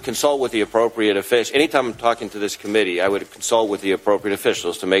 I would consult with the appropriate officials. Anytime I'm talking to this committee, I would consult with the appropriate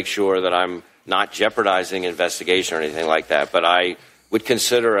officials to make sure that I'm not jeopardizing investigation or anything like that. But I would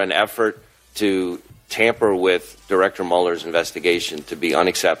consider an effort to tamper with Director Mueller's investigation to be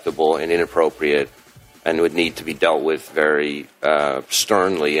unacceptable and inappropriate and would need to be dealt with very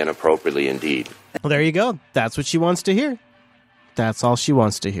sternly and appropriately indeed. Well, there you go. That's what she wants to hear. That's all she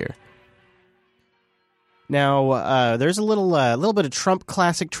wants to hear. Now, there's a little bit of Trump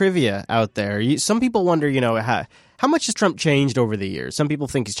classic trivia out there. Some people wonder, how much has Trump changed over the years? Some people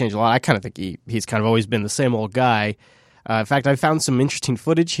think he's changed a lot. I kind of think he's kind of always been the same old guy. In fact, I found some interesting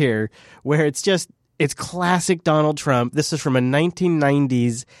footage here where it's classic Donald Trump. This is from a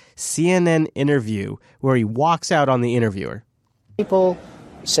 1990s CNN interview where he walks out on the interviewer. People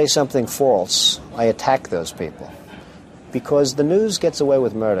say something false, I attack those people. Because the news gets away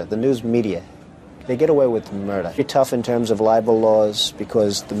with murder, the news media. They get away with murder. It's tough in terms of libel laws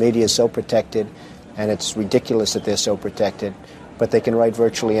because the media is so protected, and it's ridiculous that they're so protected, but they can write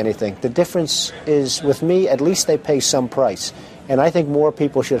virtually anything. The difference is, with me, at least they pay some price. And I think more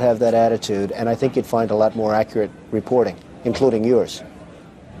people should have that attitude, and I think you'd find a lot more accurate reporting, including yours.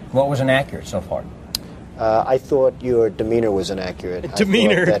 What was inaccurate so far? I thought your demeanor was inaccurate.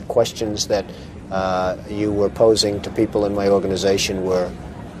 Demeanor. I thought that questions that you were posing to people in my organization were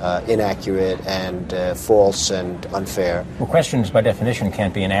inaccurate and false and unfair. Well, questions by definition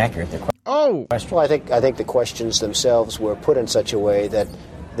can't be inaccurate. Well, I think the questions themselves were put in such a way that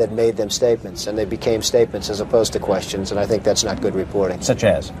made them statements, and they became statements as opposed to questions, and I think that's not good reporting. Such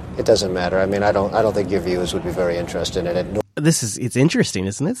as? It doesn't matter. I mean, I don't think your viewers would be very interested in it. It's interesting,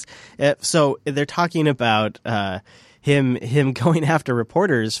 isn't it? So they're talking about him going after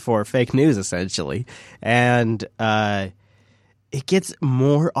reporters for fake news, essentially, and it gets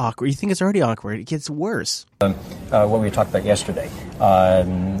more awkward. You think it's already awkward. It gets worse. What we talked about yesterday. By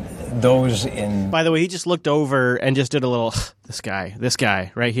the way, he just looked over and just did a little, this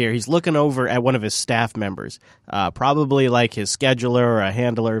guy right here. He's looking over at one of his staff members, probably like his scheduler or a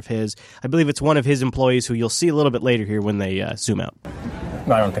handler of his. I believe it's one of his employees who you'll see a little bit later here when they zoom out.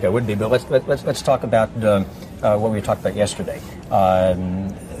 No, I don't think I would be, but let's talk about what we talked about yesterday.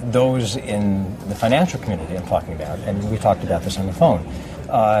 Those in the financial community I'm talking about, and we talked about this on the phone,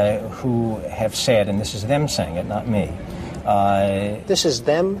 who have said, and this is them saying it, not me. This is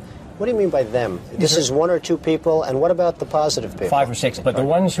them? What do you mean by them? This is one or two people, and what about the positive people? 5 or 6, but the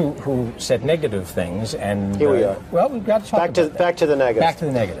ones who said negative things, and here we are. Well, we've got to talk back to the negative. Back to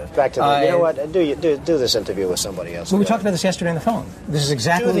the negative. Back to the. You know what? Do this interview with somebody else. Well, we talked about this yesterday on the phone. This is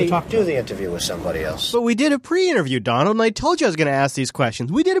exactly what we talked about. Do the interview with somebody else. But we did a pre-interview, Donald, and I told you I was going to ask these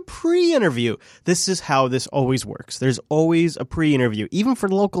questions. We did a pre-interview. This is how this always works. There's always a pre-interview, even for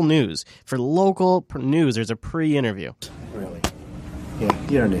local news. For local news, there's a pre-interview. Really? Yeah,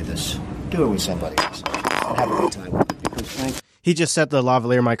 you don't need this. Do it with somebody else. And have a good time with it. Because frankly, he just set the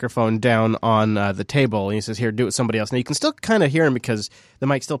lavalier microphone down on the table, and he says, here, do it with somebody else. Now, you can still kind of hear him because the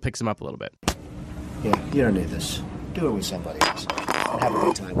mic still picks him up a little bit. Yeah, you don't need this. Do it with somebody else. And have a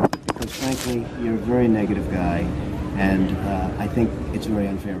good time with it. Because frankly, you're a very negative guy, and I think it's very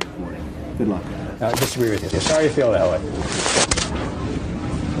unfair reporting. Good luck. I disagree with you. Sorry you feel that way.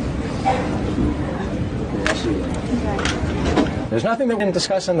 Okay, I'll see you later. There's nothing that we can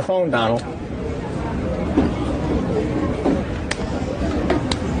discuss on the phone, Donald.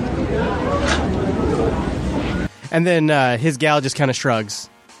 And then his gal just kind of shrugs.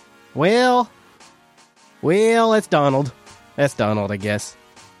 Well, that's Donald. That's Donald, I guess.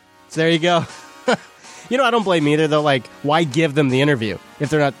 So there you go. I don't blame either, though. Like, why give them the interview?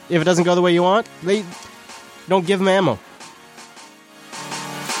 If it doesn't go the way you want, they don't give them ammo.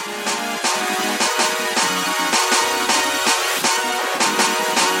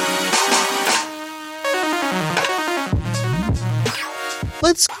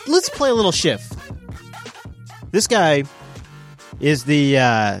 let's play a little Schiff. This guy is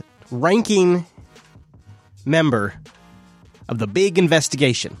the ranking member of the big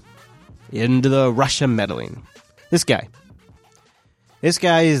investigation into the Russia meddling. This guy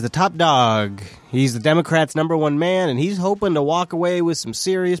is the top dog. He's the Democrats' #1 man, and he's hoping to walk away with some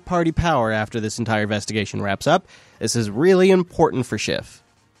serious party power after this entire investigation wraps up. This is really important for Schiff.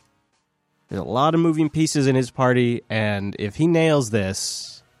 There's a lot of moving pieces in his party, and if he nails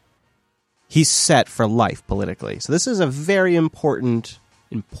this, he's set for life politically. So this is a very important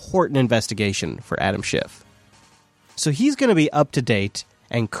investigation for Adam Schiff. So he's going to be up to date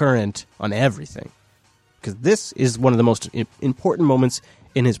and current on everything, because this is one of the most important moments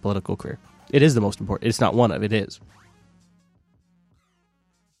in his political career. It is the most important. It's not one of, it is.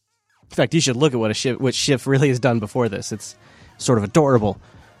 In fact, you should look at what Schiff really has done before this. It's sort of adorable.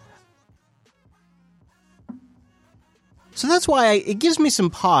 So that's why it gives me some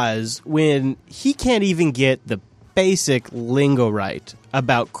pause when he can't even get the basic lingo right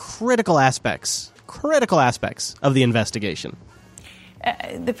about critical aspects of the investigation.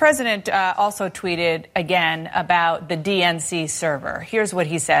 The president also tweeted again about the DNC server. Here's what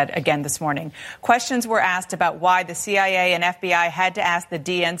he said again this morning. Questions were asked about why the CIA and FBI had to ask the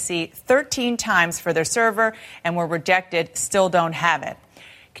DNC 13 times for their server and were rejected, still don't have it.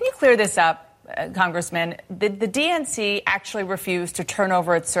 Can you clear this up, Congressman? Did the DNC actually refuse to turn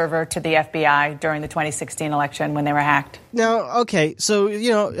over its server to the FBI during the 2016 election when they were hacked? Now, okay, so,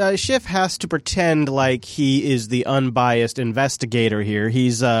 Schiff has to pretend like he is the unbiased investigator here.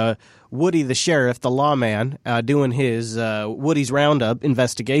 He's Woody the sheriff, the lawman, doing his Woody's Roundup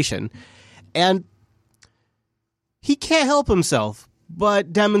investigation. And he can't help himself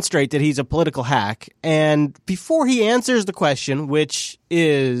but demonstrate that he's a political hack. And before he answers the question, which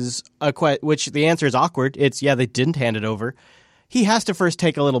the answer is awkward, it's, yeah, they didn't hand it over, he has to first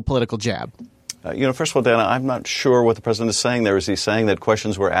take a little political jab. First of all, Dana, I'm not sure what the president is saying there. Is he saying that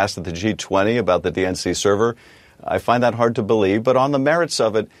questions were asked at the G20 about the DNC server? I find that hard to believe. But on the merits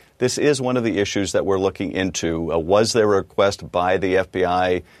of it, this is one of the issues that we're looking into. Was there a request by the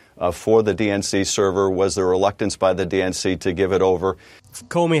FBI for the DNC server? Was there reluctance by the DNC to give it over?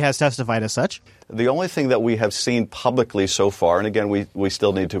 Comey has testified as such. The only thing that we have seen publicly so far, and again, we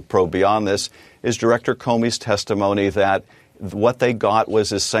still need to probe beyond this, is Director Comey's testimony that what they got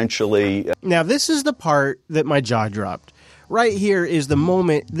was essentially... Now, this is the part that my jaw dropped. Right here is the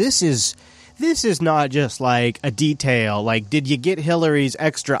moment. This is not just like a detail, like, did you get Hillary's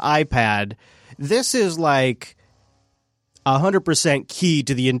extra iPad? This is like 100% key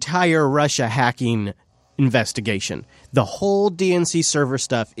to the entire Russia hacking investigation. The whole DNC server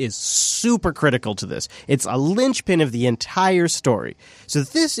stuff is super critical to this. It's a linchpin of the entire story. So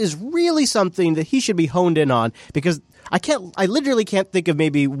this is really something that he should be honed in on, because I literally can't think of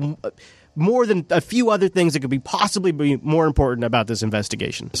maybe more than a few other things that could possibly be more important about this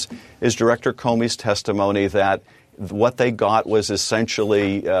investigation. Is Director Comey's testimony that what they got was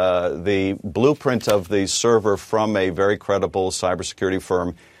essentially the blueprint of the server from a very credible cybersecurity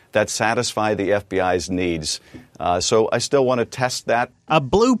firm that satisfy the FBI's needs. So I still want to test that. A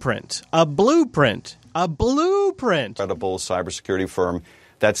blueprint. Credible cybersecurity firm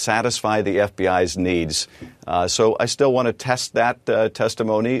that satisfy the FBI's needs. So I still want to test that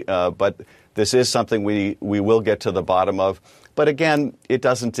testimony, but this is something we will get to the bottom of. But again, it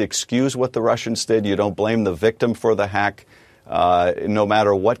doesn't excuse what the Russians did. You don't blame the victim for the hack, no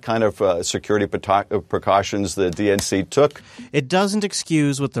matter what kind of security precautions the DNC took. It doesn't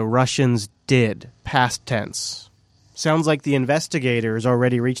excuse what the Russians did, past tense. Sounds like the investigators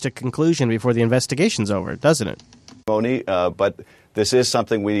already reached a conclusion before the investigation's over, doesn't it? But this is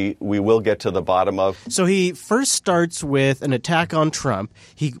something we will get to the bottom of. So he first starts with an attack on Trump.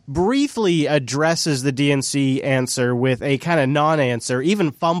 He briefly addresses the DNC answer with a kind of non-answer,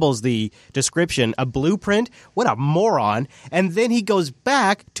 even fumbles the description, a blueprint. What a moron. And then he goes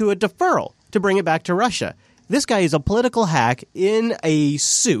back to a deferral to bring it back to Russia. This guy is a political hack in a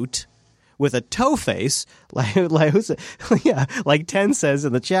suit with a toe face, like Ten says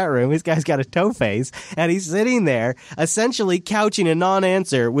in the chat room. This guy's got a toe face, and he's sitting there essentially couching a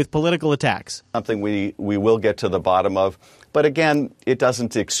non-answer with political attacks. Something we will get to the bottom of. But again, it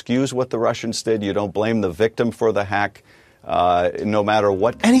doesn't excuse what the Russians did. You don't blame the victim for the hack, no matter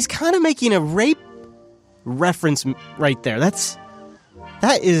what. And he's kind of making a rape reference right there.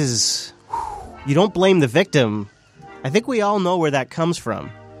 That is, you don't blame the victim. I think we all know where that comes from.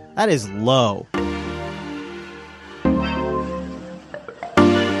 That is low.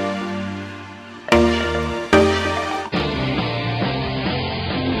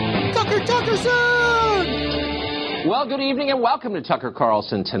 Tucker Zone! Well, good evening and welcome to Tucker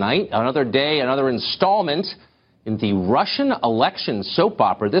Carlson Tonight. Another day, another installment in the Russian election soap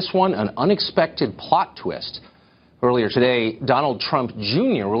opera. This one, an unexpected plot twist. Earlier today, Donald Trump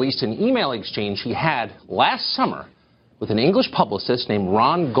Jr. released an email exchange he had last summer with an English publicist named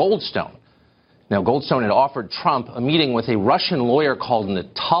Ron Goldstone. Now, Goldstone had offered Trump a meeting with a Russian lawyer called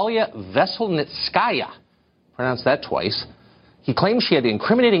Natalia Veselnitskaya. Pronounce that twice. He claimed she had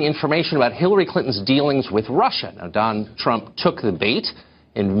incriminating information about Hillary Clinton's dealings with Russia. Now, Don Trump took the bait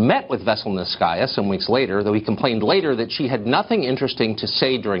and met with Veselnitskaya some weeks later, though he complained later that she had nothing interesting to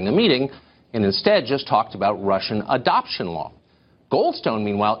say during the meeting and instead just talked about Russian adoption law. Goldstone,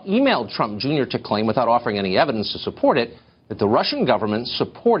 meanwhile, emailed Trump Jr. to claim, without offering any evidence to support it, that the Russian government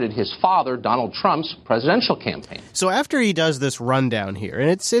supported his father, Donald Trump's presidential campaign. So after he does this rundown here, and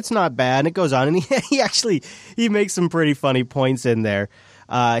it's not bad, and it goes on, and he makes some pretty funny points in there.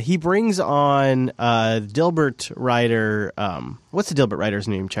 He brings on Dilbert writer, what's the Dilbert writer's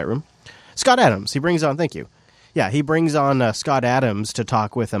name, chat room? Scott Adams. He brings on, thank you. Yeah, he brings on Scott Adams to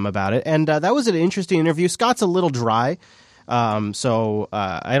talk with him about it, and that was an interesting interview. Scott's a little dry. So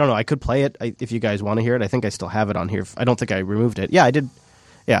I don't know. I could play it if you guys want to hear it. I think I still have it on here. I don't think I removed it. Yeah, I did.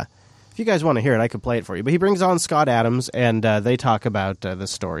 Yeah. If you guys want to hear it, I could play it for you. But he brings on Scott Adams, and they talk about the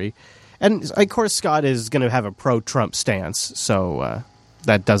story. And, of course, Scott is going to have a pro-Trump stance, so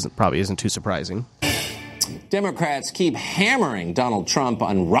that probably isn't too surprising. Democrats keep hammering Donald Trump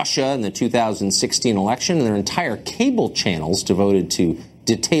on Russia in the 2016 election, and their entire cable channels devoted to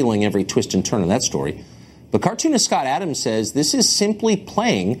detailing every twist and turn of that story. But cartoonist Scott Adams says this is simply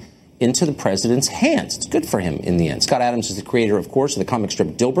playing into the president's hands. It's good for him in the end. Scott Adams is the creator, of course, of the comic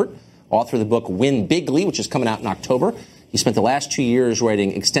strip Dilbert, author of the book Win Bigly, which is coming out in October. He spent the last 2 years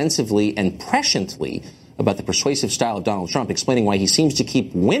writing extensively and presciently about the persuasive style of Donald Trump, explaining why he seems to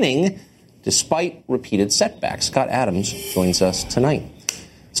keep winning despite repeated setbacks. Scott Adams joins us tonight.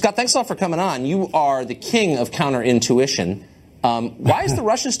 Scott, thanks a lot for coming on. You are the king of counterintuition. Why is the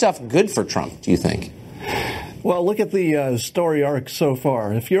Russia stuff good for Trump, do you think? Well, look at the story arc so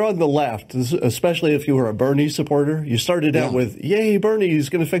far. If you're on the left, especially if you were a Bernie supporter, you started out with, yay, Bernie, he's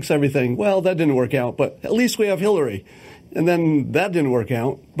going to fix everything. Well, that didn't work out, but at least we have Hillary. And then that didn't work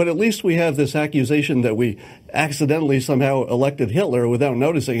out, but at least we have this accusation that we accidentally somehow elected Hitler without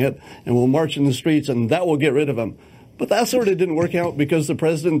noticing it, and we'll march in the streets, and that will get rid of him. But that sort of didn't work out because the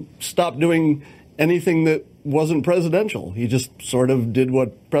president stopped doing anything that wasn't presidential. He just sort of did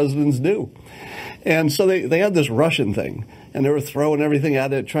what presidents do. And so they had this Russian thing, and they were throwing everything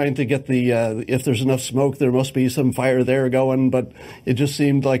at it, trying to get if there's enough smoke, there must be some fire there going, but it just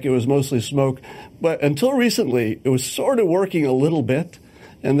seemed like it was mostly smoke. But until recently, it was sort of working a little bit.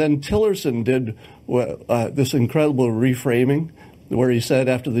 And then Tillerson did this incredible reframing where he said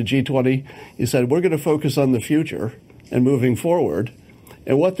after the G20, he said, we're going to focus on the future and moving forward.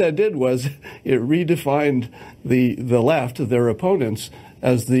 And what that did was it redefined the left, their opponents,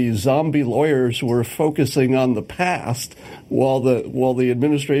 as the zombie lawyers who were focusing on the past while the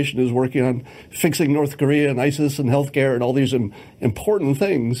administration is working on fixing North Korea and ISIS and healthcare and all these important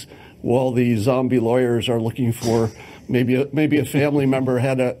things, while the zombie lawyers are looking for maybe a family member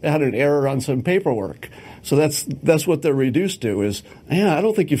had an error on some paperwork. So that's what they're reduced to is, I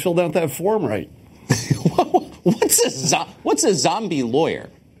don't think you filled out that form right. What's a zombie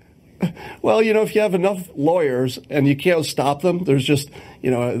lawyer? Well, if you have enough lawyers and you can't stop them, there's just,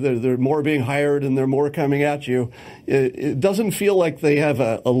 they're more being hired and they're more coming at you. It doesn't feel like they have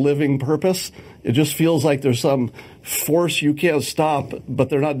a living purpose. It just feels like there's some force you can't stop, but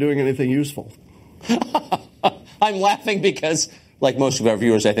they're not doing anything useful. I'm laughing because, like most of our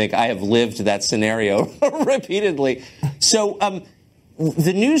viewers, I think I have lived that scenario repeatedly. So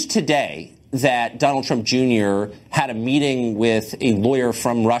the news today that Donald Trump Jr. had a meeting with a lawyer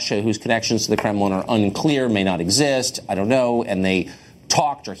from Russia whose connections to the Kremlin are unclear, may not exist, I don't know, and they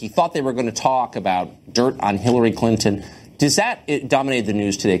talked, or he thought they were going to talk about dirt on Hillary Clinton. It dominated the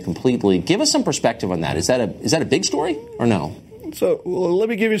news today completely. Give us some perspective on that. Is that a big story or no? So let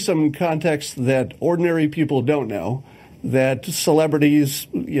me give you some context that ordinary people don't know, that celebrities,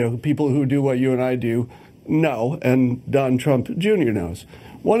 people who do what you and I do, know, and Don Trump Jr. knows.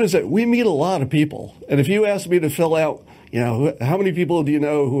 One is that we meet a lot of people. And if you ask me to fill out, how many people do you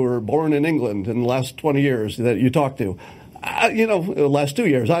know who were born in England in the last 20 years that you talked to? The last 2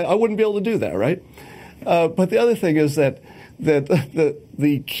 years, I wouldn't be able to do that, right? But the other thing is that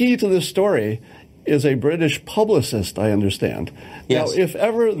the key to this story is a British publicist, I understand. Yes. Now, if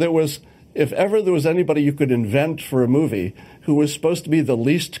ever there was anybody you could invent for a movie who was supposed to be the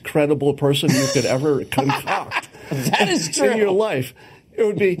least credible person you could ever concoct that is true. in your life, It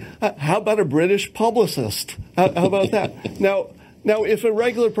would be, how about a British publicist? How about that? Now, if a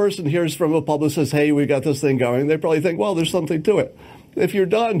regular person hears from a publicist, hey, we got this thing going, they probably think, well, there's something to it. If you're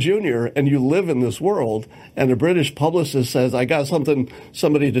Don Jr. and you live in this world and a British publicist says, I got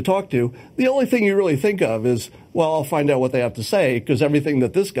somebody to talk to, the only thing you really think of is, well, I'll find out what they have to say, because everything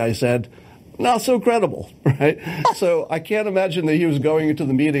that this guy said, not so credible, right? So I can't imagine that he was going into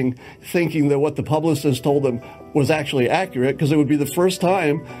the meeting thinking that what the publicist told him was actually accurate, because it would be the first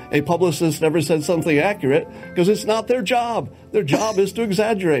time a publicist ever said something accurate, because it's not their job. Their job is to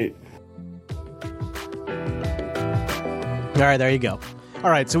exaggerate. All right, there you go.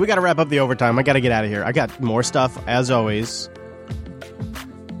 All right, so we got to wrap up the overtime. I got to get out of here. I got more stuff, as always,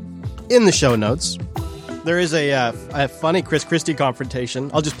 in the show notes. There is a funny Chris Christie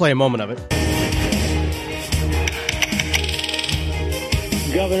confrontation. I'll just play a moment of it.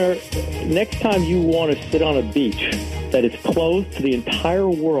 Governor, next time you want to sit on a beach that is closed to the entire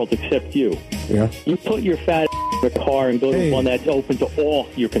world except you, you put your fat in a car and go to one that's open to all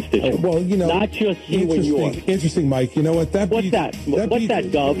your constituents. Well, not just you and yours. Interesting, Mike. You know what? What's that,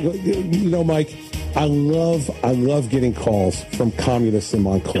 Gov? You know, Mike, I love getting calls from communists in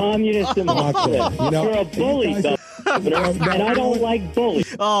Montclair. Communists in Montclair. You're a bully, Gov. And I don't like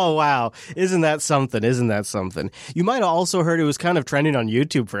bullies. Oh, wow. Isn't that something? You might have also heard it was kind of trending on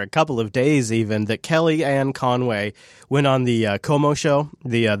YouTube for a couple of days even, that Kellyanne Conway went on the Como show,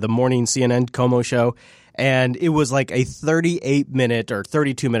 the morning CNN Como show, and it was like a 38-minute or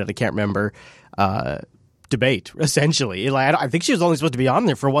 32-minute, I can't remember, debate, essentially. I think she was only supposed to be on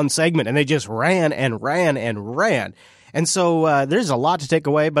there for one segment, and they just ran and ran and ran. And so there's a lot to take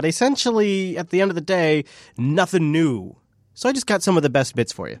away, but essentially, at the end of the day, nothing new. So I just got some of the best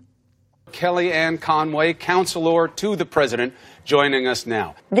bits for you. Kellyanne Conway, counselor to the president, joining us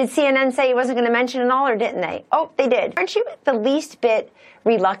now. Did CNN say he wasn't going to mention it all, or didn't they? Oh, they did. Aren't you the least bit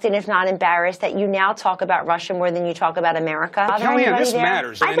reluctant, if not embarrassed, that you now talk about Russia more than you talk about America? Kellyanne, this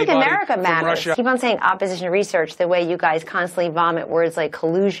matters. I think America matters. Keep on saying opposition research the way you guys constantly vomit words like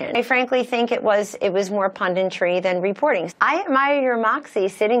collusion. I frankly think it was more punditry than reporting. I admire your moxie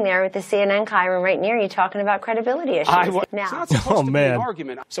sitting there with the CNN Chiron right near you talking about credibility issues. It's not supposed to be an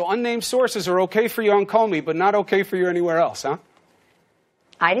argument. So unnamed sources are okay for you on Comey, but not okay for you anywhere else, huh?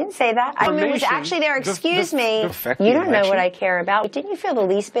 I didn't say that. I was actually there. Excuse me. You don't know what I care about. Didn't you feel the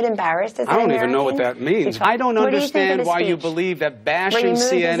least bit embarrassed as an American? I don't even know what that means. I don't understand why you believe that bashing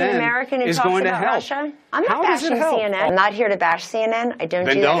CNN is going to help. Russia? I'm not bashing CNN. I'm not here to bash CNN. I don't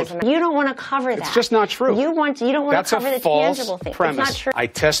do that as a... You don't want to cover that. It's just not true. You don't want to cover the tangible thing. Premise. It's not true. I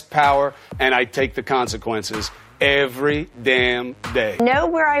test power and I take the consequences every damn day. Know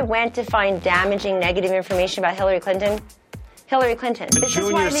where I went to find damaging negative information about Hillary Clinton? Hillary Clinton.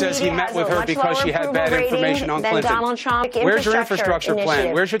 Junior says he met with her because she had bad information on Clinton. Donald Trump. Where's your infrastructure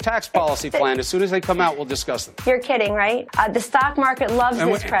plan? Where's your tax policy plan? As soon as they come out, we'll discuss them. You're kidding, right? The stock market loves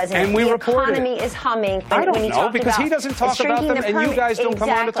this president. And we reported it. The economy is humming. I don't know, because he doesn't talk about them, and you guys don't come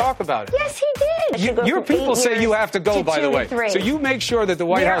on to talk about it. Yes, he did. Your people say you have to go, by the way. So you make sure that the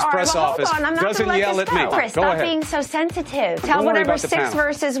White House press office doesn't yell at me. Chris, stop being so sensitive. Tell whatever 6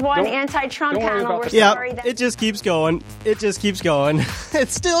 versus 1 anti-Trump panel we're sorry that... It just keeps going. It just keeps going.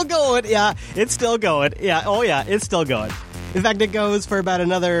 It's still going. Yeah, it's still going. Yeah, oh yeah, it's still going. In fact, it goes for about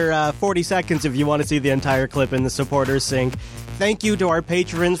another 40 seconds if you want to see the entire clip in the supporters sync. Thank you to our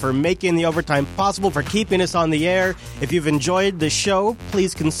patrons for making the overtime possible, for keeping us on the air. If you've enjoyed the show,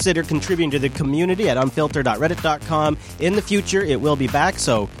 please consider contributing to the community at unfiltered.reddit.com. In the future, it will be back,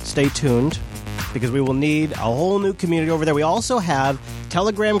 so stay tuned, because we will need a whole new community over there. We also have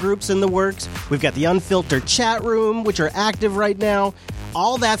Telegram groups in the works. We've got the Unfiltered chat room, which are active right now.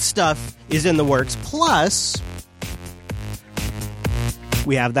 All that stuff is in the works. Plus,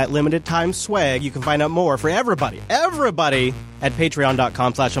 we have that limited time swag. You can find out more for everybody at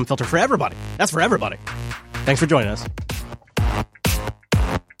patreon.com/unfiltered for everybody. That's for everybody. Thanks for joining us.